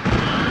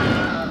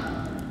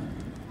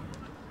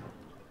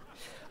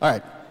 All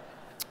right,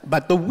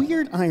 but the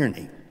weird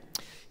irony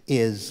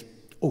is.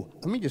 Oh,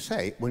 let me just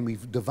say, when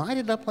we've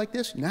divided up like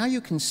this, now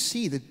you can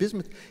see that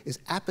bismuth is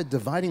at the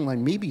dividing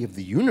line maybe of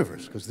the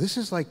universe, because this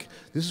is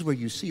where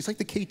you see, it's like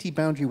the KT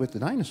boundary with the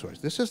dinosaurs.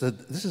 But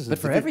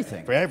for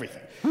everything. For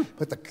everything. Huh.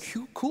 But the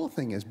cool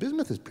thing is,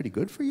 bismuth is pretty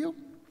good for you.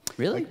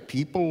 Really? Like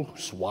people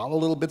swallow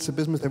little bits of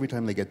bismuth every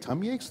time they get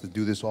tummy aches. They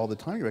do this all the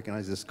time. You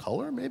recognize this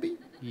color, maybe?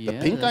 Yeah, the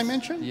pink I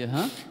mentioned?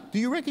 Yeah. Do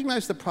you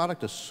recognize the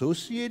product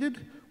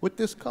associated with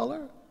this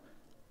color?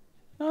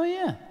 Oh,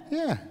 yeah.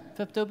 Yeah.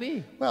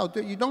 Pepto-B. Well,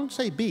 you don't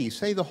say B.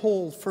 Say the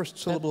whole first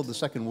syllable of the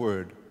second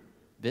word.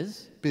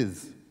 Biz?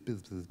 Biz.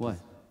 Why?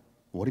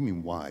 What do you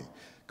mean, why?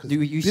 Are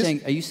you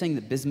saying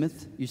that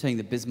bismuth? You're saying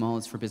that bismol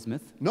is for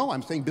bismuth? No,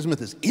 I'm saying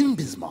bismuth is in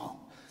bismol.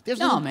 There's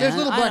little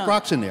black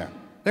rocks in there.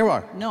 There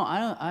are. No,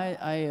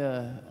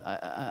 I'm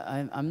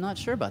not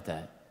sure about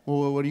that.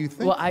 Well, what do you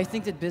think? Well, I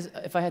think that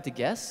if I had to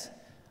guess,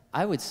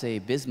 I would say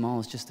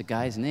Bismol is just the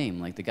guy's name,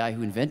 like the guy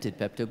who invented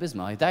Pepto-Bismol,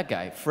 like that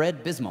guy,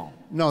 Fred Bismol.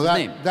 No,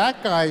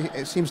 that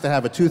guy seems to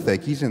have a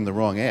toothache. He's in the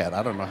wrong ad.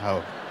 I don't know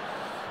how.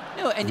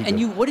 No,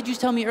 what did you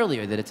tell me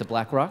earlier, that it's a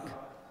black rock?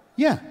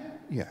 Yeah.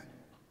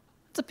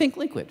 It's a pink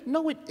liquid.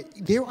 No,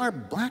 there are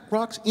black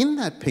rocks in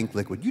that pink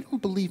liquid. You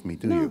don't believe me,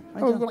 do you? I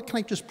don't. Can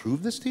I just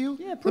prove this to you?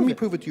 Yeah, Let me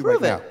prove it to you right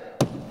now.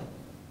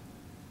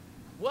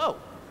 Whoa.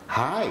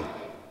 Hi.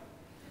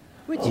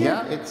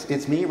 Yeah,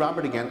 it's me,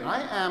 Robert, again.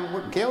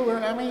 Gail, where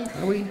am I?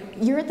 Are we?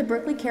 You're at the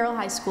Berkeley Carroll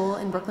High School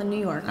in Brooklyn,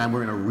 New York. And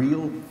we're in a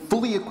real,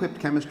 fully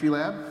equipped chemistry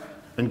lab.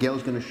 And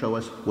Gail's going to show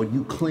us what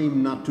you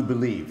claim not to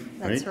believe.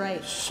 That's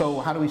right. So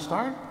how do we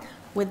start?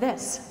 With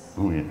this.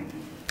 Oh, yeah.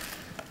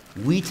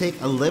 We take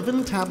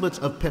 11 tablets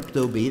of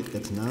Pepto-B,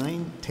 that's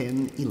 9,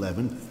 10,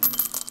 11,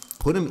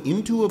 put them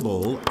into a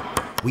bowl,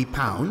 we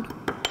pound.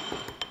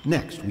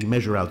 Next, we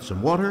measure out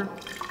some water,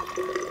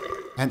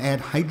 and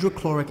add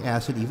hydrochloric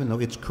acid, even though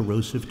it's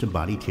corrosive to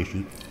body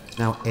tissue.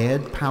 Now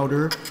add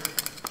powder,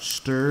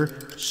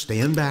 stir,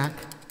 stand back.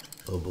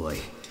 Oh boy.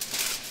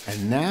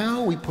 And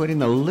now we put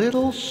in a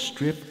little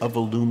strip of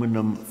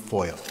aluminum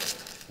foil.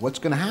 What's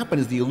going to happen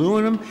is the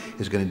aluminum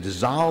is going to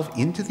dissolve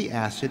into the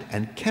acid,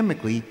 and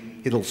chemically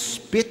it'll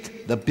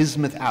spit the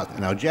bismuth out.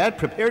 Now, Jad,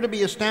 prepare to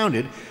be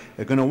astounded.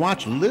 They're going to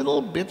watch little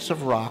bits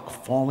of rock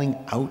falling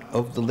out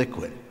of the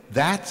liquid.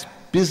 That's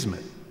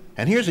bismuth.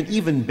 And here's an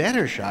even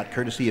better shot,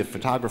 courtesy of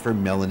photographer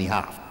Melanie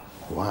Hoff.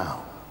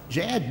 Wow.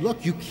 Jad,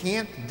 look, you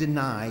can't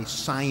deny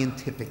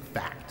scientific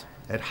fact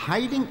that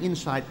hiding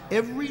inside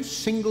every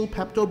single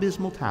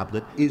Pepto-Bismol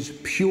tablet is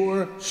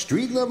pure,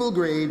 street-level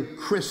grade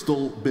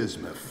crystal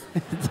bismuth.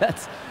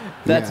 That's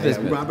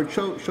bismuth. Yeah. Robert,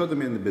 show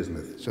them in the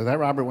bismuth. So that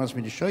Robert wants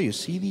me to show you.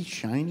 See these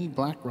shiny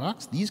black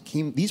rocks?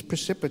 These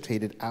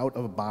precipitated out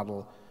of a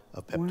bottle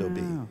of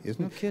Pepto-B. Wow. Isn't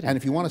No it? kidding. And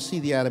if you want to see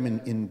the atom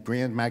in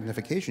grand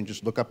magnification,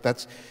 just look up,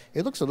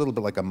 it looks a little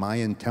bit like a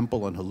Mayan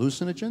temple on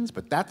hallucinogens,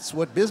 but that's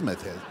what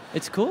bismuth is.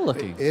 It's cool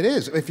looking. It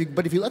is.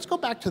 Let's go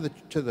back to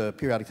the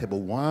periodic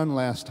table one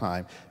last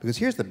time, because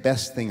here's the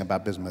best thing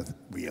about bismuth,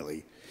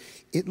 really.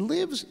 It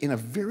lives in a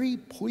very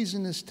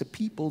poisonous to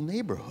people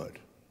neighborhood.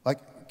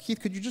 Like,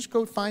 Keith, could you just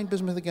go find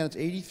bismuth again? It's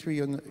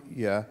 83 on the,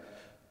 yeah.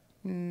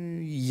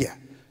 Yeah.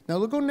 Now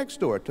we'll go next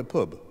door to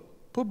Pub.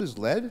 Pub is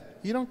lead.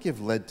 You don't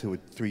give lead to a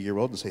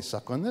 3-year-old and say,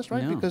 suck on this,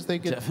 right? No, because they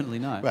get... definitely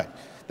not. Right.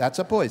 That's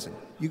a poison.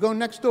 You go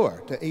next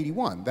door to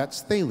 81.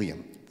 That's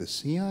thallium. The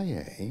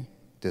CIA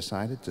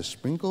decided to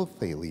sprinkle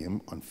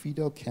thallium on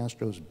Fidel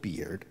Castro's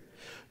beard,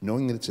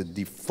 knowing that it's a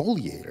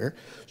defoliator,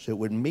 so it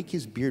would make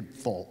his beard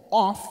fall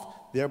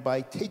off,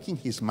 thereby taking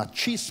his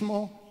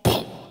machismo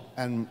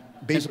and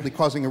basically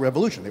causing a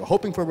revolution. They were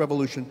hoping for a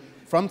revolution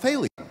from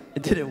thallium.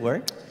 Did it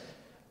work?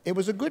 It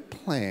was a good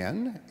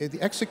plan.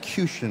 The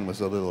execution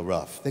was a little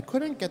rough. They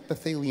couldn't get the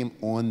thallium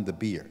on the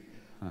beard.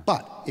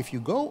 But if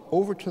you go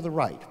over to the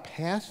right,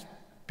 past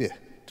Bih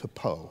to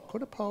Po, go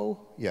to Po,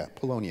 yeah,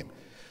 polonium.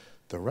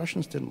 The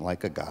Russians didn't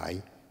like a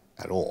guy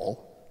at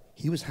all.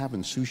 He was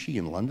having sushi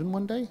in London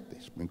one day. They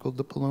sprinkled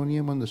the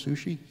polonium on the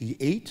sushi. He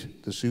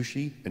ate the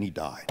sushi and he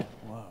died.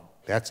 Wow.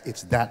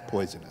 It's that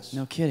poisonous.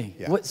 No kidding.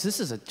 Yeah. This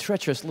is a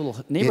treacherous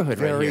little neighborhood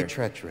right here. Very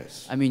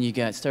treacherous. I mean, you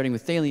got, starting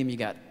with thallium, you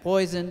got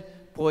poison,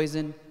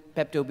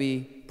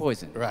 Pepto-B,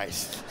 poison. Right.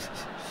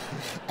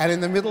 And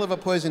in the middle of a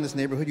poisonous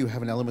neighborhood, you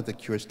have an element that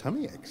cures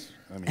tummy aches.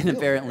 I mean, And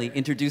apparently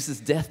introduces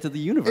death to the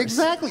universe.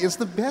 Exactly. It's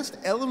the best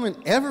element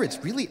ever. It's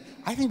really,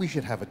 I think we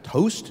should have a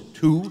toast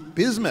to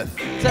bismuth.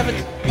 7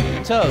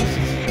 toasts.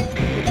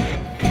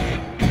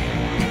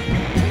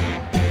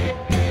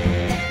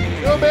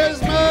 To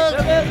bismuth!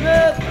 To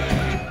bismuth!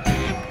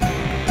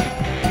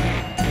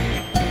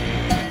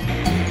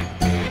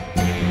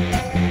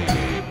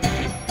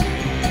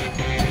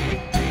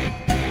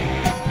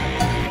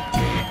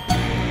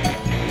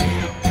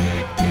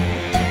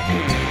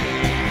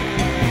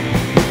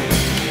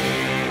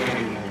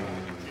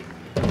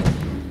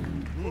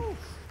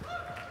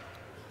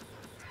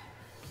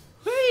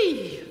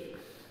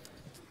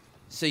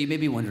 So you may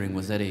be wondering,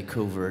 was that a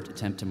covert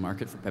attempt to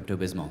market for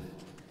Pepto-Bismol?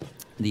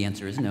 The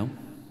answer is no.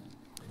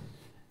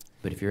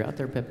 But if you're out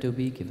there,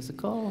 Pepto-B, give us a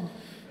call.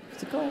 Give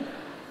us a call.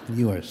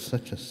 You are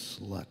such a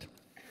slut.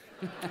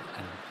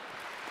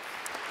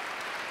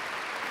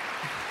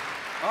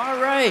 All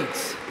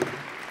right.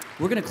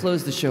 We're going to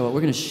close the show.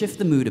 We're going to shift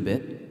the mood a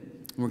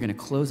bit. We're going to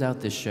close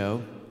out this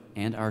show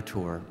and our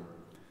tour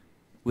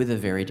with a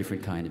very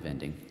different kind of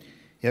ending.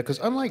 Yeah, because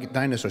unlike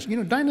dinosaurs,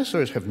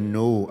 dinosaurs have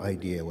no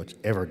idea what's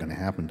ever going to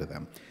happen to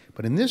them.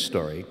 But in this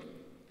story,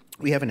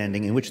 we have an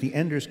ending in which the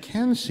enders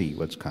can see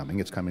what's coming.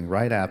 It's coming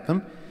right at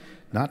them.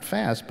 Not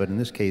fast, but in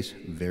this case,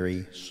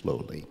 very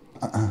slowly.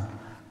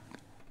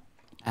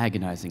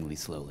 Agonizingly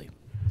slowly.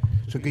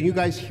 So can you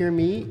guys hear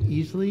me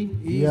easily?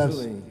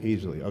 Easily. Yes.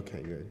 Easily.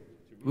 Okay, good.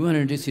 We want to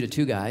introduce you to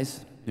two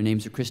guys. Their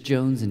names are Chris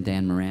Jones and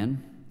Dan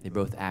Moran. They're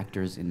both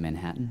actors in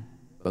Manhattan.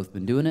 Both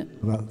been doing it.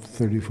 About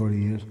 30, 40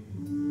 years.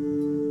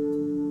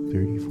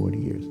 30, 40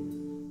 years.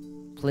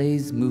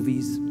 Plays,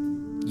 movies,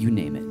 you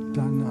name it.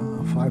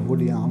 Done 5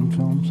 Woody Allen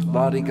films.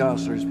 Lottie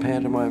Gosler's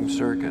Pantomime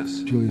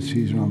Circus. Julius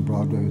Caesar on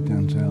Broadway with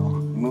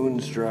Denzel.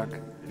 Moonstruck.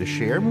 The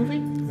Cher movie?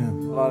 Yeah.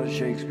 A lot of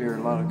Shakespeare,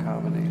 a lot of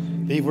comedies.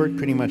 They've worked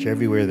pretty much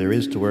everywhere there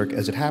is to work.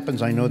 As it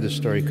happens, I know this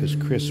story because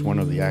Chris, one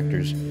of the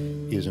actors,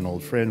 is an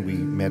old friend. We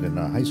met in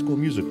a high school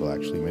musical,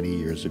 actually, many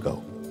years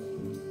ago.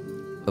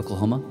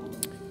 Oklahoma?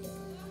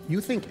 You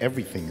think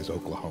everything is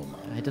Oklahoma.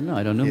 I don't know.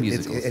 I don't know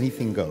musicals.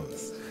 Anything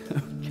goes.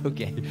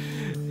 Okay.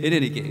 In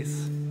any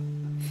case,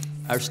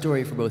 our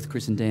story for both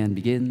Chris and Dan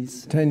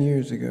begins 10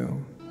 years ago.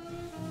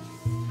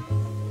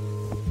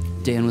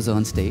 Dan was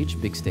on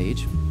stage, big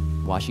stage,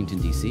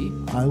 Washington, D.C.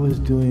 I was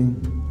doing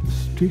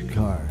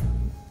Streetcar.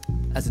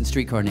 As in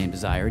Streetcar Named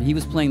Desire, and he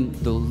was playing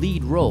the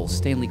lead role,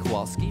 Stanley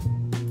Kowalski.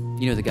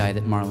 You know, the guy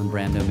that Marlon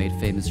Brando made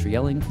famous for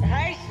yelling?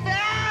 Hey, Stella!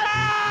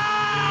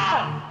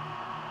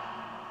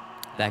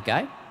 That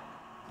guy?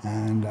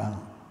 And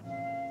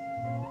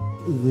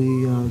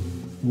the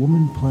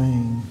woman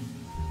playing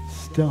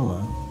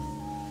Stella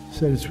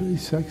said it's really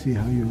sexy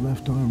how your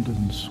left arm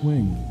doesn't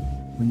swing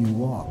when you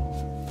walk.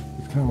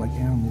 It's kind of like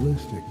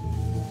animalistic.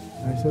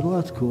 And I said, well,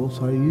 that's cool,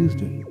 so I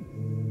used it.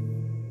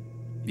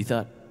 You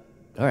thought,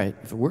 all right,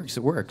 if it works,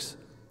 it works.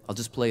 I'll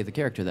just play the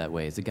character that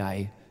way, as a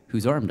guy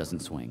whose arm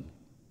doesn't swing.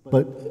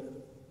 But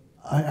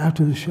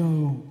after the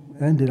show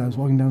ended, I was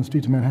walking down the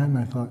streets of Manhattan,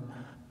 and I thought,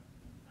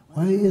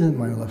 why isn't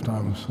my left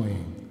arm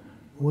swinging?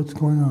 What's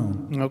going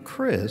on? Now,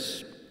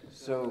 Chris,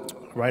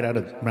 right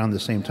around the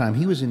same time,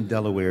 he was in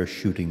Delaware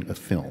shooting a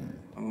film.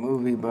 A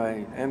movie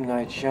by M.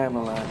 Night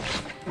Shyamalan.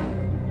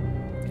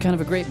 Kind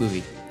of a great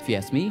movie, if you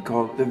ask me.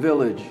 Called The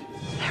Village.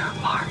 There are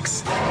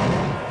marks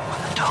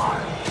on the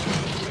door.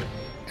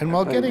 And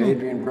while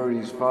Adrian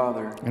Brody's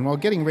father. And while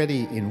getting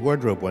ready in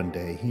wardrobe one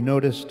day, he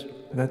noticed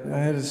that I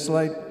had a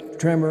slight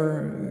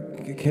tremor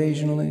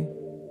occasionally.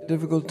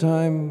 Difficult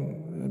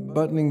time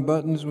buttoning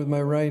buttons with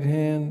my right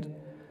hand,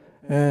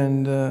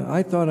 and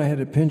I thought I had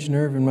a pinched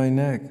nerve in my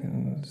neck.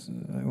 And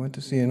I went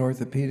to see an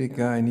orthopedic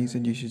guy, and he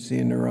said you should see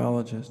a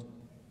neurologist.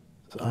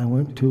 So I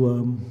went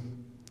to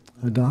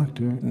a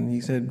doctor. And he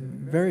said,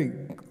 very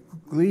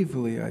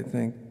gleefully, I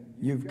think,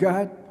 "You've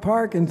got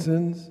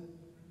Parkinson's."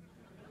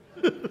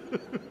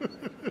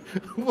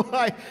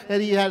 Why?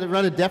 And he had to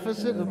run a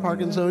deficit of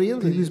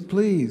Parkinsonians? He was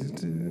pleased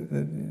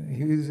that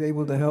he was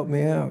able to help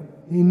me out.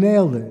 He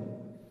nailed it.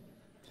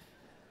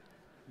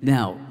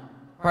 Now,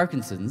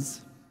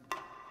 Parkinson's,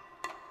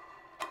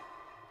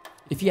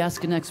 if you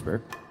ask an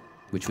expert,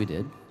 which we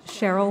did,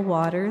 Cheryl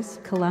Waters,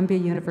 Columbia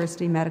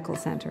University Medical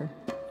Center.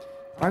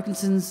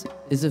 Parkinson's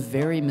is a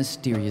very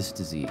mysterious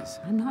disease.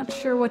 I'm not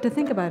sure what to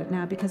think about it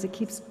now because it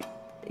keeps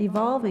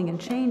evolving and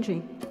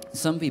changing.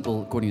 Some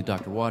people, according to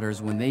Dr.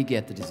 Waters, when they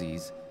get the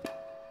disease,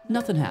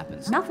 nothing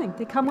happens. Nothing.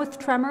 They come with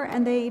tremor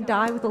and they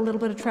die with a little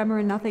bit of tremor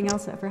and nothing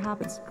else ever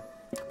happens.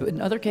 But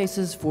in other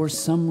cases, for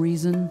some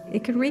reason,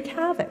 it could wreak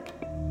havoc.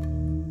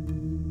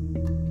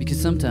 Because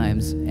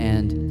sometimes,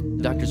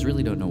 and doctors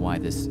really don't know why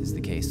this is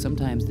the case,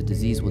 sometimes the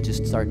disease will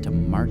just start to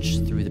march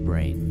through the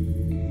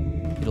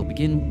brain. It'll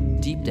begin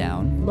deep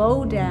down,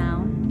 low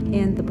down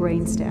in the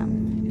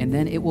brainstem, and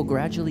then it will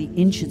gradually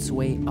inch its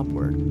way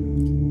upward.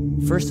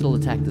 First, it'll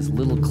attack this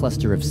little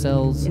cluster of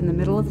cells in the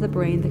middle of the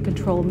brain that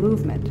control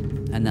movement.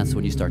 And that's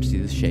when you start to see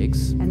the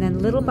shakes. And then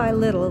little by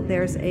little,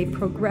 there's a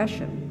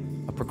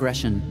progression. A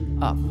progression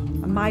up.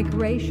 A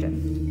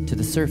migration. To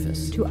the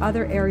surface. To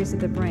other areas of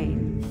the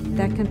brain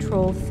that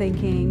control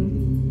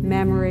thinking,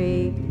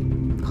 memory,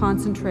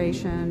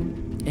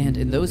 concentration. And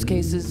in those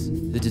cases,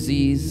 the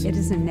disease... It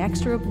is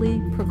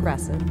inexorably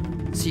progressive.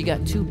 So you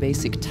got two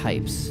basic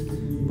types.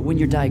 But when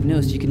you're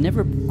diagnosed, you can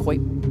never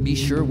quite be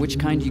sure which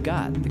kind you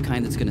got. The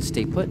kind that's going to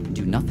stay put,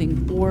 do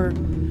nothing, or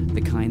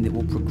the kind that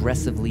will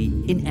progressively,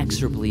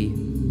 inexorably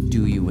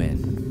do you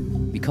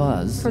in.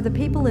 Because... For the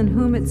people in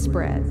whom it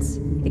spreads,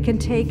 it can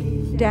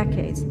take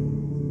decades.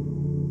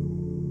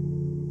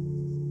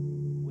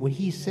 When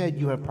he said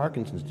you have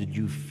Parkinson's, did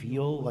you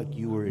feel like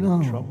you were in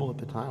trouble at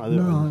the time?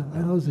 No,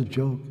 that was a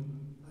joke.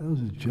 That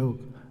was a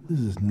joke. This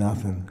is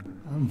nothing.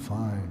 I'm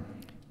fine.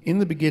 In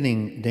the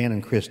beginning, Dan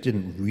and Chris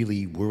didn't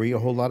really worry a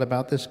whole lot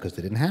about this because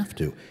they didn't have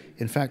to.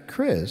 In fact,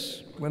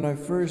 Chris... When I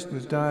first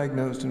was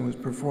diagnosed and was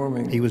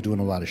performing... He was doing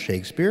a lot of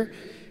Shakespeare.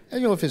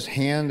 And, if his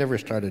hand ever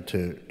started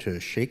to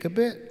shake a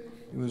bit...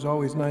 It was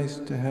always nice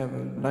to have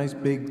a nice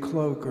big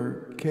cloak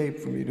or cape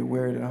for me to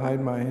wear to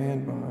hide my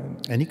hand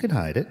behind. And you could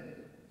hide it.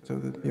 So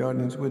that the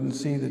audience wouldn't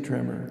see the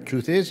tremor.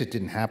 Truth is, it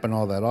didn't happen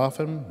all that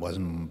often.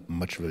 Wasn't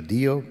much of a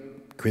deal.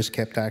 Chris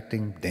kept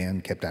acting.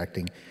 Dan kept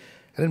acting.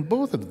 And in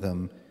both of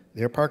them...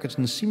 Their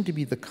Parkinson's seemed to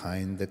be the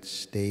kind that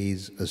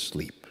stays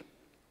asleep.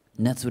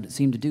 And that's what it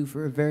seemed to do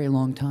for a very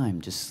long time,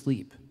 just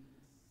sleep.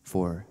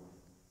 For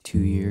 2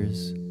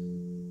 years,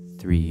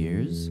 3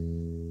 years,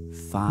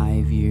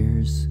 5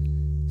 years,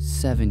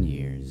 7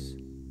 years.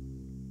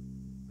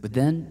 But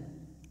then,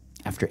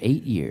 after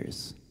 8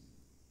 years,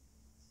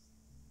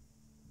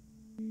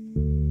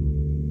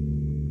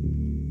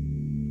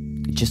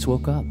 it just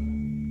woke up.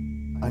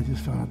 I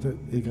just found out that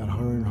it got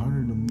harder and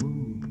harder to move.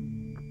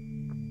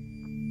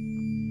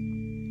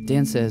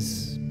 Dan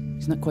says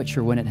he's not quite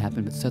sure when it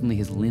happened, but suddenly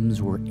his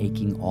limbs were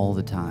aching all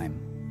the time.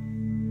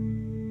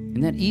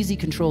 And that easy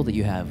control that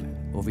you have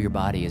over your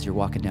body as you're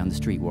walking down the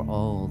street where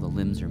all the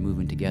limbs are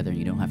moving together and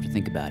you don't have to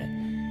think about it.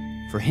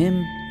 For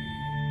him,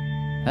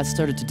 that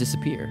started to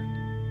disappear.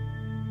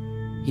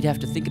 He'd have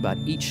to think about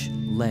each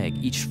leg,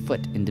 each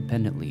foot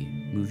independently.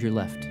 Move your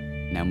left,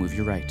 now move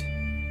your right.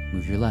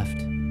 Move your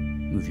left,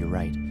 move your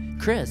right.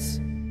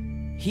 Chris,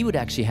 he would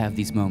actually have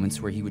these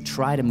moments where he would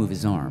try to move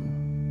his arm,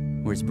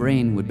 where his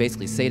brain would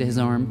basically say to his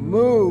arm,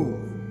 "Move!"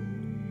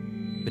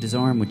 But his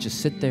arm would just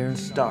sit there,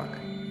 stuck.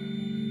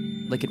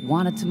 Like it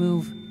wanted to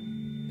move,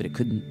 but it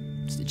couldn't.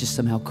 It just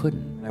somehow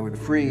couldn't. I would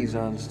freeze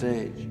on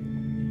stage.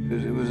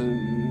 It was a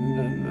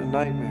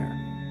nightmare.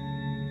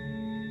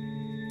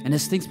 And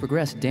as things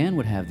progressed, Dan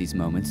would have these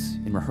moments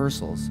in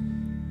rehearsals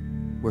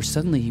where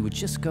suddenly he would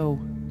just go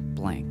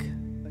blank.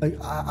 Like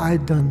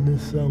I'd done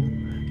this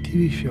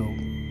TV show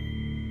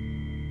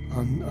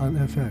on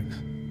FX.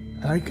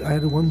 I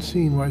had one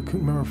scene where I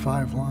couldn't remember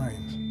 5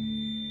 lines.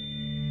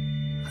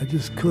 I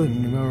just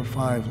couldn't remember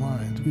 5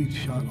 lines. We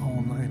shot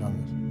all night on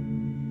this.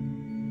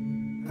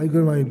 I'd go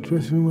to my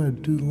dressing room,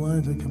 I'd do the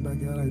lines, I'd come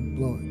back out, I'd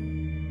blow it.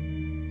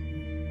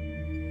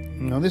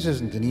 Now, this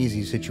isn't an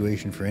easy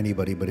situation for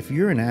anybody, but if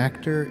you're an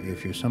actor,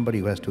 if you're somebody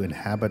who has to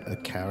inhabit a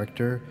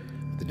character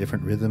with a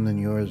different rhythm than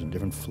yours and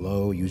different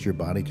flow, use your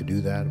body to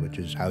do that, which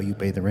is how you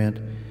pay the rent.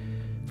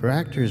 For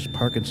actors,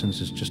 Parkinson's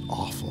is just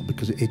awful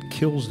because it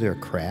kills their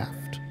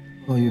craft.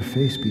 Well, your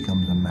face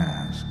becomes a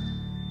mask.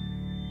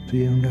 So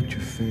you haven't got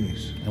your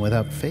face. And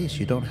without face,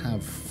 you don't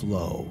have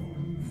flow.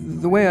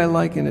 The way I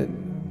liken it,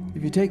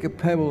 if you take a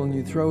pebble and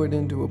you throw it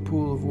into a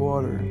pool of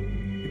water,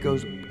 it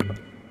goes...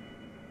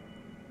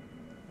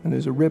 And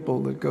there's a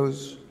ripple that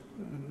goes...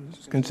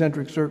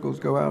 Concentric circles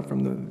go out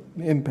from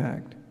the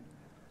impact.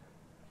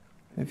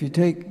 If you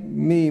take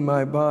me,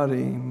 my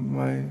body,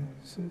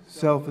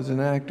 myself as an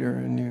actor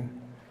and you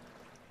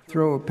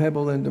throw a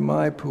pebble into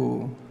my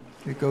pool,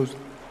 it goes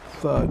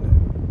thud.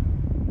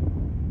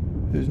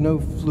 There's no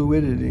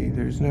fluidity,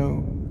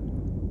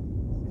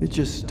 it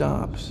just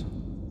stops.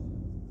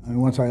 And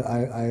once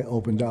I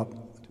opened up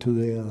to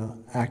the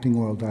acting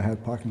world, I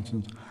had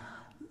Parkinson's.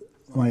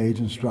 My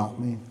agents dropped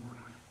me.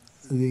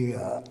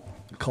 The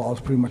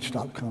calls pretty much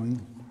stopped coming,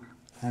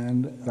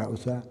 and that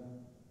was that.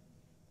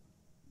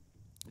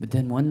 But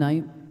then one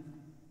night,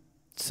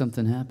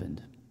 something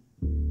happened.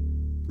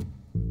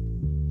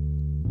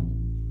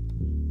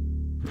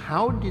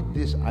 How did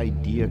this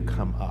idea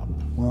come up?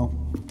 Well,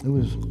 it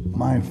was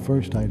my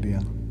first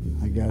idea,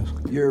 I guess.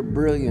 Your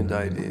brilliant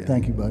idea.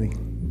 Thank you, buddy.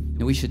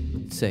 And we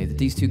should say that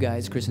these two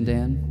guys, Chris and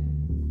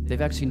Dan,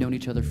 they've actually known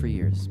each other for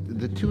years.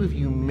 The two of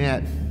you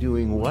met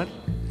doing what?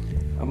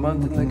 A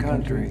Month in the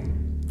Country.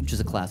 Which is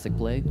a classic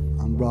play.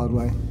 On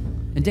Broadway.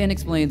 And Dan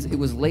explains it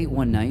was late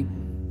one night.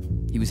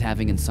 He was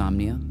having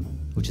insomnia,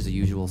 which is a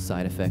usual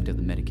side effect of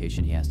the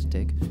medication he has to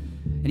take.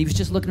 And he was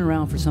just looking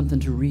around for something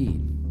to read.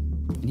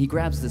 And he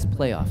grabs this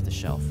play off the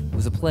shelf. It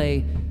was a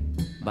play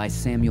by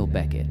Samuel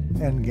Beckett.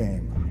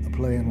 Endgame, a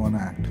play in one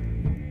act.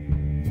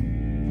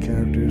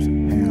 Characters,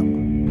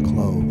 Ham,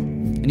 Clove.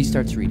 And he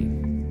starts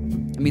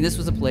reading. I mean, this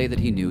was a play that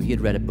he knew. He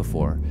had read it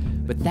before.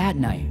 But that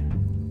night,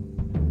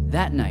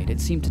 it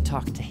seemed to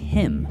talk to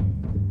him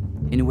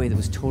in a way that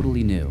was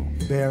totally new.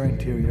 Bare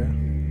interior,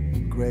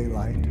 gray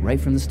light.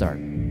 Right from the start.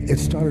 It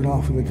started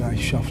off with a guy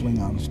shuffling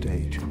on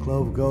stage.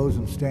 Clove goes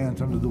and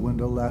stands under the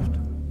window left.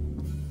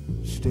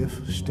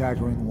 Stiff,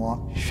 staggering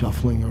walk,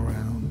 shuffling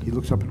around. He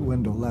looks up at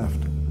window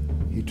left.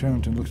 He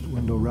turns and looks at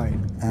window right.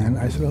 And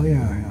I said, oh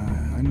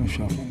yeah, I know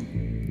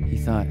shuffling. He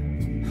thought,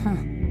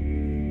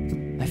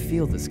 I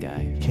feel this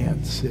guy.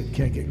 Can't sit,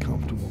 can't get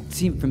comfortable. It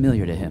seemed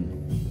familiar to him.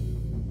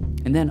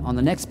 And then on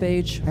the next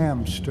page,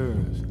 Ham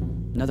stirs.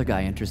 Another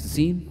guy enters the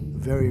scene.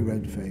 Very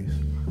red face,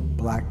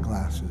 black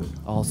glasses.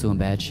 Also in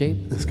bad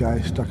shape. This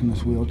guy's stuck in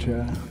this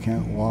wheelchair,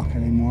 can't walk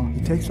anymore.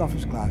 He takes off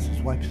his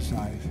glasses, wipes his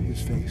eyes,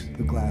 his face,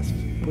 the glasses,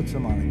 puts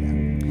them on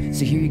again.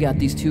 So here you got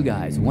these two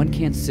guys. One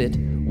can't sit,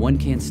 one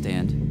can't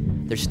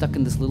stand. They're stuck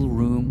in this little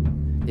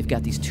room. They've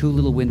got these two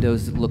little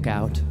windows that look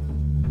out.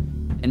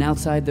 And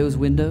outside those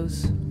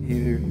windows,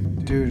 either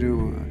due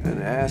to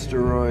an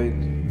asteroid,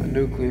 a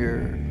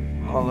nuclear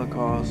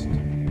holocaust,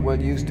 what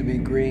used to be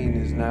green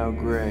is now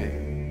gray.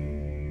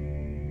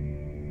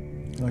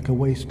 Like a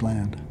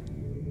wasteland.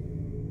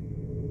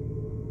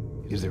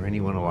 Is there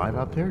anyone alive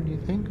out there, do you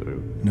think? Or?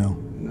 No.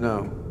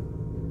 No.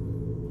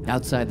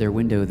 Outside their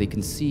window, they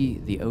can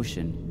see the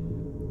ocean,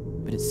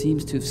 but it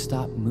seems to have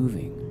stopped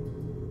moving.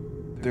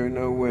 There are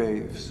no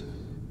waves.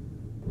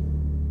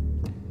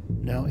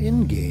 Now,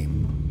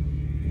 in-game,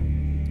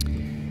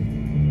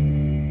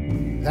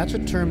 that's a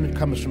term that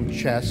comes from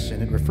chess,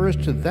 and it refers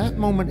to that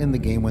moment in the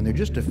game when there are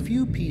just a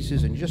few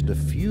pieces and just a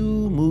few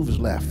moves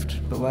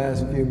left. The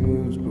last few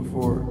moves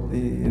before the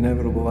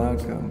inevitable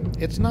outcome.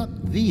 It's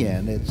not the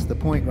end, it's the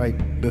point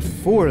right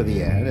before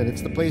the end, and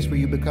it's the place where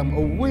you become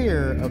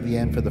aware of the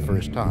end for the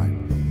first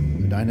time.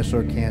 The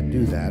dinosaur can't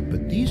do that,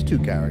 but these two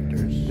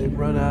characters... They've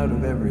run out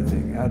of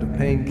everything. Out of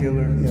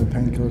painkiller. Yeah,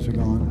 painkillers are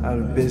gone. Out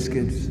of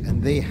biscuits.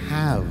 And they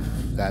have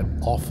that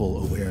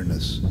awful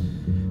awareness.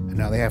 And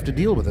now they have to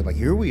deal with it. Like,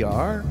 here we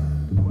are.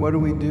 What do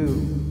we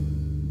do?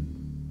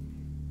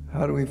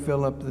 How do we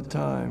fill up the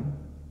time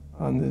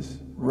on this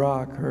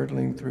rock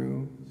hurtling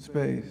through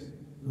space?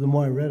 The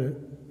more I read it,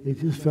 it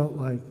just felt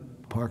like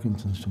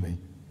Parkinson's to me.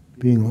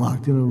 Being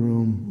locked in a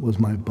room was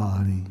my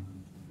body.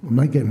 I'm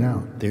not getting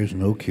out. There's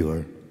no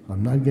cure.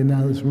 I'm not getting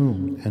out of this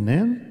room. And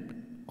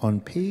then, on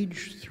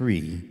page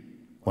 3,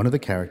 one of the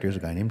characters, a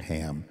guy named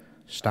Ham,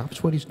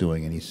 stops what he's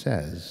doing and he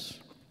says,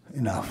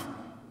 enough.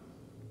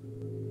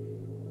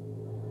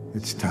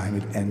 It's time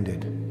it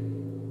ended.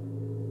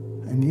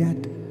 And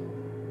yet,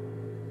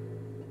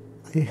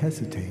 I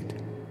hesitate.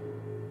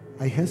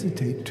 I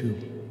hesitate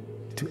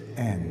to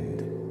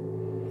end.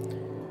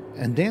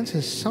 And Dan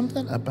says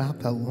something about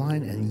that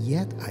line, and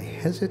yet I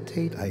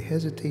hesitate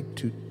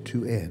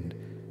to end.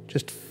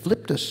 Just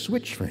flipped a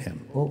switch for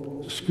him.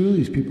 Well, screw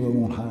these people that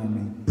won't hire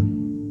me.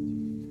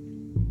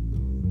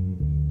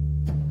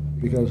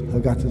 Because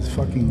I've got this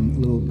fucking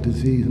little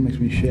disease that makes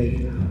me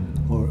shake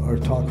or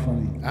talk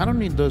funny. I don't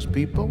need those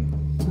people.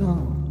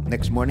 No.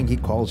 Next morning he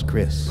calls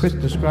Chris. Chris,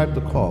 describe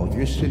the call.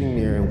 You're sitting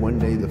there and one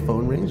day the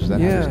phone rings? Is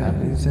that how this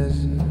happened? He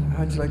says,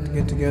 how'd you like to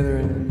get together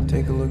and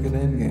take a look at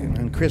Endgame?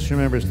 And Chris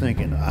remembers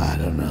thinking, I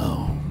don't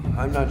know.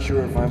 I'm not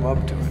sure if I'm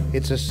up to it.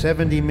 It's a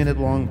 70-minute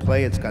long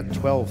play. It's got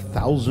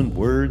 12,000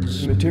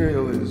 words. The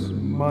material is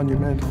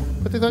monumental.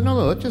 But they thought, no,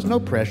 let's just no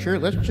pressure.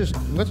 Let's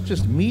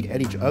just meet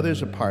at each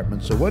other's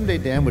apartment. So one day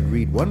Dan would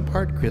read one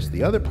part, Chris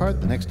the other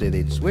part. The next day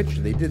they'd switch.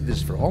 They did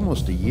this for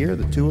almost a year,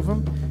 the two of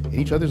them, in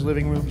each other's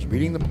living rooms,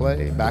 reading the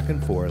play back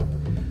and forth,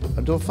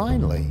 until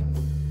finally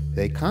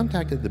they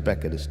contacted the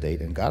Beckett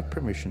estate and got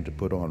permission to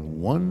put on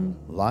one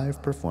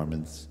live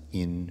performance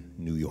in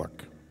New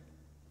York.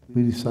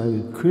 We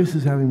decided Chris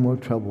is having more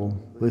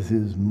trouble with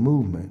his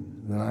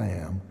movement than I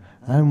am.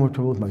 I have more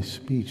trouble with my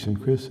speech than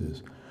Chris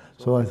is.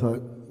 So I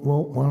thought,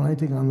 well, why don't I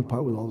take on the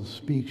part with all the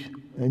speech?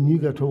 And you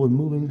got trouble with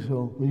moving,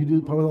 so you do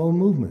the part with all the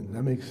movement.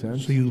 That makes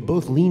sense. So you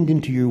both leaned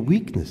into your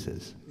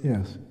weaknesses.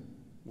 Yes.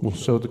 Well,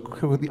 so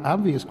the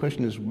obvious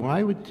question is,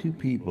 why would two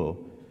people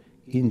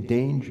in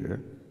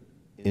danger,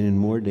 and in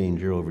more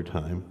danger over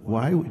time,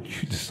 why would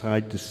you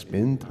decide to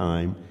spend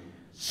time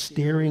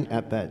staring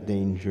at that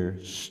danger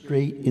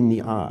straight in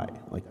the eye?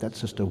 Like,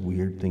 that's just a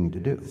weird thing to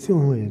do. It's the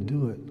only way to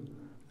do it.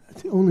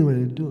 That's the only way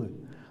to do it.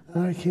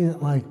 And I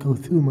can't, like, go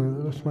through the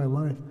rest of my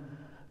life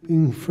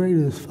being afraid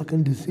of this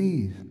fucking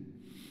disease.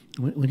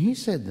 When he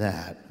said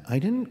that, I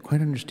didn't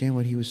quite understand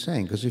what he was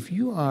saying, because if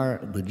you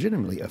are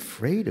legitimately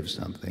afraid of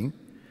something,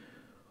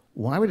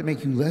 why would it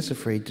make you less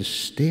afraid to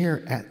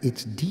stare at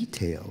its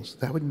details?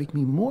 That would make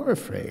me more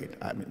afraid.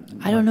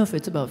 I don't know if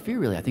it's about fear,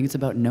 really. I think it's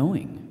about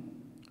knowing.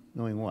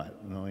 Knowing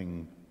what?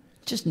 Knowing...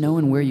 Just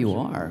knowing where you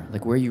are,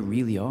 like where you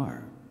really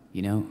are,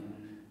 you know?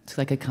 It's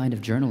like a kind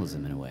of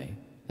journalism in a way.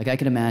 Like, I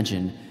can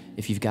imagine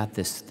if you've got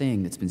this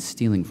thing that's been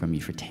stealing from you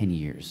for 10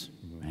 years,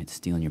 right? It's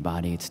stealing your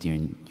body, it's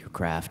stealing your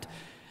craft.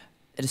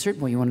 At a certain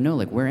point, you want to know,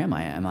 like, where am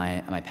I? Am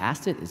I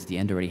past it? Is the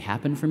end already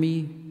happened for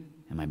me?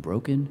 Am I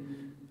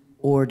broken?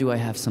 Or do I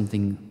have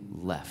something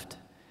left?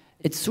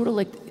 It's sort of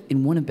like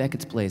in one of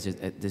Beckett's plays,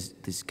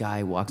 this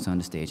guy walks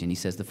onto stage and he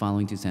says the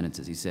following two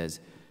sentences. He says,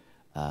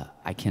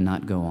 I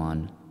cannot go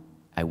on,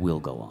 I will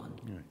go on.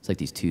 Right. It's like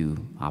these two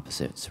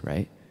opposites,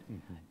 right?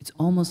 Mm-hmm. It's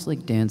almost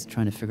like Dan's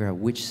trying to figure out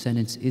which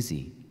sentence is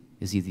he.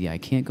 Is he the I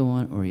can't go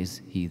on, or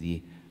is he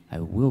the I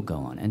will go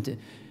on? And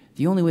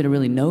the only way to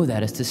really know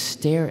that is to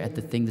stare at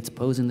the thing that's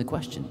posing the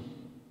question,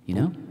 you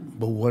know?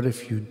 But what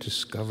if you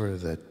discover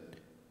that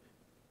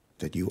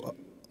you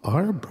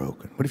are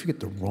broken? What if you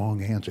get the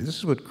wrong answer? This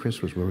is what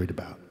Chris was worried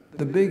about.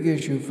 The big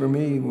issue for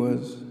me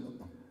was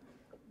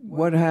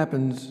what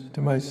happens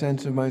to my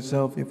sense of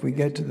myself if we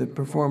get to the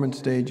performance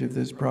stage of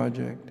this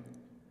project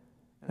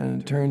and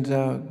it turns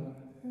out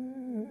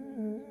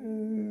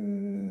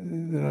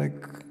that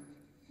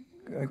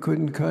I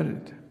couldn't cut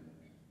it.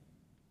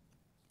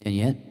 And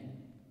yet,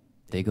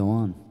 they go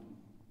on.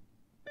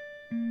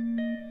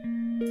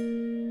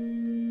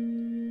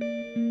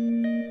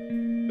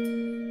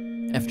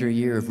 After a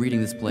year of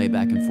reading this play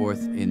back and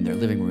forth in their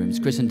living rooms,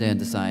 Chris and Dan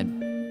decide,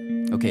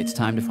 okay, it's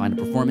time to find a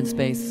performance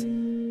space,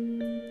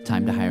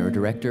 time to hire a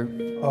director.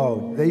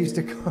 Oh, they used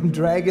to come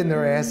dragging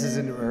their asses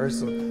into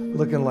rehearsal,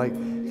 looking like,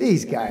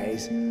 these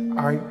guys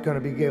aren't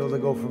going to be able to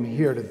go from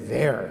here to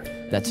there.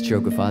 That's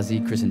Joe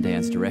Gaffazi, Chris and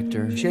Dan's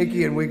director.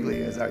 Shaky and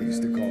Wiggly, as I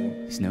used to call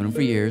them. He's known him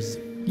for years.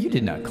 You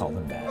did not call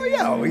them that. Oh,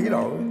 yeah, well, you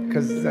know,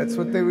 because that's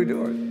what they were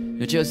doing.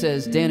 Now, Joe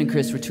says Dan and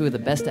Chris were two of the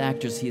best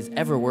actors he has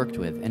ever worked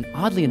with, and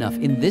oddly enough,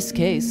 in this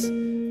case,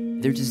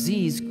 their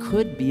disease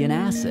could be an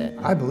asset.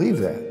 I believe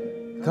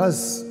that,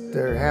 because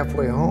they're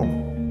halfway home.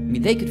 I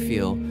mean, they could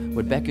feel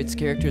what Beckett's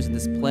characters in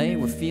this play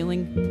were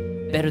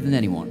feeling better than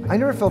anyone. I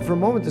never felt for a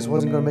moment this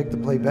wasn't going to make the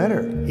play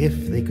better.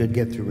 If they could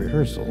get through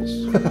rehearsals.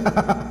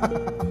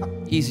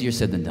 Easier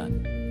said than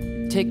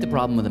done. Take the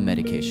problem with the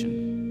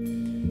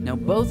medication. Now,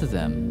 both of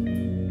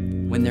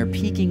them, when they're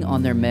peaking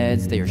on their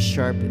meds, they are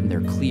sharp and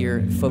they're clear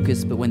and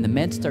focused, but when the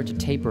meds start to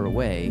taper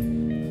away,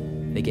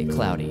 they get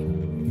cloudy.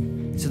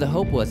 So the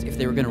hope was if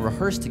they were going to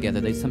rehearse together,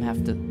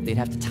 they'd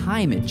have to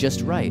time it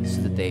just right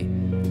so that they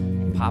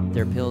pop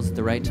their pills at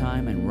the right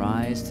time and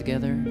rise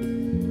together,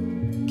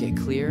 get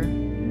clear,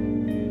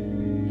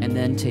 and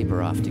then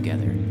taper off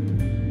together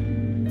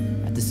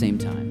at the same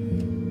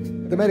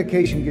time. The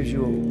medication gives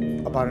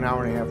you about an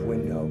hour and a half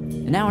window.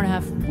 An hour and a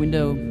half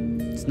window,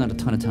 it's not a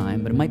ton of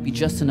time, but it might be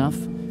just enough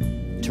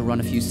to run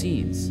a few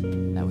scenes.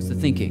 That was the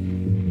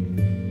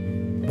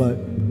thinking. But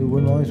it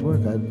wouldn't always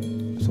work.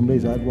 Some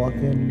days I'd walk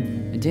in.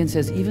 And Dan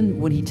says even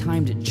when he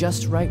timed it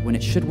just right, when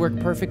it should work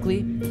perfectly,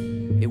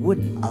 it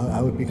wouldn't.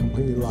 I would be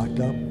completely locked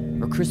up.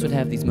 Or Chris would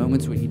have these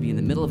moments where he'd be in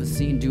the middle of a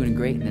scene doing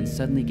great and then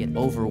suddenly get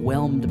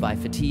overwhelmed by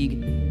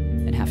fatigue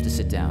and have to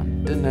sit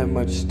down. Didn't have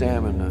much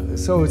stamina.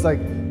 So it's like,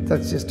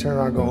 let's just turn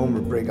around, go home,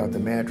 or break out the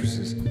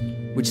mattresses.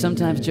 Which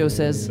sometimes, Joe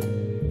says,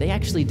 they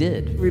actually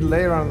did. We'd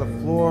lay around on the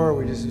floor,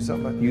 we just do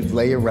something. You'd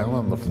lay around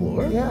on the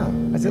floor? Yeah.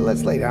 I said,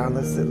 let's lay down.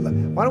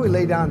 Why don't we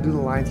lay down and do the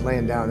lines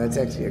laying down? That's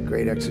actually a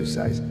great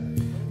exercise.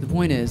 The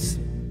point is,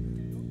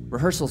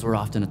 rehearsals were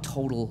often a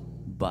total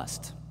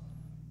bust.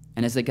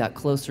 And as they got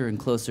closer and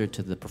closer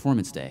to the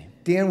performance day,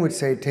 Dan would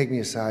say, take me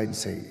aside and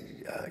say,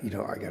 I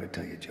got to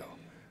tell you, Joe,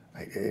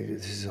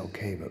 this is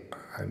okay, but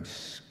I'm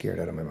scared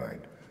out of my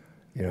mind.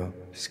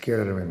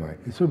 Scared out of my mind.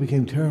 It sort of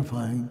became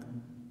terrifying.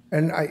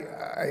 And I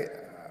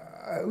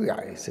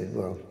said,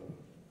 well,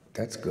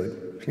 that's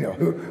good.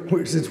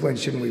 Since when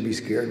shouldn't we be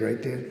scared,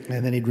 right, Dan?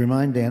 And then he'd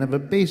remind Dan of a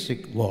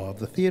basic law of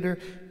the theater.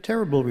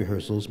 Terrible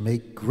rehearsals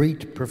make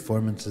great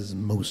performances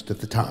most of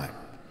the time.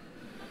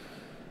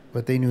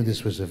 But they knew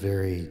this was a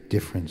very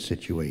different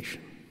situation.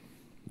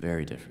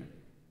 Very different.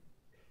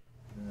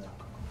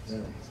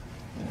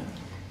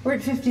 We're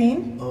at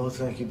 15. Oh,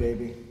 thank you,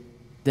 baby.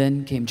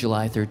 Then came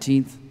July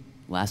 13th,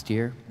 last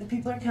year. The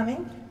people are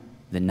coming?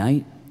 The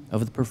night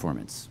of the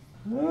performance.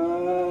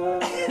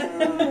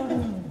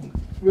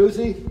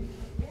 Rosie?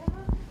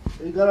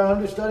 You got our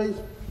understudies?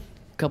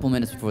 A couple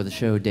minutes before the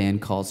show, Dan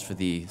calls for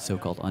the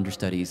so-called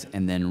understudies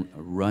and then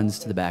runs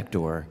to the back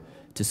door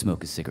to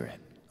smoke a cigarette.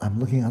 I'm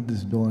looking out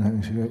this door and having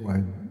a cigarette where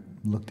I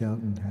looked out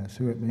and had a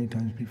cigarette many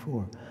times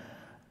before.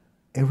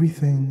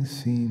 Everything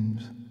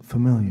seems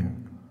familiar,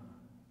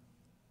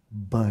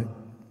 but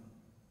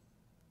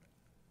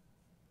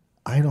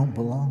I don't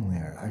belong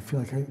there. I feel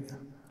like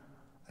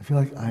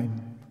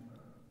I'm.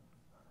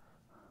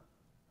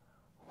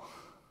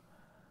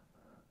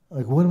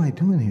 Like, what am I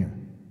doing here?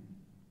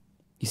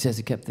 He says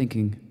he kept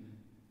thinking,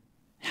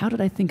 how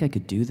did I think I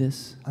could do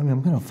this? I mean,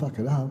 I'm gonna fuck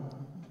it up.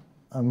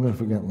 I'm gonna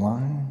forget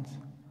lines.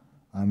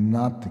 I'm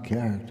not the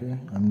character.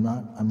 I'm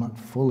not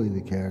fully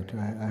the character.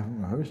 I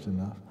haven't rehearsed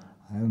enough.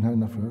 I haven't had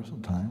enough rehearsal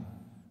time.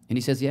 And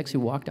he says he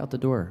actually walked out the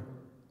door,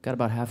 got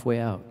about halfway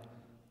out,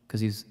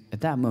 because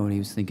at that moment he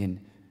was thinking,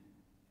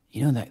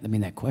 you know,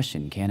 that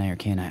question, can I or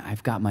can't I?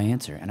 I've got my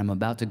answer, and I'm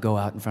about to go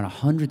out in front of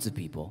hundreds of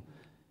people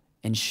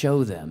and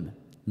show them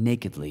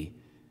nakedly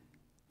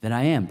that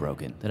I am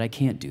broken, that I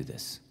can't do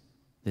this,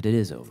 that it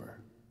is over.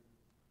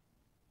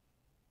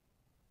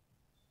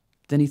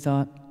 Then he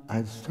thought,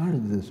 I'd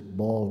started this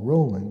ball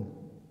rolling,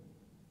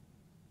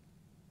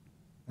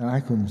 and I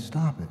couldn't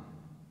stop it.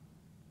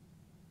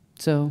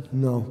 So?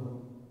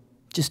 No.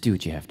 Just do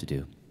what you have to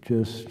do.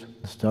 Just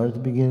start at the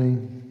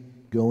beginning,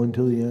 go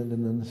until the end,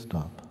 and then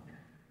stop.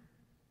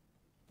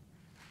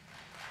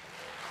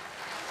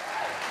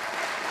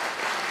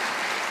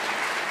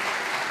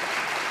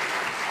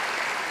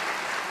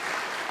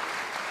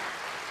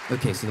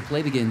 Okay, so the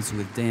play begins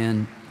with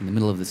Dan in the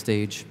middle of the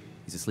stage.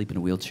 He's asleep in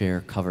a wheelchair,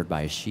 covered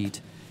by a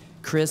sheet.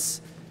 Chris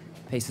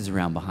paces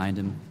around behind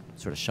him,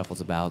 sort of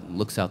shuffles about,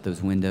 looks out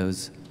those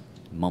windows,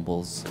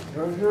 mumbles.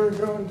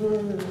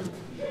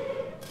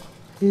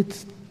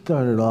 It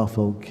started off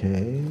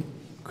okay.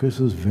 Chris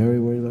was very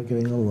worried about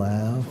getting a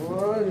laugh.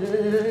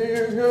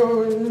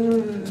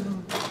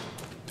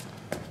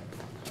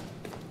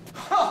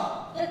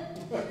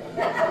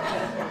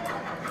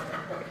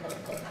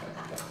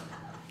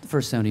 The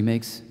first sound he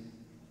makes,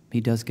 he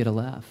does get a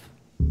laugh.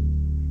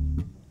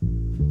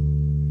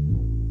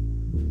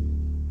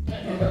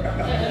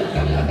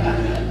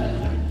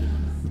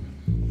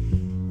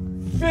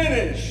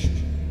 Finished!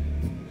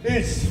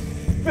 It's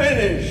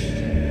finished!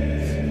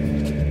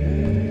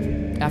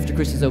 After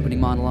Chris's opening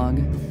monologue,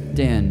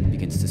 Dan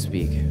begins to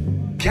speak.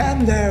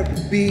 Can there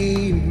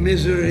be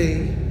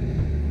misery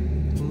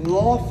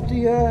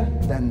loftier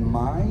than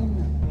mine?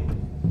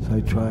 So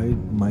I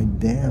tried my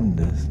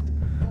damnedest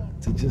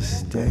to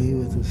just stay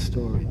with the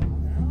story,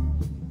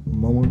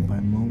 moment by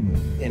moment.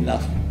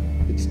 Enough.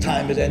 Its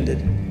time has ended.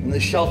 And the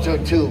shelter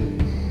too.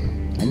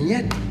 And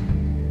yet,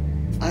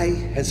 I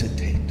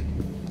hesitate.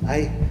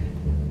 I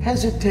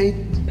hesitate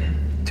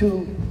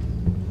to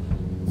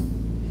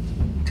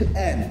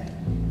end.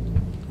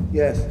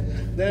 Yes,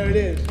 there it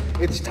is.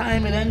 Its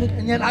time had ended,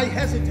 and yet I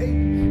hesitate.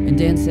 And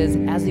Dan says,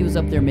 as he was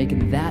up there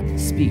making that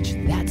speech,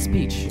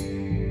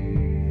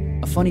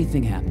 a funny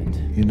thing happened.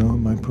 You know,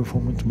 my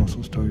performance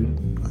muscle started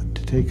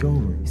to take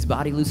over. His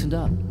body loosened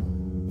up.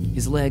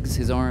 His legs,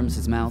 his arms,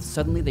 his mouth,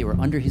 suddenly they were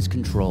under his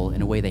control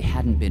in a way they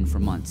hadn't been for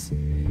months.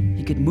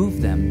 He could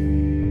move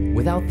them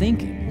without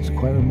thinking. It's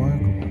quite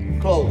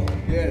remarkable. Chloe.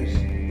 Yes.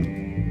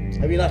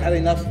 Have you not had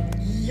enough?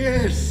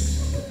 Yes!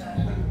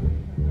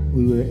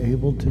 We were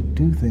able to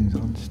do things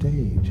on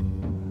stage.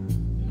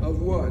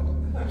 Of what?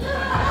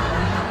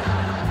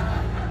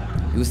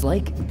 It was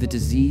like the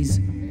disease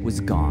was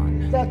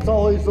gone. That's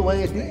always the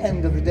way at the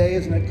end of the day,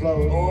 isn't it,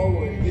 Chloe?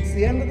 Always. It's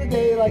the end of the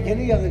day like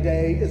any other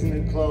day, isn't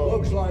it, Chloe?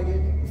 Looks like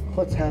it.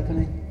 What's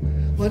happening?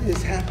 What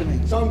is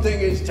happening? Something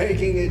is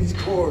taking its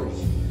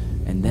course.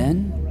 And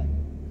then?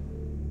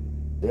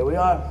 There we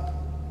are.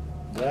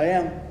 There I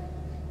am.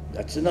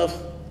 That's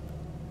enough.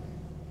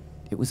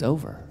 It was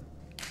over.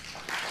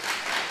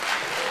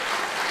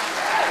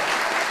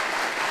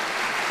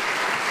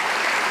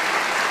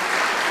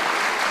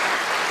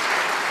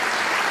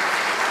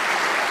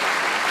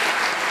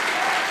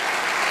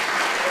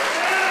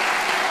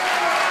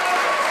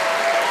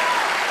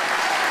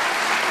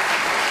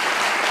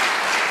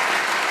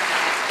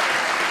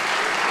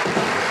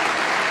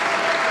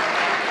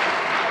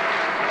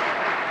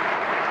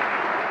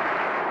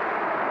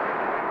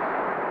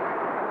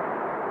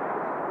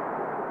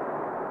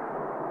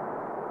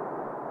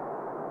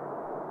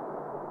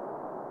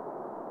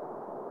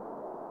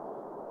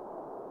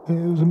 It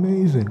was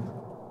amazing.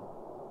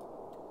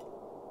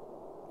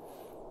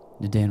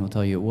 Dan will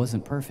tell you it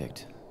wasn't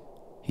perfect.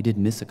 He did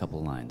miss a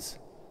couple lines.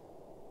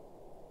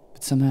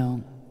 But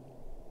somehow,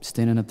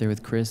 standing up there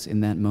with Chris in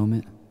that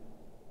moment,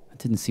 that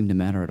didn't seem to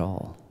matter at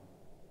all.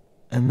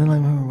 And then I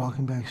remember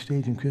walking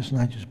backstage and Chris and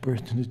I just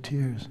burst into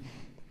tears.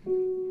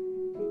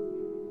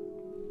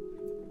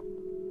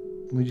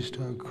 We just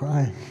started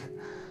crying.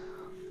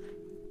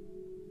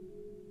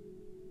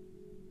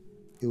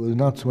 It was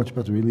not so much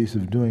about the release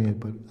of doing it,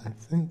 but I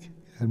think it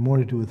had more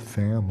to do with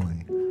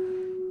family.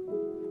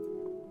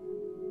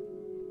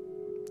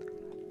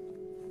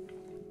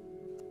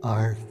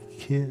 Our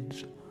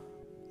kids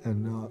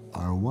and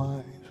our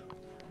wives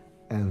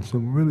and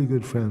some really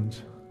good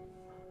friends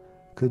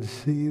could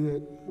see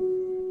that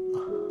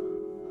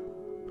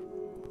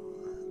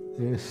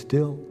there's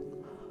still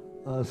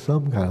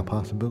some kind of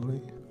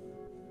possibility.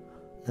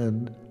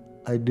 And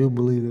I do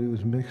believe that it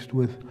was mixed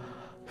with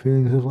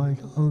feelings of like,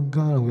 oh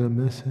God, I'm gonna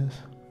miss this.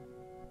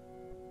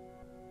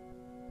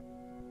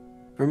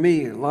 For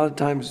me, a lot of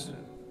times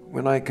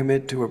when I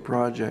commit to a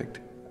project,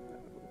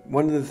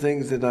 one of the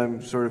things that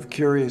I'm sort of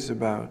curious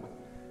about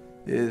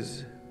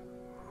is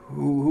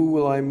who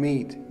will I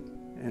meet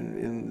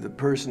in the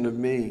person of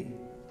me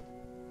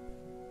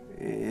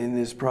in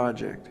this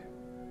project?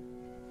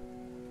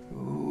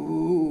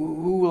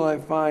 Who will I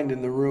find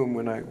in the room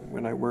when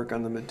I work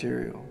on the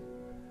material?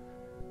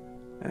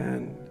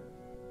 And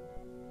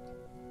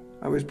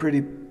I was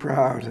pretty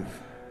proud of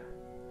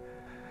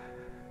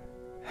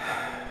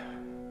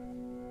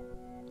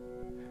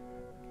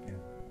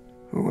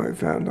who I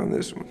found on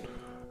this one.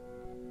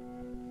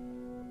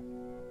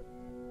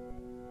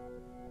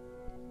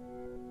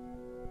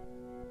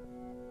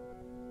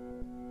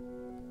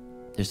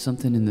 There's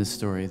something in this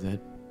story that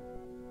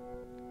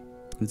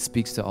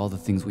speaks to all the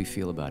things we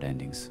feel about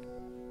endings.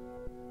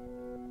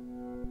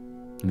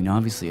 I mean,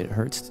 obviously it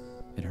hurts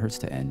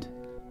to end.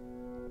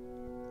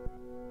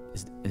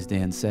 As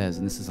Dan says,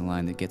 and this is a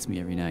line that gets me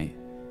every night,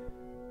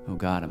 oh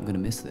God, I'm gonna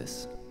miss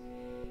this.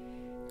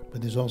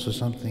 But there's also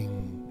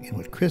something in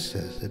what Chris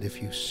says, that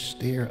if you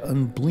stare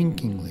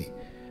unblinkingly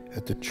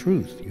at the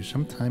truth, you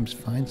sometimes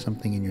find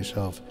something in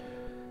yourself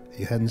that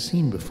you hadn't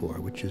seen before,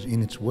 which is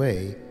in its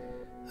way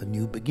a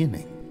new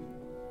beginning.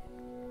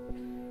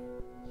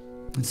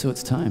 And so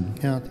it's time.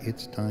 Yeah,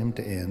 it's time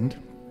to end.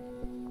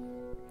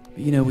 But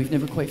you know, we've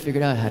never quite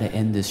figured out how to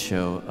end this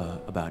show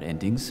about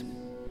endings,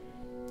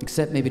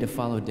 except maybe to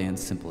follow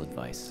Dan's simple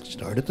advice.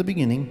 Start at the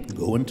beginning,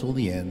 go until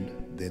the end,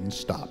 then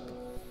stop.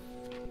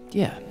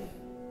 Yeah.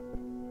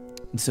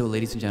 And so,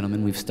 ladies and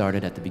gentlemen, we've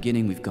started at the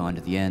beginning, we've gone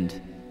to the end,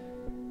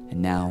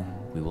 and now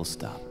we will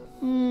stop.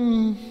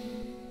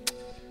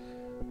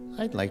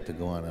 I'd like to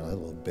go on a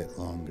little bit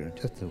longer,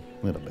 just a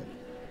little bit.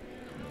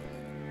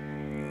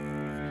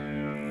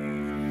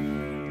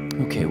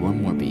 Okay,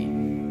 one more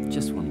beat.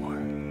 Just one more.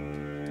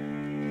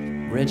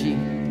 Reggie,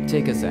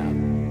 take us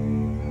out.